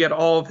 And then you get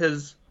all of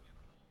his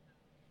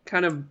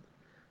kind of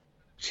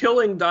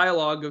chilling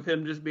dialogue of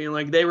him just being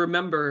like, "They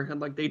remember," and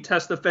like they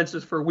test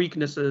defenses for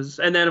weaknesses.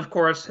 And then of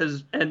course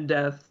his end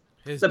death,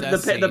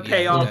 the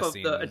payoff of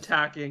the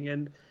attacking,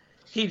 and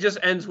he just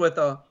ends with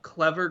a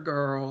clever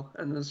girl,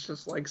 and it's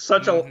just like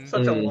such a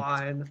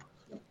line.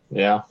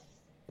 Yeah.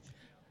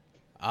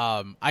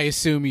 I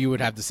assume you would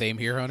have the same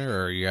here,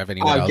 Hunter, or you have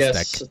anyone else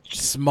that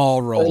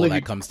small role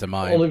that comes to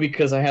mind? Only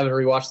because I haven't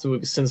rewatched the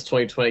movie since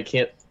 2020. I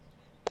can't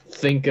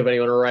think of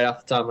anyone right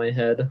off the top of my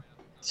head.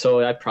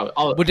 So I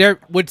probably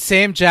would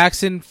Sam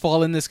Jackson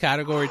fall in this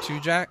category too,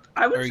 Jack?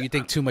 Or you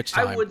think too much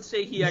time? I would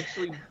say he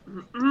actually.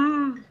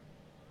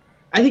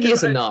 I think he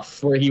has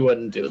enough where he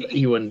wouldn't do that.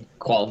 He wouldn't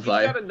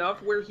qualify. He's got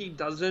enough where he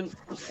doesn't,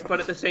 but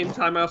at the same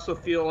time, I also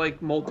feel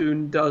like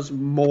Muldoon does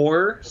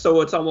more.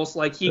 So it's almost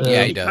like he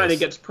kind of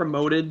gets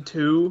promoted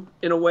too,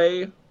 in a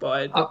way.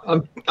 But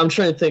I'm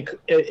trying to think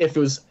if it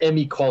was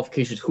Emmy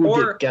qualifications, who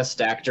would be a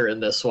guest actor in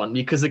this one?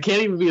 Because it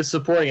can't even be a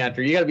supporting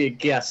actor. You got to be a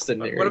guest in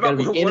there. What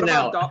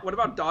about what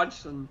about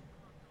Dodgson?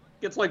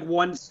 Gets like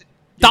one.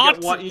 He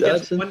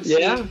gets one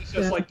scene. He's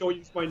just like, don't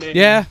use my name.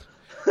 Yeah.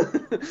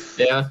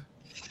 Yeah.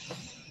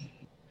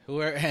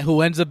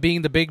 Who ends up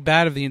being the big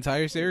bad of the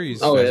entire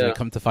series, as we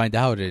come to find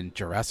out in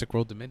Jurassic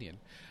World Dominion.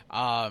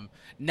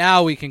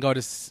 Now we can go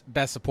to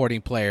Best Supporting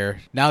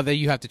Player. Now that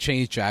you have to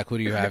change, Jack, who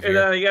do you have here?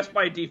 I guess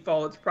by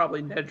default it's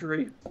probably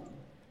Nedry.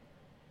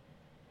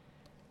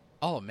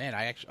 Oh, man,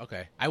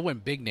 I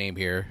went big name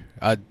here.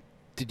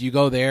 Did you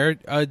go there,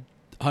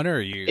 Hunter,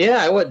 or you?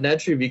 Yeah, I went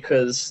Nedry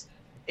because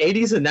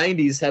 80s and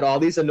 90s had all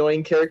these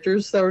annoying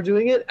characters that were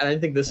doing it, and I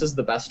think this is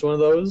the best one of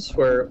those,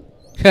 where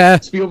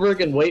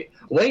Spielberg and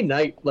Wayne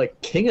Knight, like,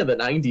 king of the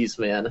 90s,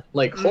 man.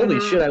 Like, holy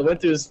shit, I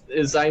went through his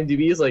IMDb,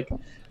 he's like,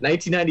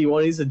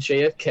 1991, he's in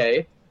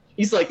JFK.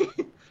 He's like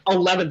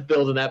 11th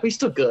build in that, but he's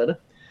still good.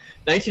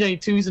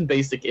 1992 is in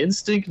Basic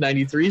Instinct,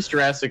 93 is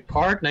Jurassic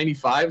Park,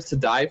 95 is To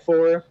Die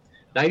For,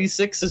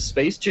 96 is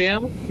Space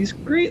Jam. He's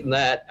great in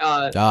that.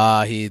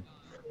 I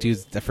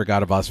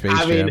forgot about Space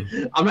Jam. I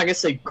mean, I'm not gonna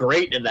say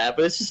great in that,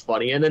 but it's just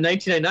funny. And then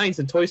 1999 is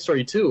in Toy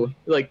Story 2,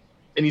 like,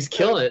 and he's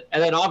killing it.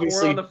 And then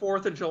obviously on the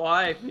 4th of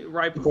July,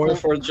 right before the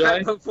 4th of July,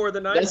 right before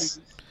the 90s.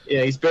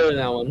 Yeah, he's better than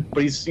that one,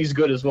 but he's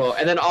good as well.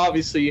 And then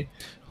obviously,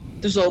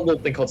 there's a little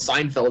thing called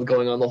Seinfeld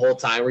going on the whole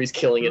time where he's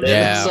killing it.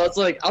 Yeah. So it's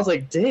like, I was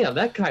like, damn,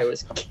 that guy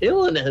was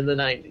killing it in the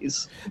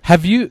 90s.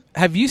 Have you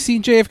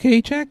seen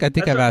JFK, Jack? I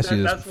think I've asked you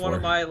this That's before. one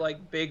of my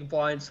like big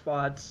blind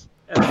spots.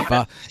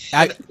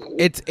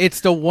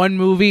 It's the one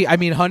movie. I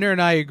mean, Hunter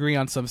and I agree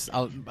on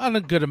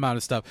a good amount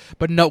of stuff,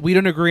 but no, we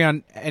don't agree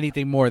on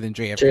anything more than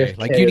JFK.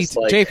 Like you need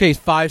JFK's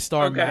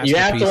 5-star masterpiece. You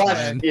have to watch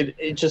man.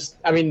 it. Just,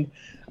 I mean,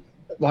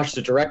 watch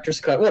the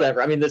director's cut,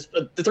 whatever. I mean,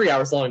 the 3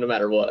 hours long no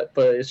matter what,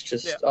 but it's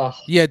just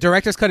yeah.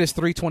 Director's cut is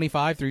 3:25,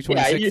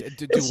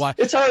 3:26. Yeah,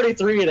 it's already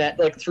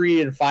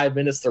 3 and 5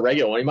 minutes the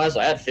regular one. You might as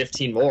well add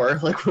 15 more.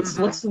 Like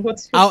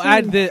what's I'll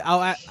add the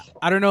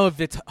I don't know if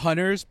it's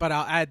Hunter's, but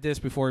I'll add this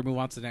before we move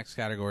on to the next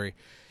category.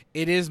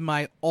 It is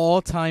my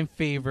all-time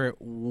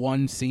favorite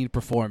one-scene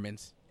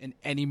performance in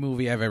any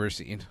movie I've ever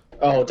seen.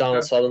 Oh,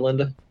 Donald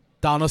Sutherland.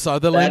 Donald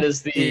Sutherland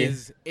that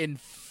is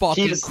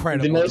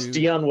incredible. The most dude.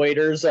 Dion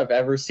Waiters I've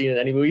ever seen in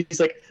any movie. He's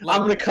like,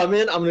 I'm gonna come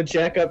in, I'm gonna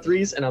jack up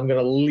threes, and I'm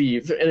gonna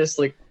leave, and it's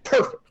like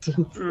perfect.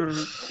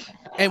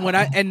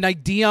 And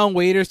like Dion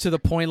Waiters to the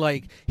point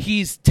like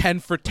he's 10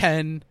 for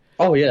 10.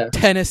 Oh yeah,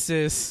 10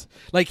 assists.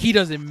 Like he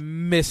doesn't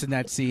miss in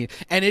that scene,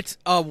 and it's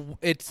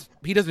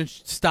he doesn't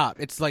stop.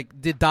 It's like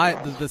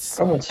the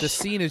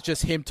scene is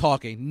just him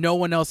talking. No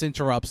one else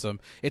interrupts him.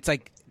 It's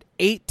like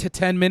 8 to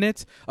 10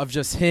 minutes of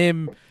just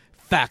him.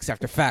 Facts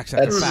after facts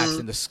after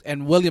facts,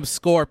 and Williams'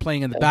 score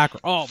playing in the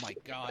background. Oh my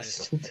god!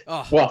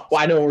 Oh. Well,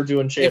 I know we're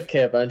doing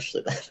JFK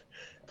eventually.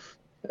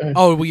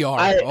 Oh, we are.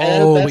 That's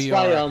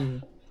why are.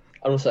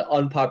 I don't say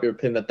unpopular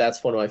opinion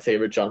that's one of my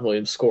favorite John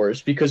Williams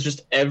scores because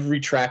just every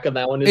track on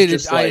that one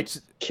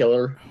is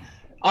killer.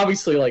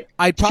 Obviously, like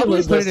I'd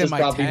probably Schindler's put List it in is my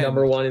probably 10.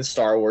 number one in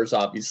Star Wars,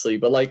 obviously,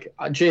 but like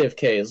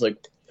JFK is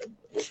like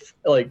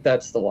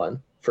that's the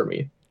one for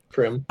me.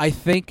 For him, I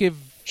think if.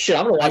 Shit,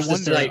 I'm gonna watch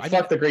this tonight.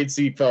 Fuck the Great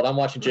Seatbelt. I'm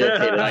watching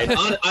JFK tonight.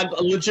 I'm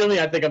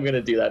legitimately, I think I'm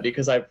gonna do that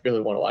because I really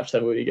want to watch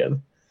that movie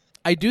again.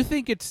 I do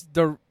think it's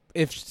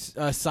if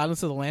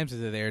Silence of the Lambs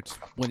is there, it's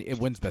when it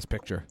wins Best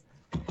Picture.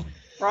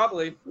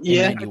 Probably.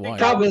 Yeah,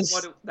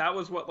 that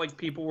was what like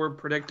people were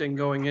predicting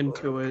going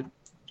into it.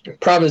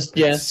 Problem is,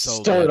 so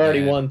Stone had good, already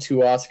man. won 2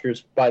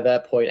 Oscars by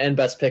that point and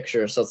Best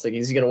Picture, so it's like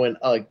he's gonna win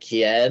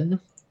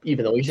again,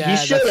 even though he should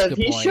have.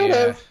 He should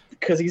have.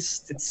 Because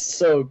it's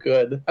so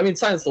good. I mean,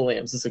 Silence of the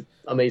Lambs is an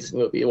amazing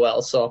movie.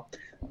 Well, so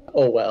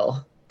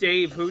well.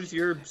 Dave, who's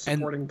your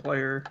supporting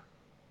player?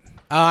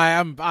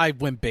 I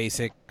went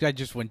basic. I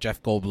just went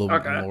Jeff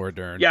Goldblum and Laura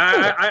Dern.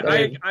 Yeah,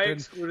 I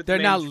excluded. They're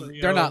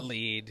not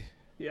lead.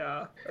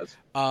 Yeah. That's...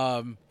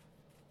 And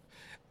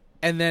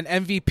then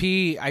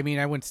MVP. I mean,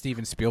 I went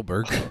Steven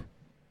Spielberg.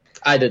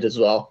 I did as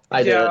well.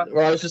 I did.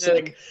 Where I was just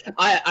like,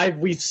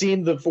 we've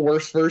seen the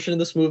worst version of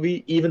this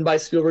movie, even by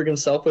Spielberg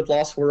himself with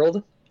Lost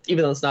World.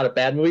 Even though it's not a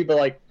bad movie, but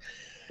like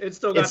it's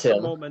still got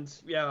some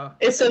moments. Yeah,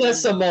 it still has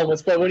some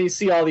moments. But when you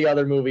see all the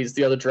other movies,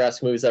 the other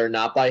Jurassic movies that are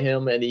not by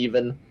him, and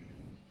even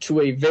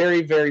to a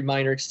very, very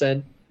minor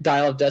extent,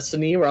 Dial of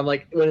Destiny, where I'm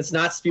like, when it's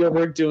not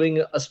Spielberg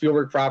doing a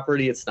Spielberg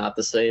property, it's not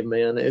the same,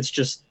 man. It's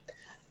just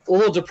a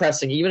little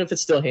depressing. Even if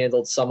it's still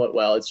handled somewhat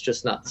well, it's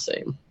just not the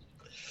same.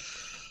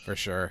 For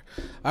sure.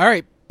 All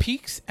right,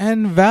 Peaks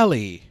and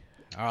Valley.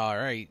 All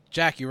right,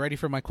 Jack, you ready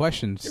for my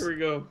questions? Here we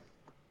go.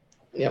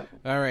 Yep.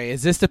 All right.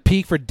 Is this the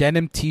peak for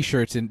denim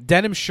shirts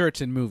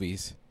in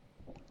movies?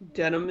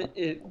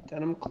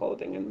 Denim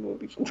clothing in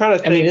movies. I'm trying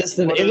to think. I mean,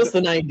 it was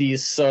the 90s,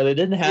 so they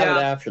didn't have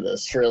it after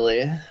this,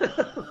 really.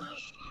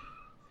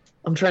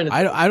 I'm trying to.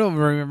 I don't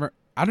remember.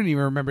 I don't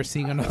even remember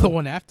seeing another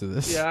one after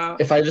this. Yeah.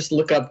 If I just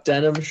look up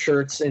denim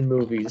shirts in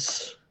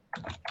movies,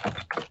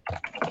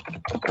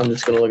 I'm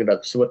just gonna look it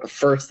up. So what the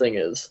first thing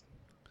is?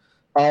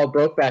 Oh,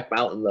 Brokeback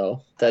Mountain,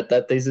 though. That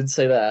they did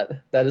say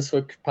that. That is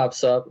what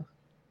pops up.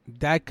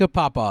 That could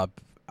pop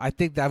up. I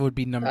think that would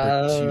be number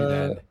 2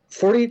 then.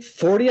 40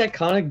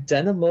 iconic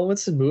denim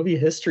moments in movie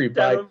history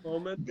by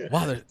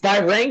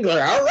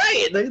Wrangler. All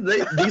right,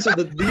 these are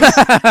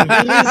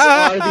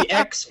the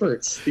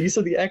experts. These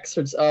are the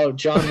experts. Oh,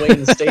 John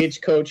Wayne,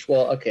 Stagecoach.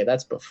 Well, okay,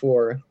 that's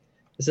before.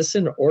 Is this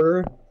in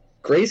order?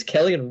 Grace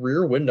Kelly and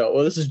Rear Window.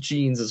 Oh, this is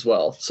Jeans as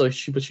well. So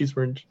she's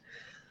wearing.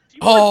 She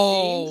wore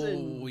Oh,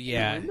 jeans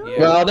yeah, No. yeah.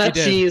 Well, She not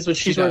did. jeans, but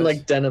She she's wearing does.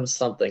 like denim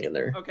something in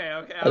there. Okay.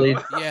 Are they-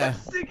 Yeah. I was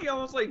thinking, I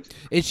was like,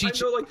 It's I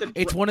know, like the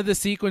it's one of the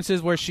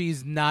sequences where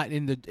she's not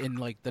in the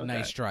Okay.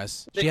 nice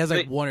dress. The- She has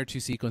like the- one or two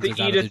the sequences out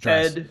of the Edith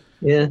dress. Head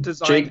Yeah,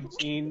 design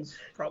jeans.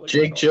 Probably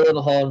Jake was all-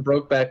 Gyllenhaal in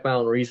Brokeback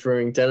Mountain, where he's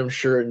wearing denim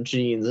shirt and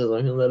jeans. I was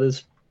like, that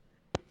is.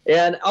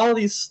 And all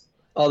these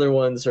other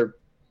ones are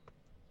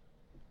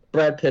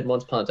Brad Pitt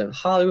Once Upon a Time in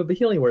Hollywood, but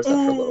he only wears that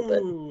for a little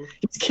bit. Ooh.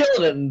 He's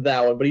killing it in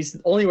that one, but he's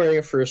only wearing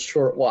it for a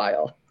short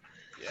while.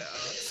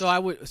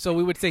 Yeah. So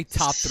we would say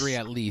top 3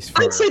 at least.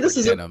 For, I'd say this for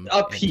is denim.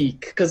 a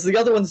peak because the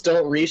other ones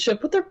don't reach it,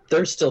 but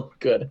they're still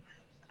good.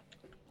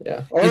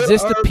 Yeah. Is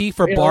this the peak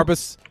for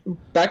Barbas?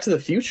 Back to the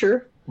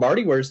Future.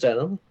 Marty wears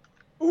denim.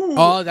 Ooh.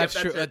 Oh, that's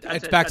Yep, true. it, It's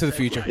that's Back it, to the that's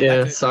Future. it. Yeah,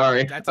 That's it.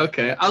 sorry. That's it.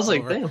 Okay, I was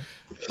like, Over.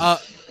 damn.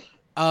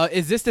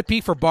 Is this the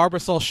peak for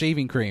Barbasol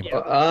shaving cream?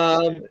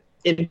 Yeah.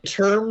 In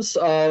terms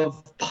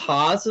of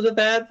positive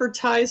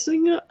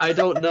advertising, I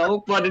don't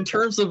know, but in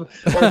terms of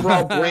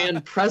overall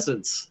brand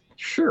presence,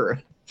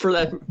 sure. For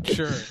that,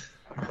 Sure.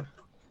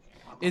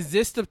 Is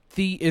this the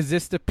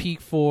peak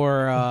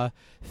for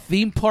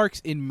theme parks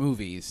in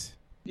movies?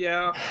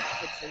 Yeah,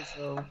 I'd say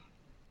so.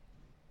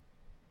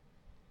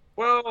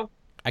 Well,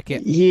 I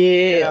can't.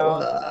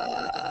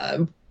 yeah,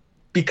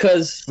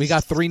 because We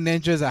got 3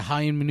 ninjas at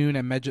High Noon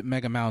and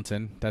Mega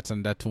Mountain. That's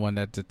one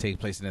that to take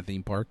place in a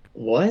theme park.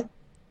 What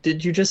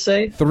did you just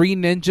say? 3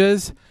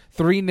 ninjas,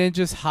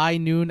 High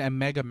Noon and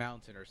Mega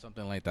Mountain, or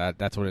something like that.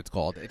 That's what it's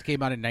called. It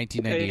came out in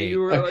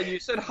 1998. you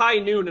said high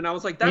noon, and I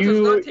was like, that You-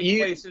 does not take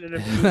you- place in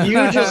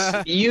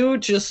an You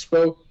just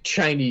spoke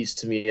Chinese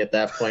to me at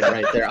that point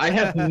right there. I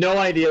have no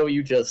idea what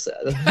you just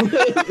said.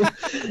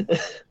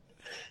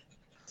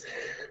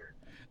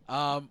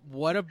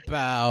 What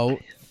about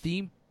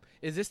theme?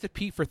 Is this the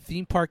peak for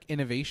theme park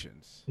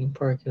innovations? Theme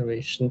park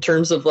innovation. In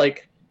terms of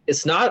like,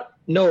 it's not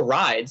no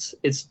rides.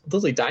 It's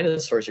literally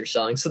dinosaurs you're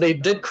selling. So they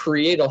did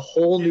create a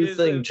whole new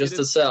thing just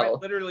to sell.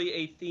 Literally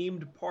a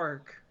themed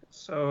park.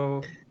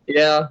 So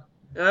Yeah,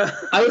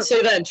 I would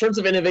say that in terms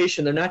of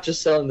innovation, they're not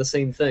just selling the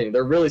same thing.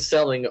 They're really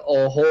selling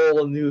a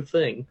whole new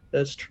thing.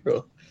 That's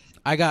true.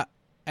 I got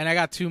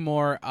 2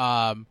 more.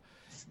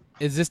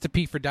 Is this the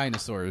peak for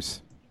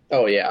dinosaurs?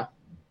 Oh yeah,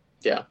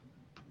 yeah.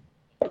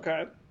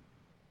 okay.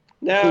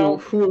 Now,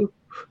 Who-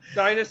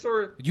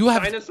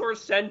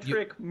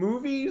 dinosaur-centric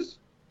movies?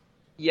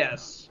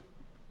 Yes.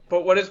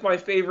 But what is my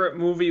favorite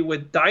movie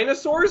with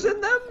dinosaurs in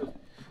them?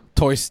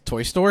 Toy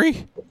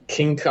Story?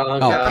 King Kong.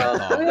 Oh,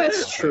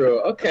 That's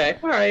true. Okay,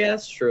 all right,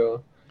 that's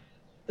true.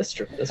 That's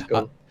true. That's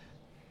good.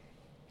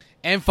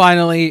 And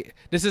finally,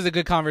 this is a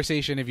good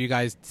conversation if you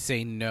guys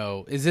say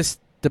no. Is this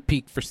the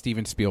peak for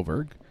Steven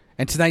Spielberg?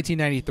 And it's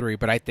 1993,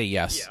 but I think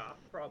yes. Yeah,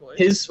 probably.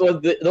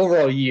 The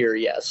overall year,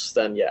 yes.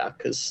 Then yeah,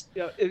 because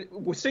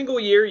Single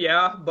year,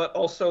 yeah, but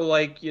also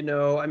like,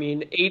 I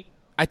mean, 8.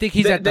 I think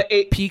he's at the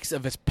eight- peaks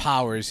of his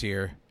powers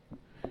here.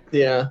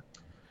 yeah,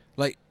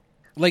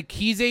 Like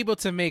he's able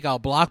to make a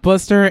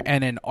blockbuster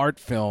and an art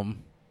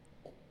film.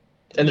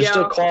 and they're Yeah.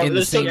 still called. In the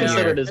They're still same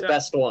considered year. his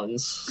best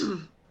ones.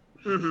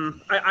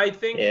 I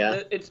think Yeah.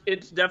 that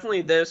it's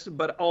definitely this,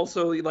 but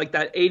also like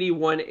that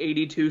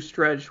 81-82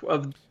 stretch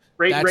of That's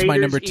Raiders, my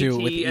number 2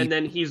 ET, with E- and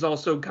then he's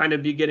also kind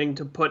of beginning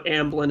to put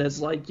Amblin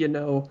as like,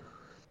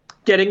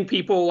 getting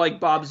people like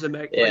Bob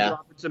Zemeckis, Yeah. like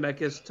Robert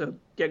Zemeckis to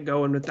get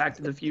going with Back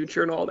to the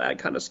Future and all that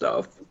kind of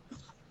stuff.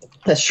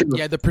 That's true.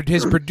 Yeah,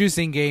 his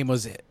producing game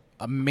was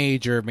a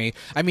major.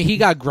 I mean, he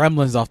got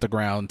Gremlins off the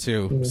ground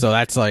too, so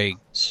that's like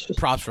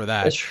props for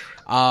that. That's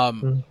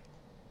true.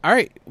 All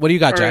right, what do you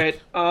got, All Jack?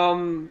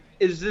 right,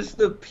 is this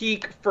the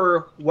peak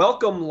for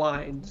welcome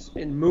lines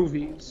in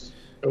movies?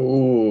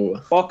 Ooh.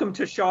 Welcome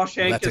to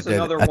Shawshank That's a is good-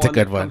 another that's a one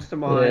good that one. comes to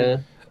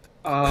mind.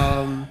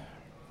 Yeah.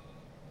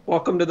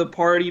 Welcome to the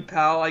Party,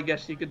 Pal, I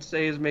guess you could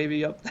say is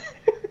maybe up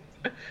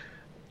there.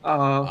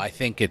 I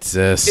think it's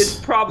this. It's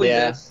probably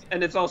Yeah. this,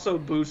 and it's also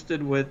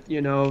boosted with,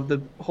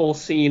 the whole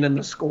scene and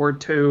the score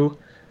too.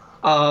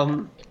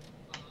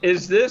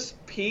 Is this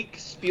peak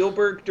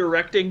Spielberg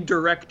directing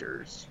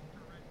directors?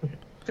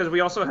 Because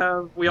we also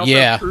have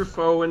Yeah.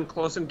 Truffaut in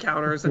Close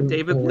Encounters and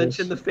David Lynch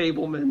in The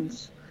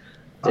Fabelmans.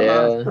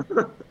 Yeah.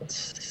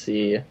 Let's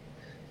see.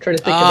 Trying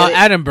to think of any...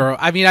 Attenborough.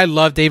 I mean, I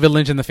love David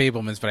Lynch and the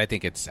Fablemans, but I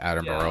think it's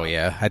Attenborough.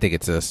 Yeah, I think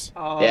it's this.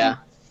 Yeah.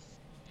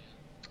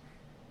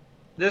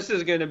 This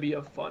is going to be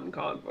a fun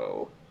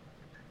convo.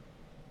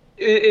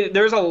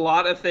 There's a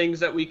lot of things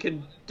that we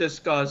can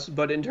discuss,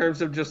 but in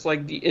terms of just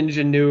like the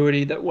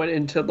ingenuity that went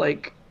into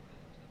like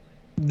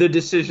the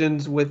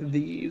decisions with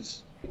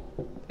these,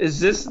 is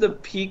this the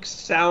peak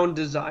sound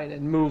design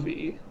in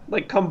movie?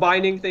 Like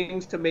combining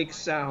things to make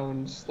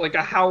sounds, like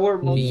a howler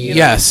monkey.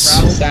 Yes.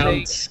 And a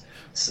rattlesnake. Sounds.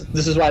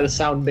 This is why the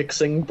sound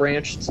mixing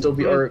branch should still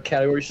be, or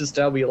category should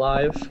still be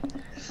alive.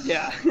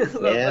 Yeah.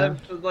 Yeah.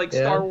 Like Yeah.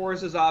 Star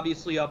Wars is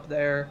obviously up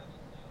there.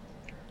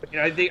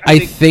 I think I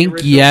the think,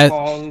 original yeah.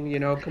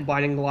 Kong,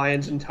 combining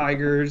lions and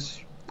tigers.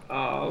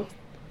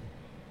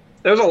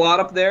 There's a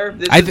lot up there.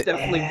 This I is thi-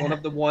 definitely one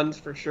of the ones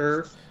for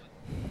sure.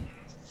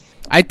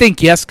 I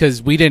think yes,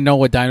 because we didn't know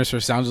what dinosaur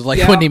sounds was like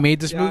Yeah, when they made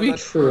this movie.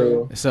 that's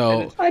True.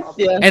 So,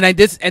 Yeah.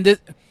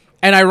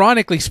 and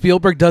ironically,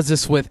 Spielberg does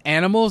this with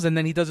animals, and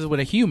then he does it with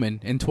a human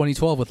in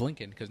 2012 with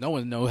Lincoln, because no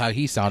one knows how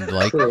he sounded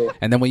like. True.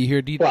 And then when you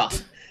hear Well,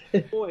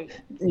 Point.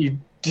 you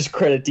just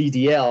credit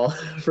DDL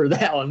for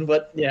that one,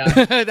 but yeah.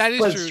 that is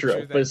But true. it's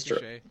true. But it's true.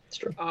 Touché. It's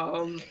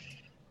true.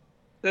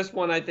 This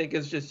one I think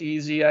is just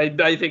easy.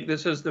 I think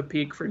this is the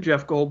peak for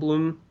Jeff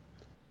Goldblum.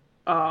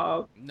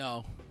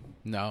 No.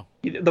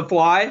 The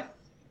Fly.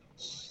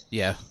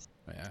 Yeah.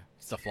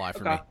 It's The Fly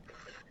for me. Okay.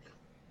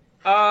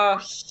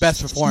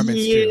 Best performance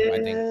too. I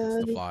think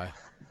it's The Fly.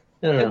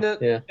 I don't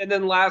know. And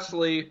then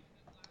lastly,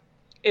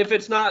 if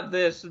it's not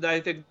this, then I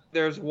think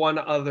there's one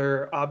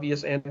other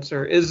obvious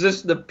answer. Is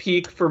this the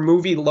peak for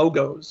movie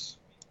logos?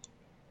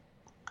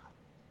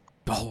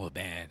 Oh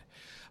man.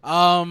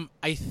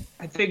 I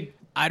think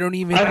I don't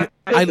even. I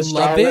I the love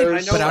Star it,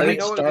 Wars, but I I think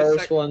don't. Star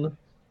Wars one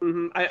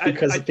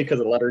because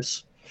of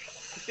letters.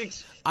 I think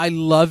I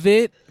love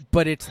it,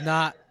 but it's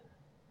not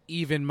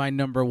even my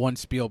number one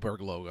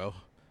Spielberg logo.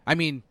 I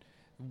mean,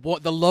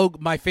 what the logo?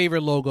 My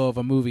favorite logo of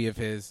a movie of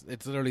his.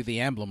 It's literally the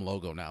emblem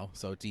logo now.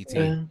 So it's ET.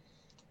 Yeah,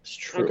 it's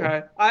true.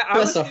 okay.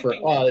 That's not for.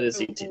 Oh, it is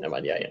ET. Never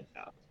mind. Yeah.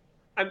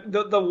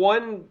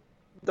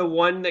 The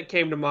one that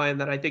came to mind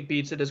that I think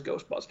beats it is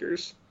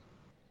Ghostbusters.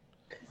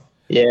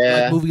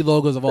 Yeah. Like movie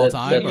logos of all That-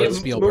 time, that or is-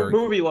 Spielberg.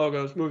 Movie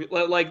logos,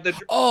 like the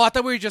Oh, I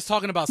thought we were just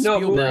talking about no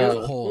Spielberg movie, as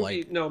a whole. movie,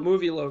 Like, no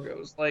movie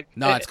logos. Like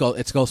no, it's I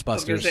was gonna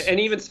Ghostbusters. say, and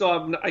even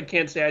still, I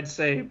can't say I'd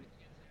say.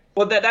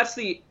 Well, that's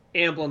the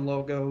Amblin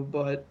logo,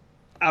 but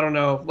I don't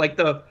know. Like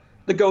the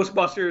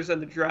Ghostbusters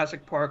and the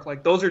Jurassic Park,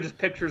 like those are just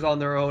pictures on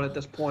their own at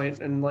this point,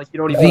 and like you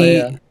don't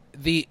even.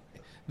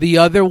 The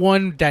other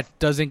one that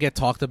doesn't get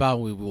talked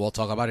about, we will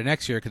talk about it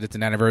next year because it's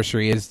an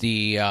anniversary, is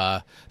the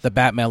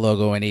Batman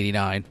logo in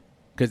 '89.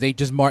 Because they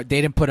just they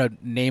didn't put a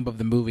name of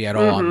the movie at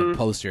all on the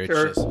poster.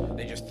 It's Sure.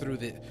 they just threw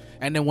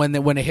and then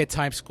when it hit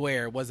Times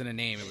Square, it wasn't a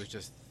name; it was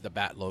just the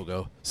Bat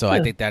logo. So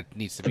I think that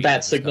needs to The be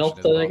bat signal,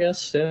 as well. I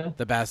guess. Yeah.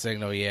 The Bat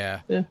signal,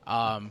 yeah.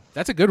 Yeah.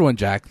 That's a good one,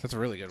 Jack. That's a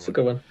really good It's one. a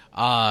good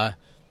one.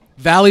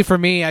 Valley for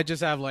me, I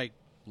just have like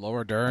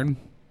Laura Dern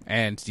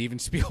and Steven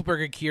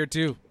Spielberg and Kier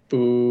too.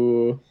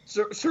 Boo.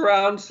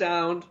 Surround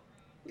sound.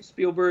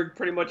 Spielberg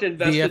pretty much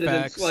invested in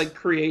its VFX. like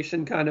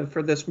creation kind of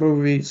for this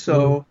movie,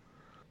 so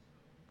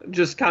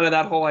just kind of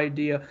that whole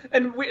idea.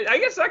 And I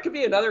guess that could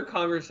be another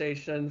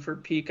conversation for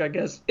peak. I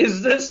guess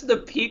is this the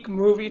peak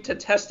movie to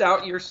test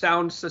out your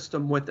sound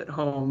system with at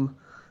home?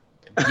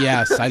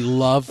 Yes, I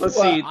love. Let's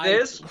see, I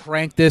this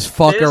crank this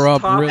fucker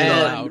up Top really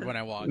Gun, loud when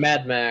I walk.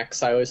 Mad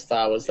Max, I always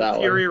thought was that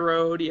Fury one.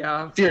 Road,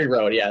 yeah. Fury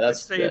Road, yeah,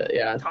 that's Say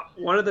yeah.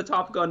 one of the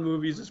Top Gun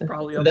movies is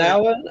probably up That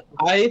there. one,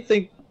 I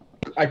think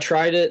I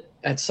tried it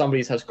at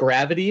somebody's house.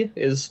 Gravity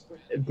is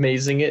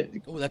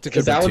amazing. Oh, that's a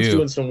Because good that one one's too.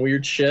 doing some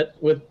weird shit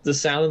with the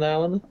sound of that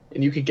one,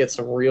 and you could get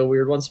some real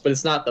weird ones, but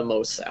it's not the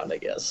most sound, I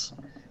guess.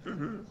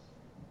 Mhm.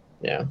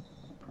 Yeah.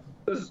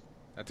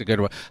 That's a good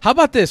one. How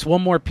about this?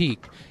 One more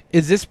peak.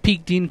 Is this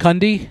peak Dean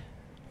Cundy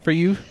for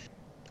you?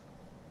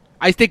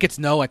 I think it's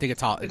no. I think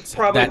it's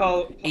probably that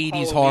Hall-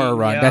 80s Halloween, horror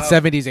run. yeah. That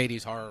 70s,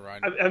 80s horror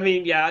run. I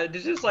mean, yeah,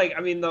 it's just like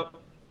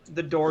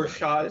the door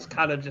shot is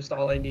kind of just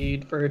all I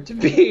need for it to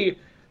be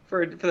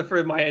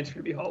for my answer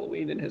to be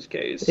Halloween in his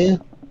case. Yeah.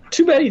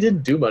 Too bad he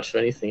didn't do much of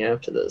anything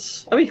after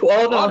this. I mean,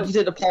 well, no, he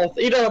did Apollo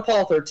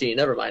 13.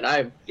 Never mind.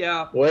 I'm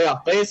Yeah. way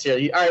off base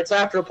here. All right, so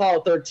after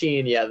Apollo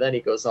 13, yeah, then he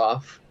goes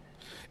off.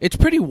 It's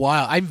pretty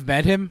wild. I've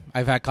met him.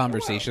 I've had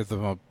conversations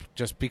with him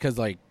just because,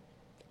 like,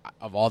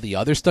 of all the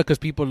other stuff. Because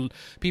people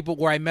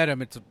where I met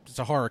him, it's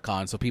a horror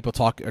con, so people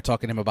are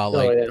talking to him about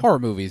like horror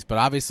movies. But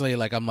obviously,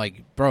 like, I'm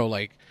like, bro,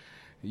 like,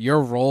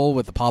 your role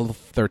with Apollo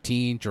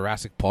 13,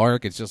 Jurassic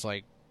Park, it's just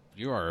like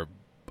you are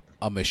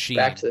a machine.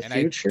 Back to the and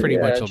Future, I pretty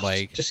yeah, much am just,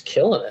 like just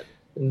killing it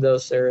in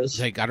those areas.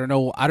 like I don't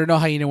know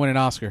how you didn't win an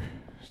Oscar.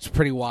 It's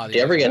pretty wild. Did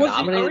you ever get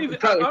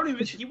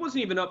nominated? He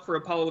wasn't even up for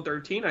Apollo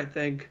 13, I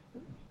think,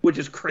 which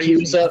is crazy. He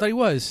was I thought he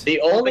was. The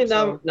only think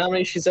so.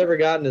 nomination she's ever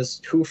gotten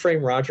is Who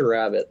Framed Roger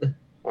Rabbit.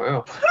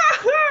 Wow.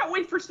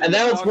 Wait for And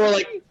that one's more cinematography?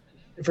 like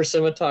for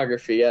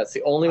cinematography. Yeah, it's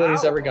the only one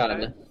he's Wow, ever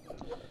gotten. okay.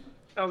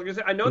 I was gonna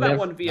say I know that Never-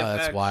 one VFX.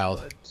 that's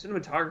wild. But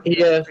cinematography.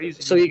 Yeah, is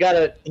crazy. so he got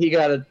a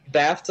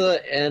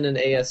BAFTA and an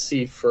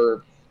ASC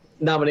for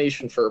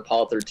nomination for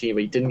Apollo 13,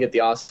 but he didn't get the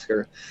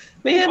Oscar.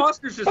 the Man,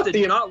 Oscars just fuck did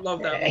the- not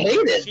love that. I hate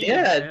it. Jeez,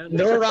 Yeah, man.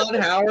 no Ron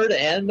Howard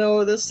and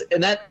no this,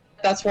 and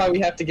that's why we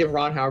have to give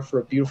Ron Howard for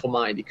A Beautiful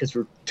Mind, because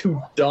we're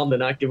too dumb to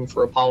not give him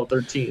for Apollo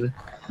 13.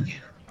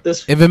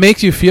 This If it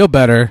makes you feel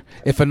better,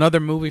 if another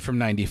movie from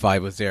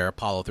 '95 was there,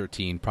 Apollo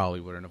 13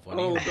 probably wouldn't have won.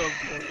 Oh, either.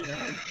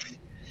 yeah.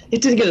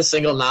 it didn't get a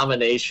single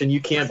nomination.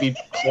 You can't be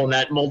pulling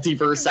that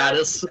multiverse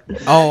status.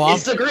 Oh,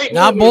 It's a great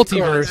not movie,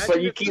 of multiverse. course,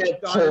 but you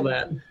can't pull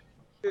that.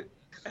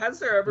 Has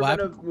there ever What?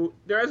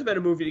 there hasn't been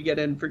a movie to get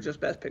in for just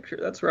Best Picture?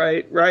 That's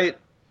right.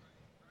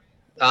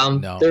 no, I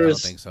don't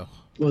There's think so.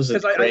 what was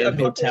it, 'Cause Grand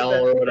thought Hotel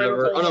that- or whatever?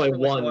 Grand Oh no, Hotel it was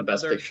won one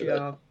Best other, Picture.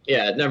 yeah.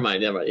 Yeah, never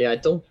mind. Yeah, I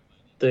don't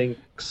think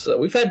so.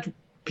 We've had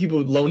people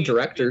lone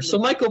directors, so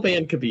Michael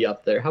Mann could be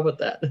up there. How about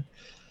that?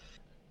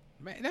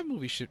 Man, that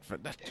movie should.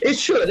 It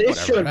should,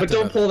 Whatever, but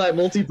don't pull that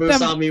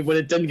multiverse on me when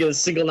it didn't get a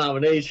single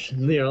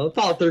nomination. You know,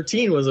 Apollo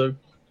 13 was a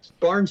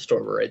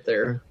barnstormer right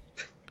there.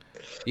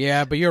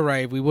 Yeah, but you're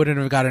right. We wouldn't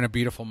have gotten A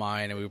Beautiful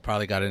Mind, and we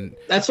probably gotten.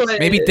 That's why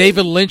maybe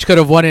David Lynch could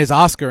have won his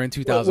Oscar in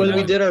 2001. When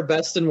we did our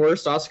best and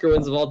worst Oscar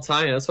wins of all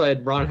time, that's why I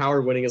had Ron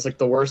Howard winning as like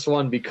the worst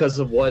one because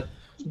of what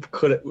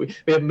could it. We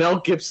had Mel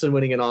Gibson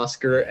winning an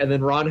Oscar, and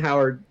then Ron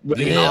Howard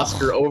winning an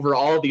Oscar over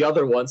all the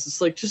other ones. It's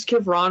like just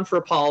give Ron for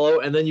Apollo,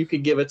 and then you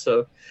could give it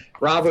to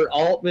Robert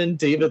Altman,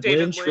 David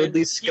Lynch,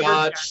 Ridley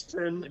Scott,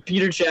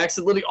 Peter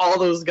Jackson, literally all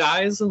those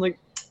guys, and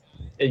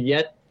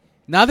yet.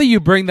 Now that you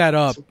bring that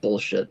up,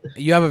 bullshit.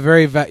 You have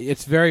a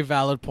it's very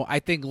valid point. I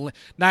think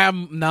now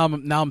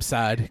I'm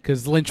sad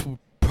because Lynch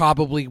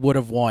probably would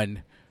have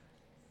won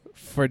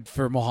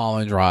for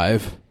Mulholland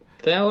Drive.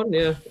 That one,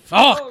 yeah.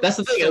 Fuck. That's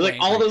the thing. So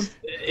all those,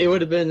 it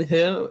would have been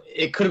him.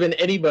 It could have been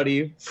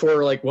anybody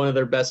for like one of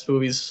their best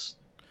movies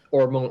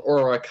or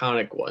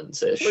iconic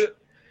ones ish.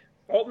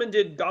 Altman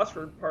did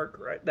Gosford Park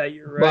that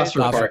year, right?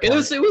 Gosford Park. It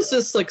was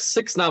just like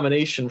 6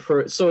 nomination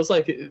for, so it's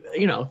like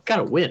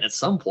gotta win at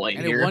some point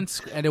and here. It won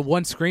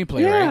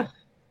screenplay, right?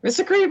 It's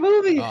a great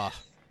movie.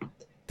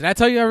 Did I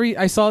tell you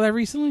I saw that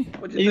recently?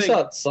 You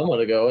saw it somewhat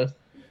ago.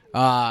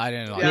 I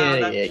didn't know.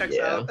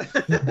 Yeah.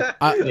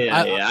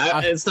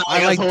 It's not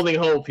like I was holding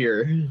hope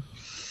here.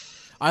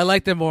 I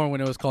liked it more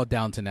when it was called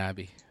Downton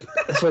Abbey.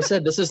 That's what I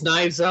said. This is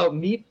Knives Out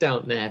meet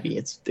Downton Abbey.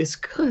 It's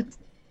good.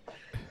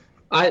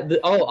 I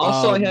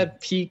had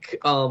peak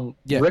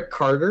Rick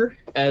Carter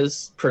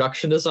as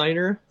production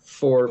designer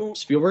for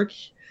Spielberg,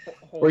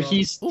 where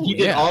he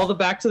did all the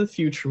Back to the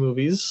Future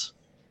movies.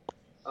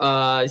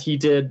 He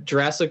did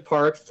Jurassic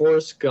Park,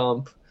 Forrest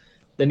Gump.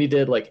 Then he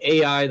did like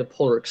AI, The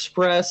Polar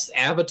Express,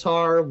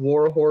 Avatar,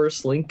 War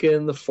Horse,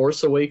 Lincoln, The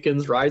Force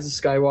Awakens, Rise of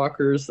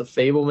Skywalkers, The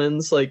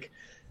Fablemans. Like,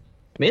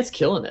 man's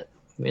killing it.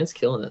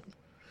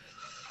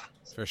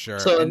 For sure.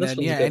 So, and then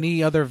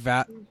any other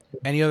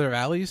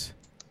valleys?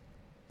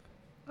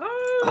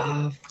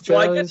 Well,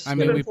 I guess you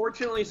could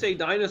unfortunately say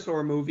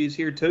dinosaur movies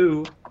here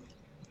too.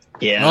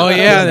 Yeah. Oh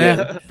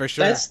yeah, for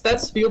sure.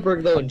 That's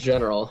Spielberg though in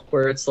general,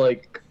 where it's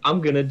like I'm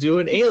gonna do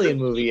an alien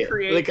movie.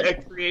 He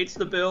creates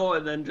the bill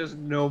and then just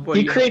nobody.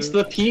 He creates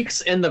the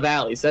peaks and the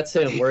valleys. That's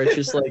him. Where it's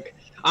just like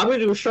I'm gonna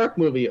do a shark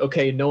movie.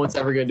 Okay, no one's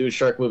ever gonna do a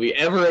shark movie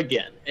ever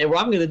again. And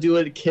I'm gonna do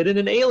a kid in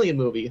an alien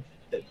movie.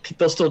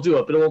 They'll still do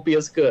it, but it won't be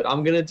as good.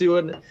 I'm gonna do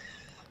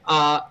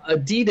a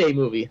D-Day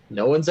movie.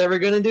 No one's ever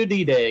going to do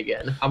D-Day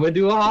again. I'm going to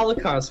do a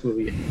Holocaust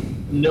movie.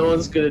 No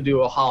one's going to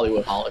do a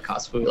Hollywood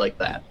Holocaust movie like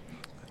that.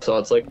 So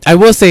it's like... I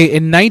will say,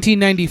 in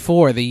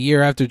 1994, the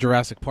year after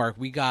Jurassic Park,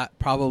 we got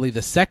probably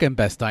the second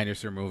best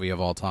dinosaur movie of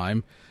all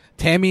time,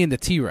 Tammy and the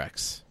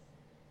T-Rex.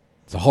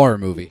 It's a horror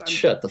movie.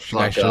 Shut the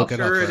fuck up.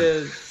 Sure it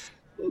is.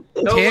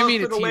 Tammy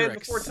and the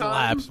T-Rex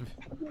slaps.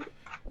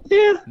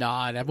 Yeah.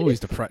 Nah, that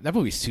movie's that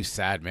movie's too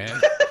sad, man.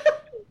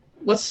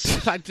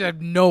 I have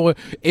no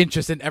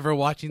interest in ever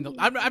watching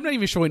I'm not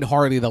even showing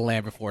Harley the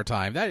Land Before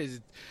Time. That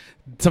is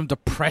some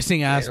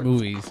depressing ass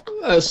movies.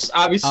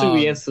 Obviously,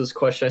 we answered this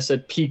question. I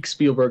said peak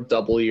Spielberg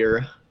double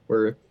year,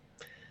 where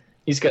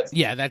he's got.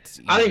 Yeah, that's.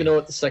 I don't even know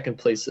what the second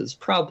place is.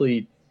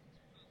 Probably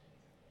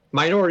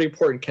Minority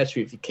Report and Catch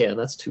Me If You Can.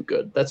 That's too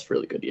good. That's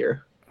really good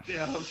year.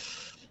 Yeah.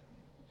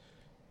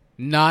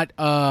 Not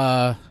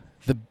the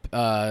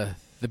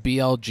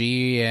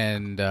BLG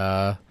and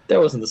that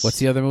wasn't the. What's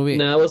the other movie?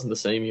 No, it wasn't the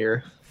same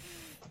year.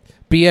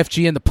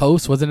 BFG and The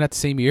Post, wasn't that the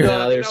same year?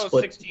 No, they were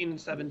split. 16 and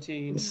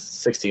 17.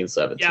 16 and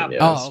 17.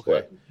 Yeah.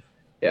 Okay.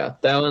 Yeah,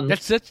 that one.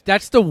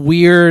 That's the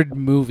weird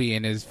movie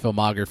in his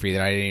filmography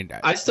that I didn't.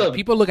 I still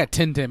people look at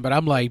Tintin, but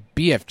I'm like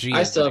BFG.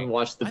 I still haven't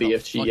watched the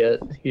BFG yet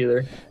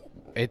either.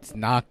 It's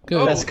not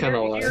good. That's kind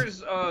of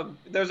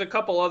there's a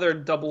couple other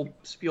double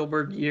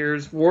Spielberg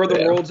years. War of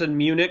the Worlds in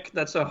Munich.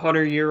 That's a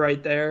Hunter year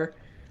right there.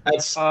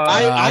 That's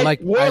I like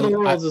War of the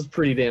Worlds is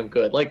pretty damn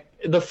good. Like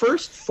the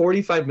first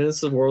 45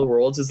 minutes of War of the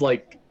Worlds is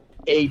like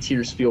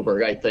A-tier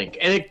Spielberg, I think,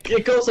 and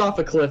it goes off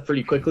a cliff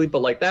pretty quickly.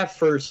 But like that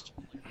first,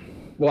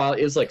 while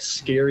it was like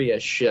scary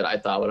as shit, I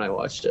thought when I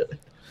watched it.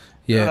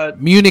 Yeah,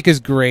 Munich is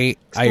great.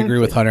 I agree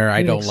with Hunter.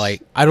 I don't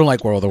like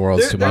World of the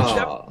Worlds too much.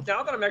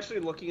 Now that I'm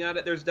actually looking at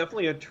it, there's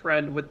definitely a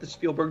trend with the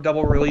Spielberg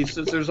double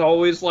releases. There's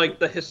always like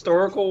the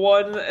historical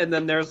one, and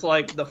then there's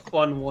like the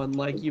fun one.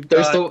 Like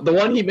there's the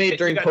one he made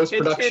during post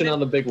production on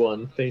the big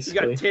one.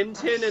 Basically, you got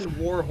Tintin and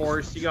War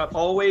Horse. You got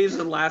Always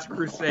and Last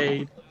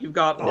Crusade. You've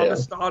got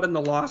Amistad and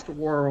the Lost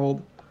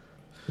World.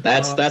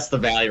 That's the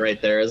valley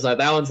right there. Is that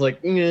one's like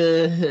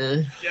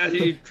yeah,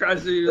 he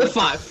tries to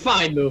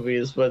fine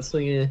movies, but it's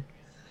like,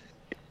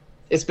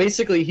 it's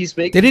basically he's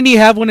making. Didn't he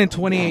have one in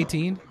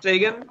 2018? Say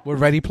again? With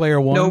Ready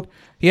Player One? Nope.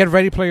 He had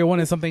Ready Player One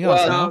and something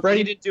else. No,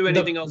 he didn't do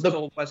anything else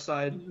until West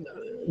Side.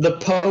 The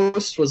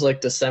Post was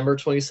like December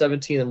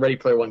 2017, and Ready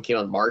Player One came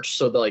out in March,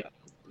 so they're like,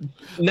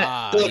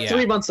 they're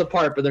 3 months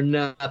apart, but they're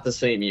not the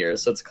same year,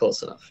 so it's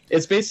close enough.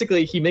 It's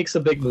basically he makes a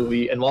big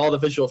movie, and while all the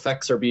visual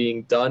effects are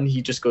being done,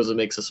 he just goes and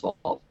makes a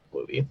small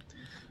movie.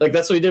 Like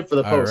that's what he did for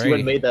the Post. He went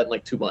and made that in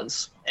like 2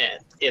 months,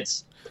 and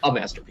it's a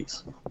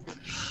masterpiece.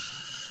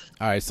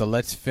 All right, so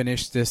let's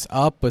finish this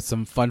up with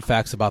some fun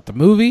facts about the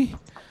movie.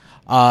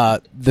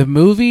 The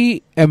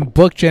movie and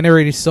book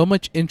generated so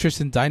much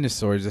interest in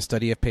dinosaurs, the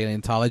study of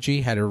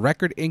paleontology had a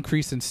record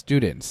increase in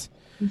students.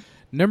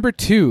 Number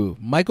 2,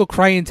 Michael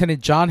Crichton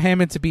intended John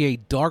Hammond to be a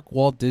dark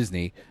Walt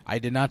Disney. I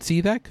did not see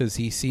that because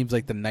he seems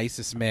like the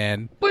nicest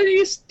man. But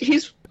he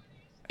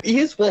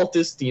is Walt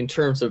Disney in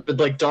terms of, but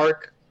like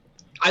dark.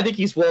 I think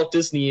he's Walt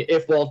Disney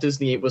if Walt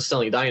Disney was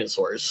selling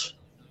dinosaurs.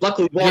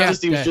 Luckily, Walt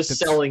Disney was just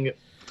selling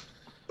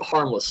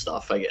harmless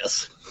stuff, I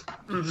guess.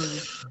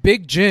 Mm-hmm.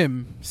 Big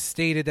Jim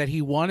stated that he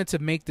wanted to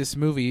make this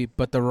movie,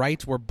 but the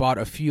rights were bought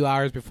a few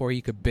hours before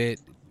he could bid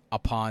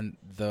upon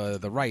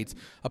the rights.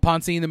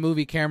 Upon seeing the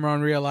movie,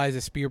 Cameron realized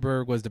that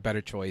Spielberg was the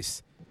better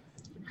choice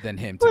than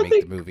him to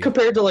make the movie.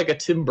 Compared to like a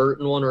Tim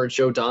Burton one or a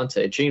Joe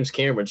Dante, James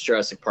Cameron's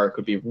Jurassic Park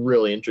would be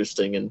really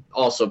interesting and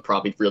also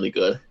probably really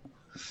good.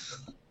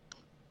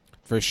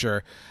 For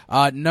sure.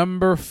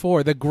 Number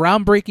 4, the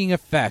groundbreaking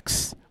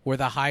effects were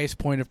the highest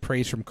point of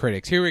praise from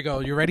critics. Here we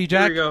go. You ready,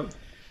 Jack? Here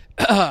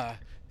we go.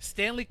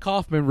 Stanley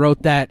Kaufman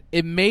wrote that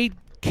it made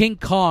King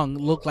Kong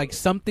look like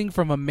something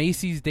from a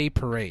Macy's Day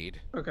Parade.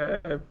 Okay,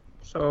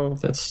 so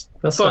that's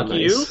fuck not nice.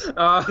 you.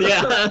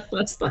 Yeah,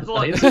 that's not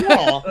nice like, at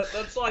all.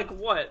 That's like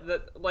what?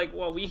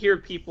 We hear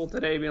people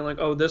today being like,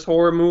 "Oh, this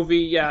horror movie,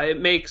 yeah, it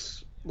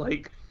makes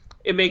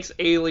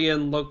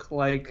Alien look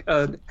like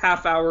a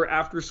half-hour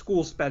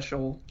after-school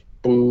special."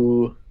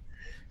 Boo.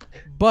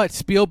 But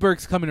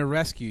Spielberg's coming to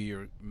rescue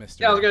you,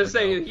 Mr. Yeah, I was gonna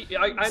say,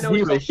 I know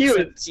he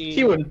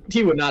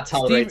would not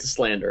tolerate the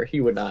slander.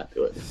 He would not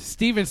do it.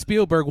 Steven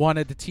Spielberg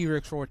wanted the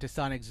T-Rex roar to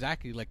sound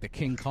exactly like the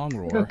King Kong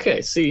roar.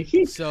 Okay, see,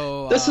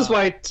 this is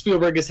why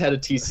Spielberg is head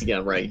of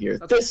TCM right here.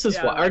 This is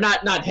why, or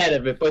not head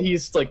of it, but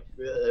he's like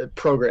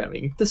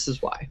programming. This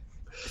is why.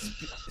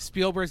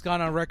 Spielberg's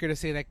gone on record to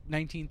say that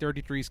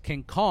 1933's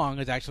King Kong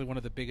is actually one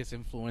of the biggest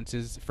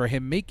influences for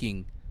him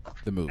making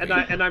the movie.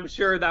 And I'm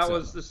sure that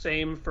was the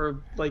same for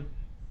like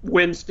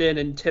Winston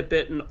and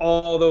Tippett and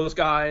all those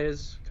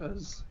guys,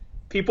 because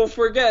people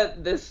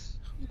forget this.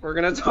 We're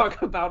gonna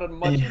talk about it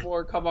much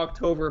more come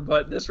October,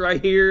 but this right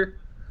here,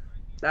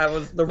 that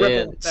was the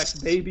ripple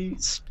effect, baby.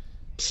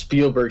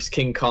 Spielberg's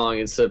King Kong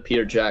instead of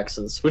Peter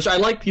Jackson's, which I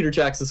like Peter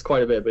Jackson's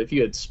quite a bit, but if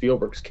you had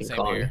Spielberg's King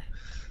Kong,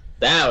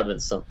 that would have been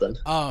something.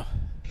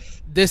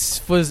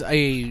 This was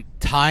a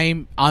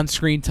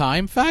on-screen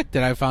time fact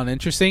that I found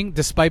interesting.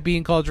 Despite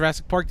being called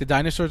Jurassic Park, the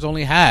dinosaurs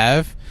only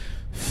have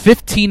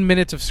 15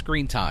 minutes of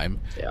screen time.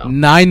 Yeah.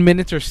 9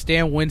 minutes are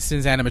Stan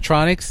Winston's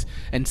animatronics,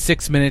 and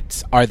 6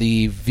 minutes are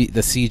the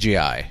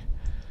CGI.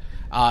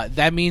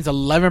 That means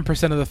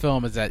 11% of the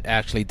film is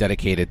actually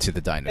dedicated to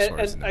the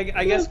dinosaurs. And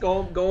I guess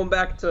going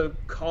back to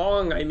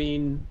Kong, I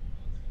mean,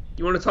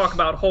 you want to talk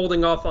about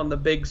holding off on the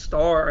big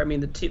star. I mean,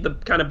 the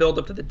kind of build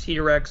up to the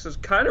T-Rex is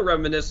kind of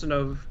reminiscent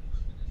of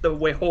the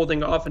way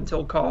holding off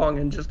until Kong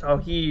and just how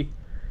he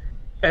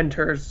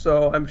enters.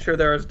 So I'm sure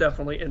there is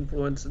definitely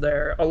influence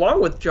there,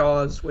 along with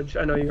Jaws, which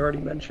I know you already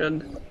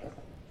mentioned.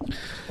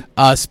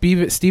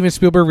 Steven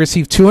Spielberg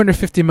received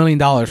 $250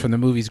 million from the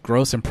movie's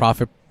gross and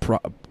profit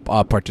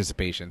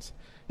participations.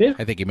 Yeah,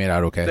 I think he made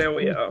out okay. There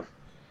we go.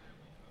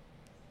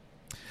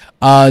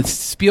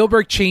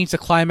 Spielberg changed the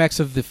climax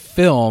of the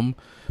film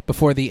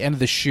before the end of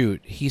the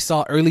shoot. He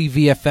saw early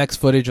VFX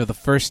footage of the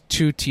first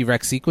 2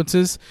 T-Rex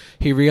sequences.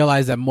 He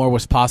realized that more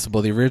was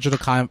possible. The original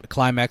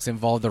climax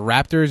involved the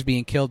raptors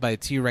being killed by a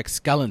T-Rex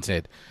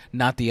skeleton,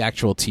 not the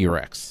actual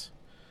T-Rex.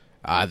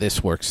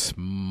 This works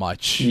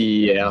much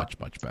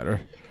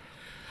better.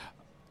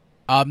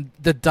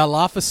 The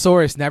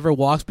Dilophosaurus never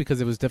walks because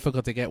it was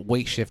difficult to get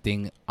weight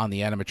shifting on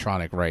the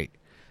animatronic right.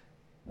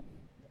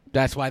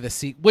 That's why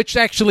which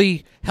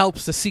actually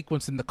helps the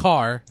sequence in the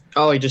car.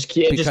 Oh, it just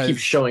keeps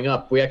showing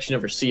up. We actually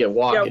never see it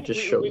walk. It just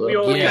shows up. We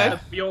only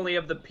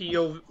have the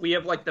POV. We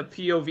have like the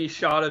POV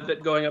shot of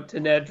it going up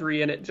to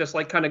Nedry, and it just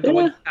like kind of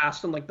going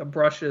past in like the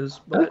brushes.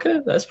 But...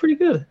 Okay, that's pretty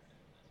good.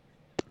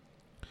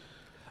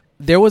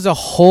 There was a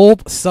whole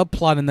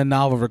subplot in the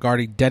novel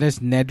regarding Dennis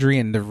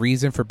Nedry and the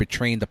reason for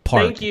betraying the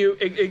park. Thank you.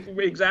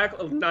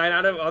 Exactly. 9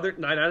 out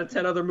of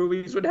 10 other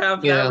movies would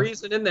have that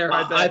reason in there.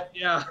 I bet.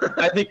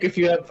 I think if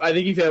you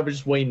have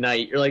just Wayne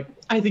Knight, you're like,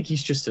 I think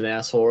he's just an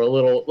asshole or a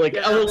little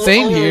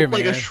same here,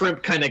 like man. A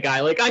shrimp kind of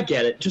guy. Like I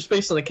get it, just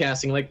based on the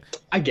casting. Like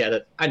I get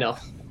it. I know.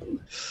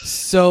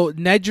 So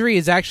Nedry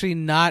is actually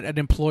not an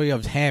employee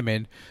of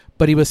Hammond,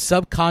 but he was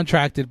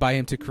subcontracted by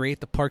him to create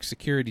the park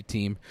security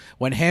team.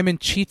 When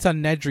Hammond cheats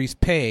on Nedry's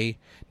pay,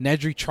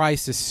 Nedry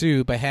tries to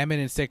sue, but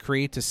Hammond instead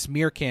creates a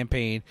smear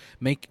campaign,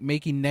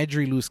 making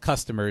Nedry lose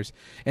customers.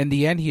 In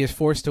the end, he is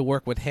forced to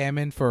work with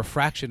Hammond for a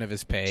fraction of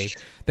his pay.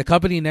 The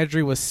company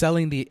Nedry was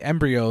selling the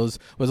embryos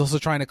was also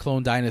trying to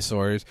clone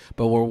dinosaurs,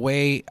 but were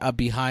way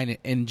behind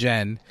in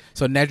gen.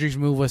 So Nedry's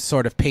move was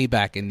sort of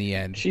payback in the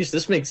end. Jeez,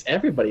 this makes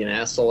everybody an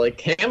asshole.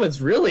 Like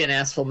Hammond's really an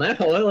asshole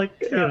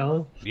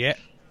now. Yeah.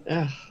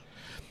 Yeah.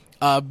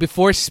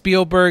 Before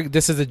Spielberg,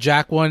 this is a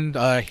Jack one.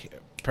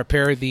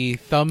 Prepare the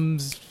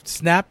thumbs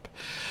snap.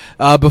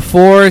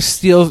 Before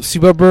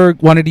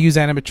Spielberg wanted to use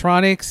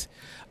animatronics,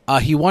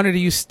 He wanted to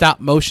use stop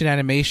motion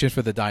animation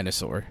for the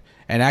dinosaur,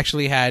 and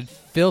actually had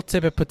Phil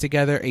Tippett put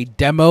together a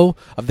demo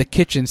of the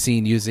kitchen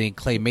scene using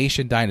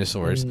claymation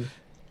dinosaurs.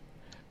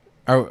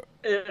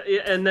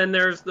 And then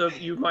there's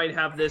you might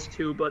have this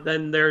too, but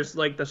then there's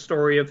like the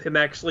story of him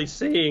actually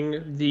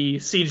seeing the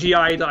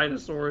CGI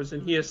dinosaurs,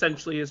 and he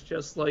essentially is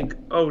just like,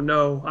 oh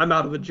no, I'm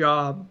out of a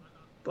job.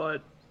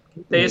 But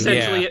they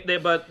essentially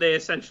they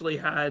essentially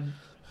had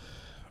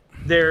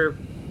the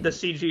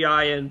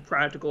CGI and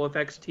practical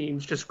effects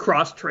teams just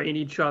cross train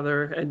each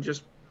other and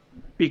just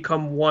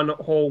become one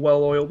whole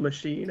well-oiled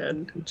machine,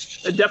 and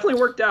it definitely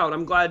worked out.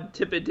 I'm glad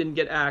Tippett didn't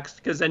get axed,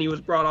 because then he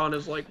was brought on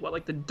as like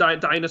the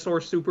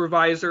dinosaur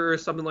supervisor or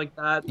something like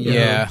that.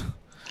 Yeah,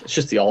 it's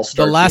just the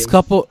all-star. The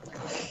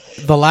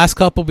last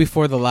couple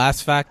before the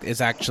last fact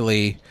is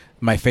actually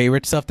my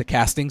favorite stuff, the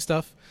casting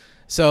stuff.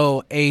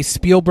 So a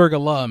Spielberg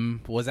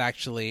alum was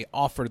actually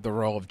offered the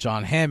role of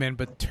John Hammond,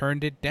 but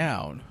turned it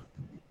down.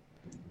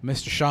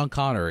 Mr. Sean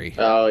Connery.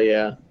 Oh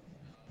yeah,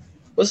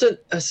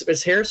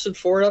 is Harrison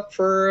Ford up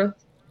for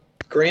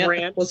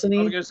Grant? Wasn't he?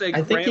 I was gonna say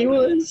I think he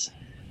was.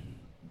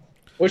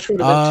 Which would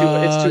have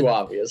been it's too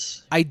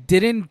obvious. I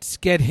didn't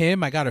get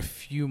him. I got a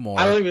few more.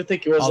 I don't even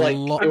think it was it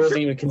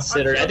wasn't even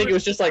considered. I think it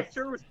was just like.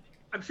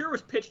 I'm sure it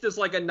was pitched as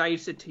like a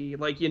nicety,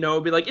 like, you know,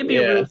 it'd be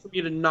weird for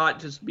me to not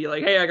just be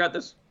like, hey, I got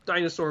this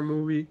dinosaur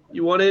movie.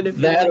 You want it?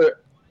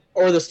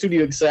 Or the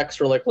studio execs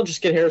were like, we'll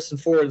just get Harrison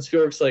Ford, and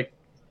Spielberg's like.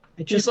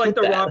 He's like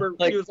the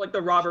he was like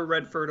the Robert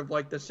Redford of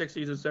like the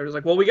 60s and 70s.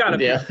 Like, well, we gotta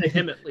pick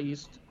him at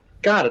least.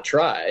 Gotta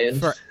try.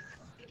 And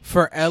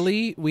for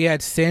Ellie, we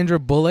had Sandra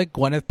Bullock,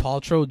 Gwyneth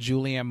Paltrow,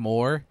 Julianne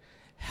Moore,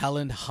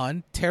 Helen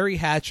Hunt, Terry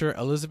Hatcher,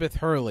 Elizabeth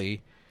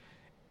Hurley,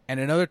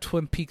 and another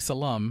Twin Peaks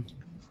alum,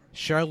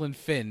 Sherilyn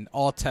Fenn,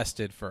 all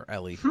tested for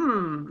Ellie.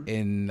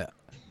 In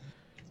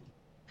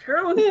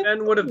Sherilyn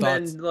Fenn would have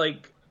been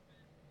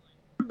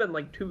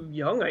like too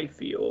young, I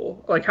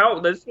feel. Like, how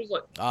this was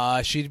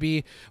like she'd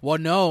be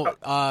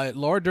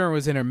Laura Dern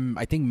was in her,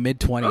 I think,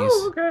 mid-20s.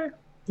 Oh,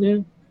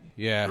 okay.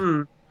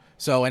 Yeah.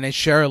 So, and then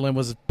Sherilyn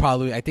was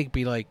probably, I think,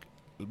 be like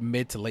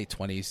mid to late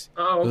 20s.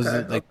 Oh, okay. It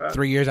was like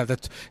 3 years after.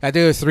 I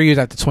think it was 3 years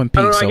after Twin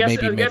Peaks, so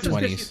maybe mid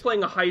 20s. She's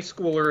playing a high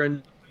schooler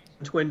in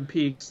Twin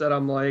Peaks that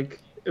I'm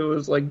like, it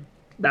was like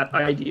that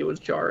idea was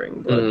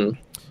jarring. But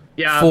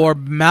yeah. For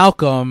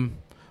Malcolm,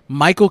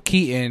 Michael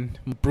Keaton,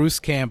 Bruce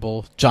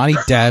Campbell, Johnny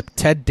Depp,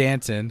 Ted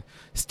Danson,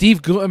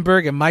 Steve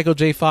Guttenberg, and Michael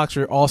J. Fox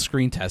were all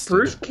screen tested.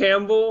 Bruce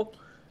Campbell.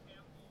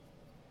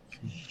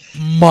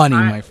 Money,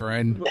 my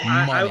friend. Money.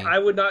 I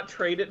would not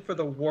trade it for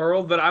the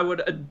world, but I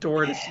would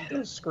adore to see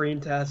those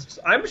screen tests.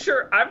 I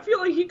feel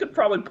like he could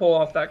probably pull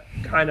off that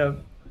kind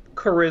of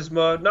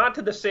charisma, not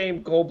to the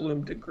same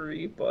Goldblum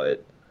degree,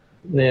 but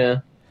yeah,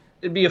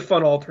 it'd be a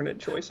fun alternate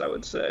choice, I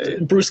would say.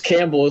 Bruce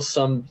Campbell is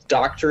some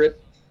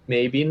doctorate,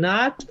 maybe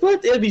not,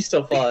 but it'd be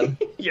still fun.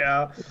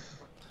 Yeah.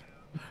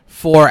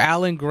 For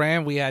Alan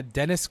Grant, we had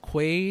Dennis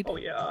Quaid,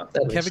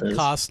 Kevin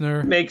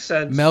Costner, makes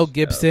sense. Mel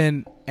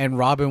Gibson, and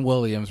Robin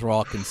Williams were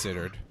all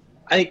considered.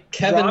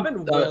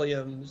 Robin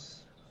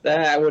Williams.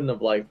 I wouldn't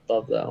have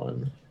loved that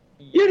one.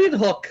 You did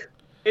Hook.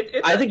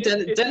 I think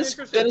Dennis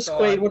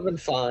Quaid would have been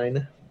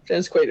fine.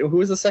 Dennis Quaid. Who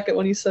was the second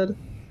one you said?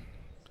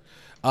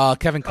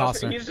 Kevin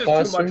Costner. He's just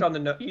too much on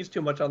the He's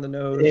too much on the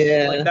nose.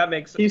 Yeah, like, that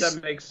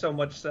makes so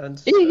much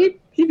sense. He'd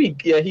be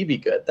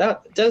good.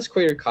 Dennis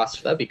Quaid or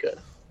Costner, that'd be good.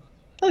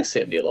 I like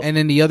Sam Neill. And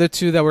then the other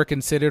two that were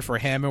considered for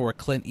Hammond were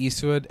Clint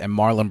Eastwood and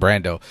Marlon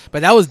Brando.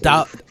 But that was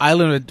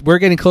Island. We're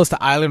getting close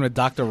to Island with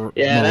Dr. Moreau,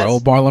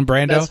 Marlon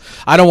Brando.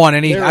 I don't want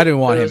any. I didn't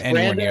want him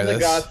anywhere near this. The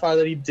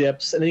Godfather, he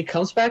dips, and then he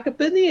comes back up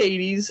in the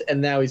 '80s,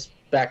 and now he's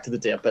back to the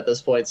dip at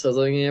this point. So I was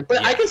like, yeah.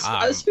 But I guess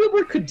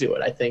Spielberg could do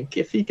it. I think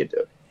if he could do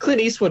it,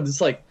 Clint Eastwood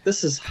is like,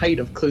 this is height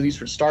of Clint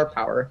Eastwood's star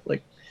power.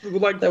 Like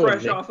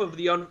fresh off of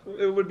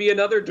it would be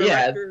another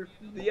director.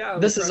 Yeah,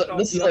 this is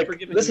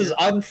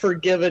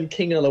Unforgiven,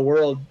 King of the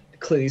World,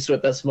 Clint Eastwood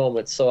at this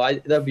moment. So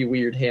that'd be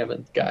weird,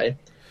 Hammond guy.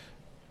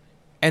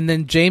 And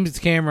then James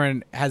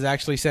Cameron has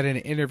actually said in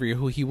an interview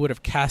who he would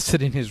have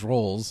casted in his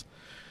roles.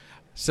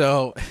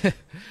 So,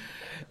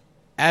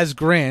 as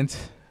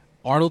Grant,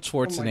 Arnold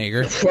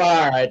Schwarzenegger.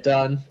 All right,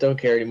 done. Don't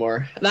care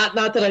anymore. Not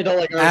that I don't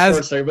like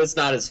Arnold Schwarzenegger, but it's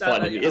not as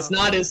funny. It's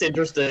not as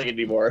interesting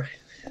anymore.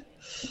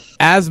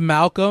 As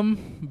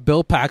Malcolm,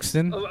 Bill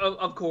Paxton.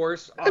 Of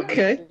course.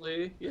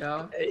 Okay.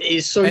 Yeah.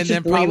 So he's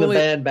just bringing the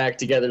band back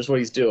together is what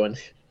he's doing.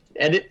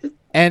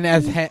 And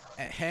as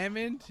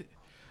Hammond,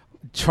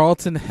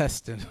 Charlton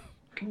Heston.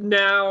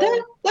 Now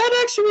that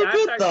actually was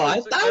good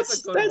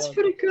though. That's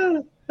pretty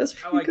good. That's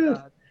pretty good.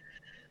 That.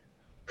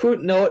 Who?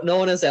 No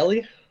one as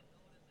Ellie.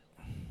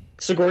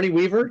 Sigourney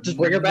Weaver, just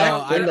bring her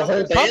back. Bring the whole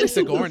band. Probably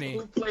Sigourney.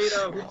 Who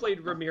played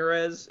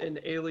Ramirez in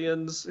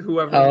Aliens?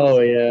 Whoever. Oh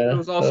yeah. Who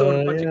was also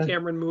in a bunch of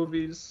Cameron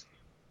movies.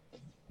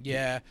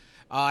 Yeah,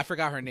 I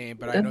forgot her name,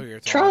 but I know you're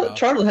talking about.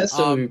 Charlton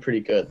Heston would be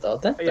pretty good though.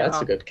 That's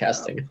a good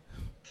casting. Yeah.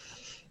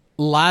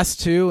 Last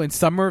two in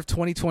summer of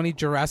 2020,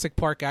 Jurassic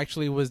Park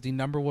actually was the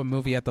 #1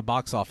 movie at the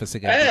box office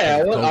again.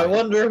 Hey, I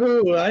wonder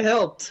who I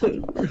helped.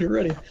 You're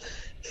ready.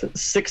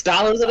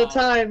 $6 at a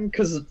time,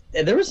 because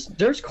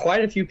there's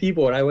quite a few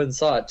people when I went and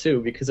saw it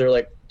too, because they're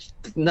like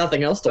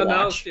nothing else to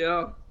watch.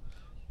 Yeah.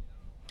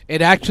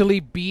 It actually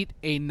beat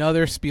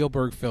another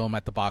Spielberg film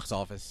at the box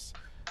office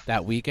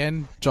that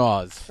weekend,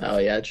 Jaws. Oh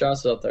yeah,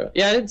 Jaws is up there.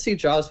 Yeah, I didn't see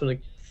Jaws when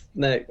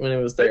it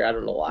was there. I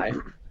don't know why.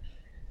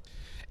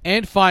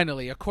 And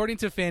finally, according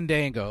to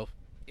Fandango,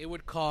 it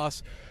would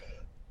cost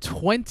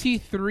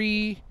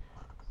 23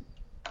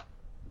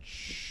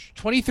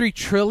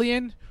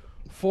 trillion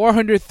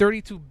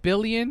 432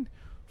 billion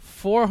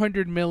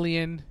 400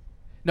 million.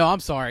 No, I'm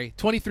sorry,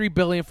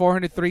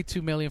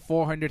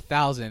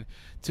 23,432,400,000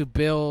 to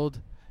build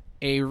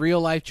a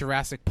real-life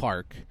Jurassic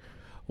Park.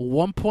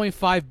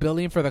 1.5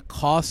 billion for the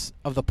cost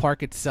of the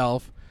park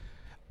itself.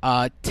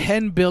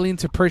 10 billion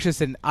to purchase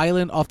an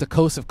island off the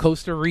coast of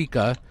Costa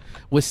Rica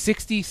with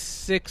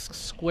 66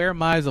 square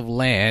miles of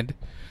land.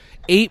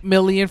 8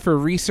 million for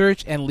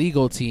research and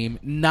legal team,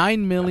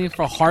 9 million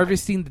for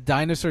harvesting the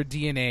dinosaur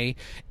DNA,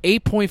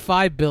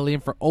 8.5 billion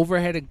for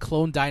overhead and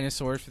clone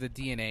dinosaurs for the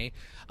DNA,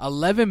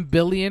 11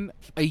 billion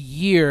a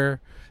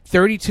year,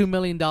 $32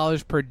 million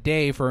per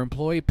day for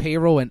employee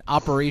payroll and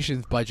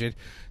operations budget,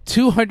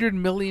 200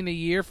 million a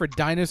year for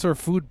dinosaur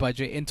food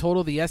budget. In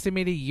total, the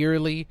estimated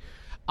yearly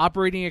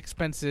operating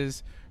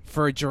expenses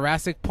for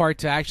Jurassic Park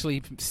to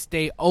actually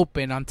stay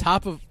open on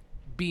top of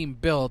being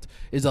built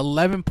is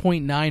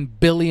 $11.9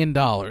 billion.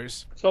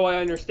 So I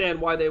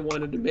understand why they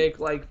wanted to make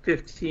like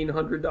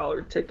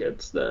 $1,500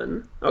 tickets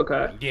then.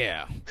 Okay.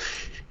 Yeah.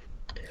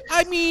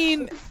 I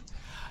mean,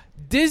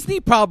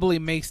 Disney probably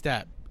makes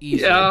that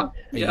easy Yeah.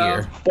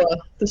 year. But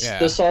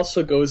this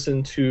also goes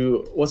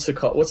into, what's it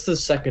called? What's the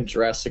second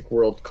Jurassic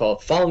World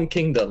called? Fallen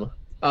Kingdom,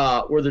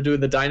 where they're doing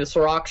the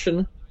dinosaur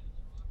auction.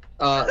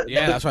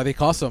 That's why they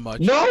cost so much.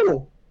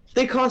 No!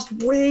 They cost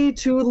way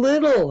too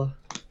little.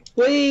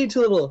 Way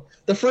too little.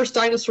 The first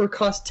dinosaur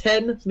cost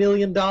 $10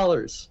 million.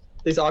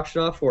 They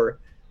auctioned off for.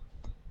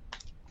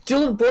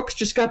 Dylan Brooks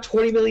just got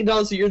 $20 million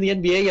a year in the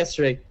NBA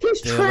yesterday.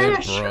 He's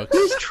trash.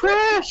 He's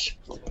trash.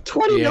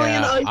 $20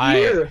 million a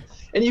year.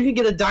 And you can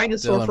get a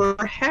dinosaur for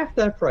half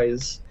that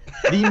price.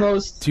 The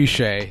most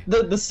touche.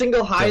 The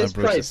single highest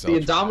price, the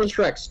Indominus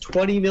Rex,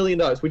 $20 million.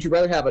 Would you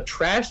rather have a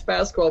trash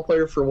basketball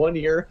player for 1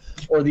 year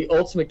or the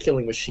ultimate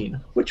killing machine?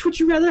 Which would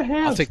you rather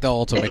have? I'll take the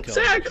ultimate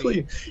killing machine.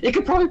 Exactly. It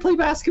could probably play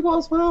basketball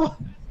as well.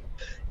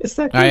 It's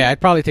that good.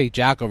 I'd probably take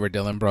Jack over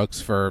Dylan Brooks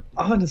for.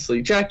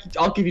 Honestly, Jack,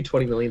 I'll give you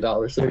 $20 million.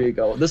 There you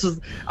go.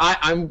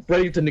 I'm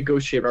ready to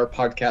negotiate our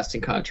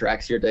podcasting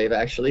contracts here, Dave.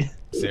 Actually,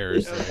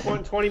 seriously,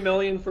 $20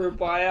 million for a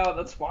buyout.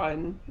 That's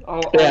fine.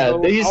 I'll buy a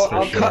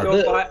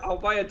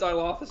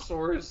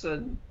Dilophosaurus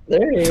and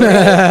there you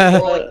go.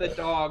 more like the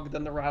dog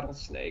than the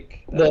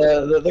rattlesnake.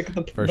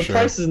 The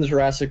prices in the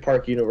Jurassic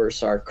Park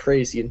universe are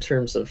crazy in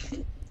terms of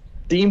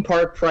theme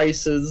park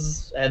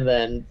prices and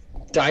then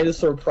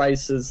dinosaur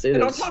prices.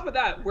 And on top of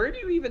that, where do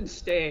you even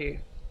stay?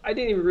 I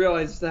didn't even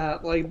realize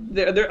that. Like,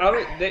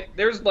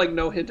 there's like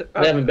no hint.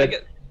 They haven't built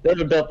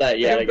that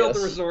yet. They haven't built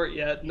the resort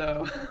yet.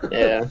 No.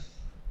 Yeah.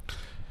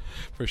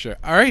 For sure.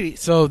 Alrighty,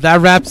 so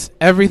that wraps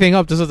everything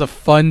up. This was a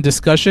fun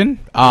discussion.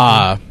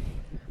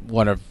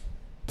 One of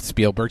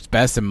Spielberg's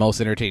best and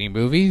most entertaining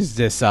movies.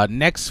 This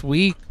next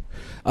week,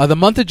 the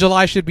month of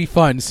July should be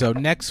fun. So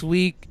next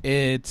week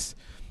it's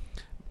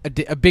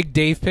a big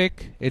Dave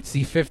pick. It's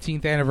the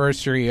 15th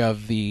anniversary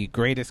of the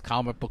greatest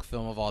comic book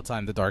film of all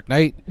time, The Dark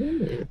Knight.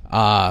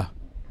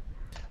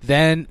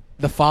 Then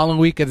the following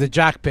week is a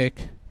Jack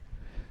pick.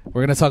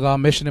 We're going to talk about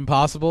Mission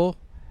Impossible.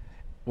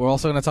 We're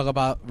also going to talk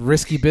about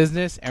Risky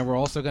Business, and we're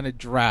also going to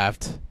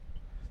draft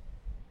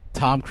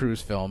Tom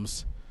Cruise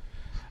films.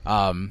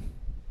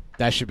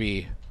 That should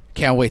be.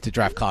 Can't wait to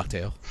draft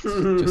Cocktail.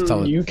 Just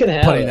putting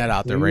that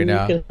out there right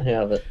now. You can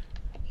have it.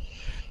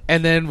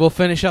 And then we'll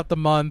finish up the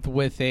month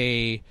with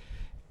a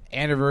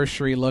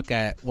anniversary look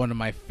at one of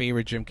my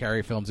favorite Jim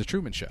Carrey films, The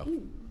Truman Show.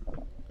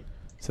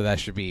 So that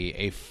should be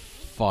a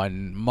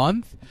fun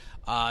month.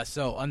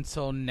 So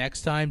until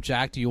next time,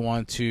 Jack, do you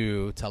want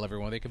to tell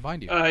everyone they can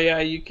find you? Yeah,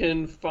 you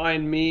can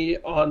find me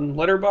on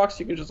Letterboxd.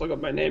 You can just look up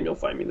my name. You'll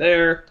find me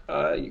there.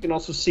 You can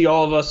also see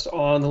all of us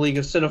on the League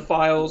of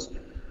Cinephiles.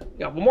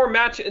 Yeah, one more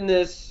match in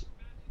this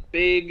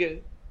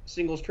big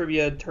singles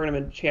trivia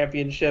tournament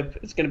championship.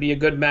 It's going to be a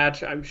good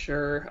match, I'm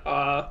sure.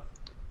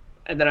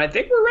 And then I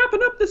think we're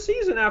wrapping up the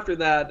season after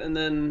that, and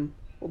then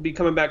we'll be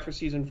coming back for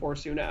season 4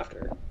 soon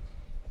after.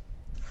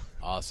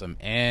 Awesome.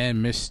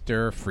 And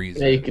Mr.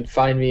 Freezer. Yeah, you can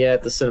find me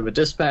at the Cinema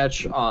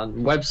Dispatch on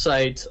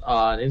website,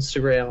 on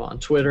Instagram, on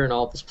Twitter, and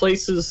all those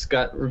places.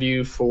 Got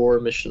review for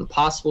Mission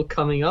Impossible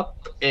coming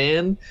up,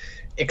 and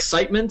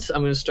excitement.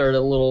 I'm going to start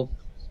a little.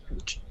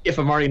 If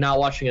I'm already not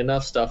watching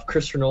enough stuff,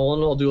 Christopher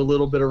Nolan, I'll do a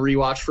little bit of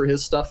rewatch for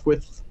his stuff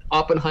with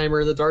Oppenheimer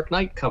and The Dark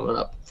Knight coming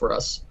up for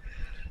us.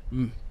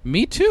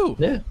 Me too.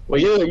 Yeah.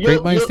 Well, you'll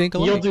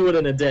do it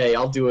in a day.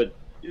 I'll do it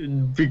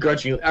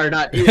begrudgingly, or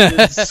not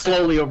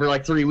slowly over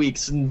like 3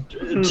 weeks and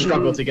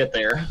struggle to get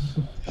there.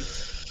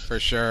 For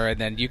sure.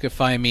 And then you can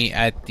find me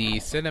at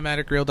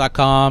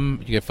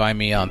thecinematicreel.com. You can find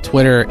me on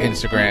Twitter,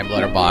 Instagram,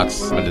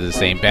 Letterboxd under the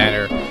same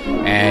banner.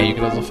 And you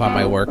can also find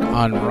my work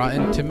on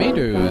Rotten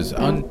Tomatoes.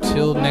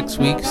 Until next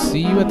week,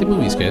 see you at the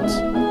movies,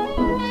 kids.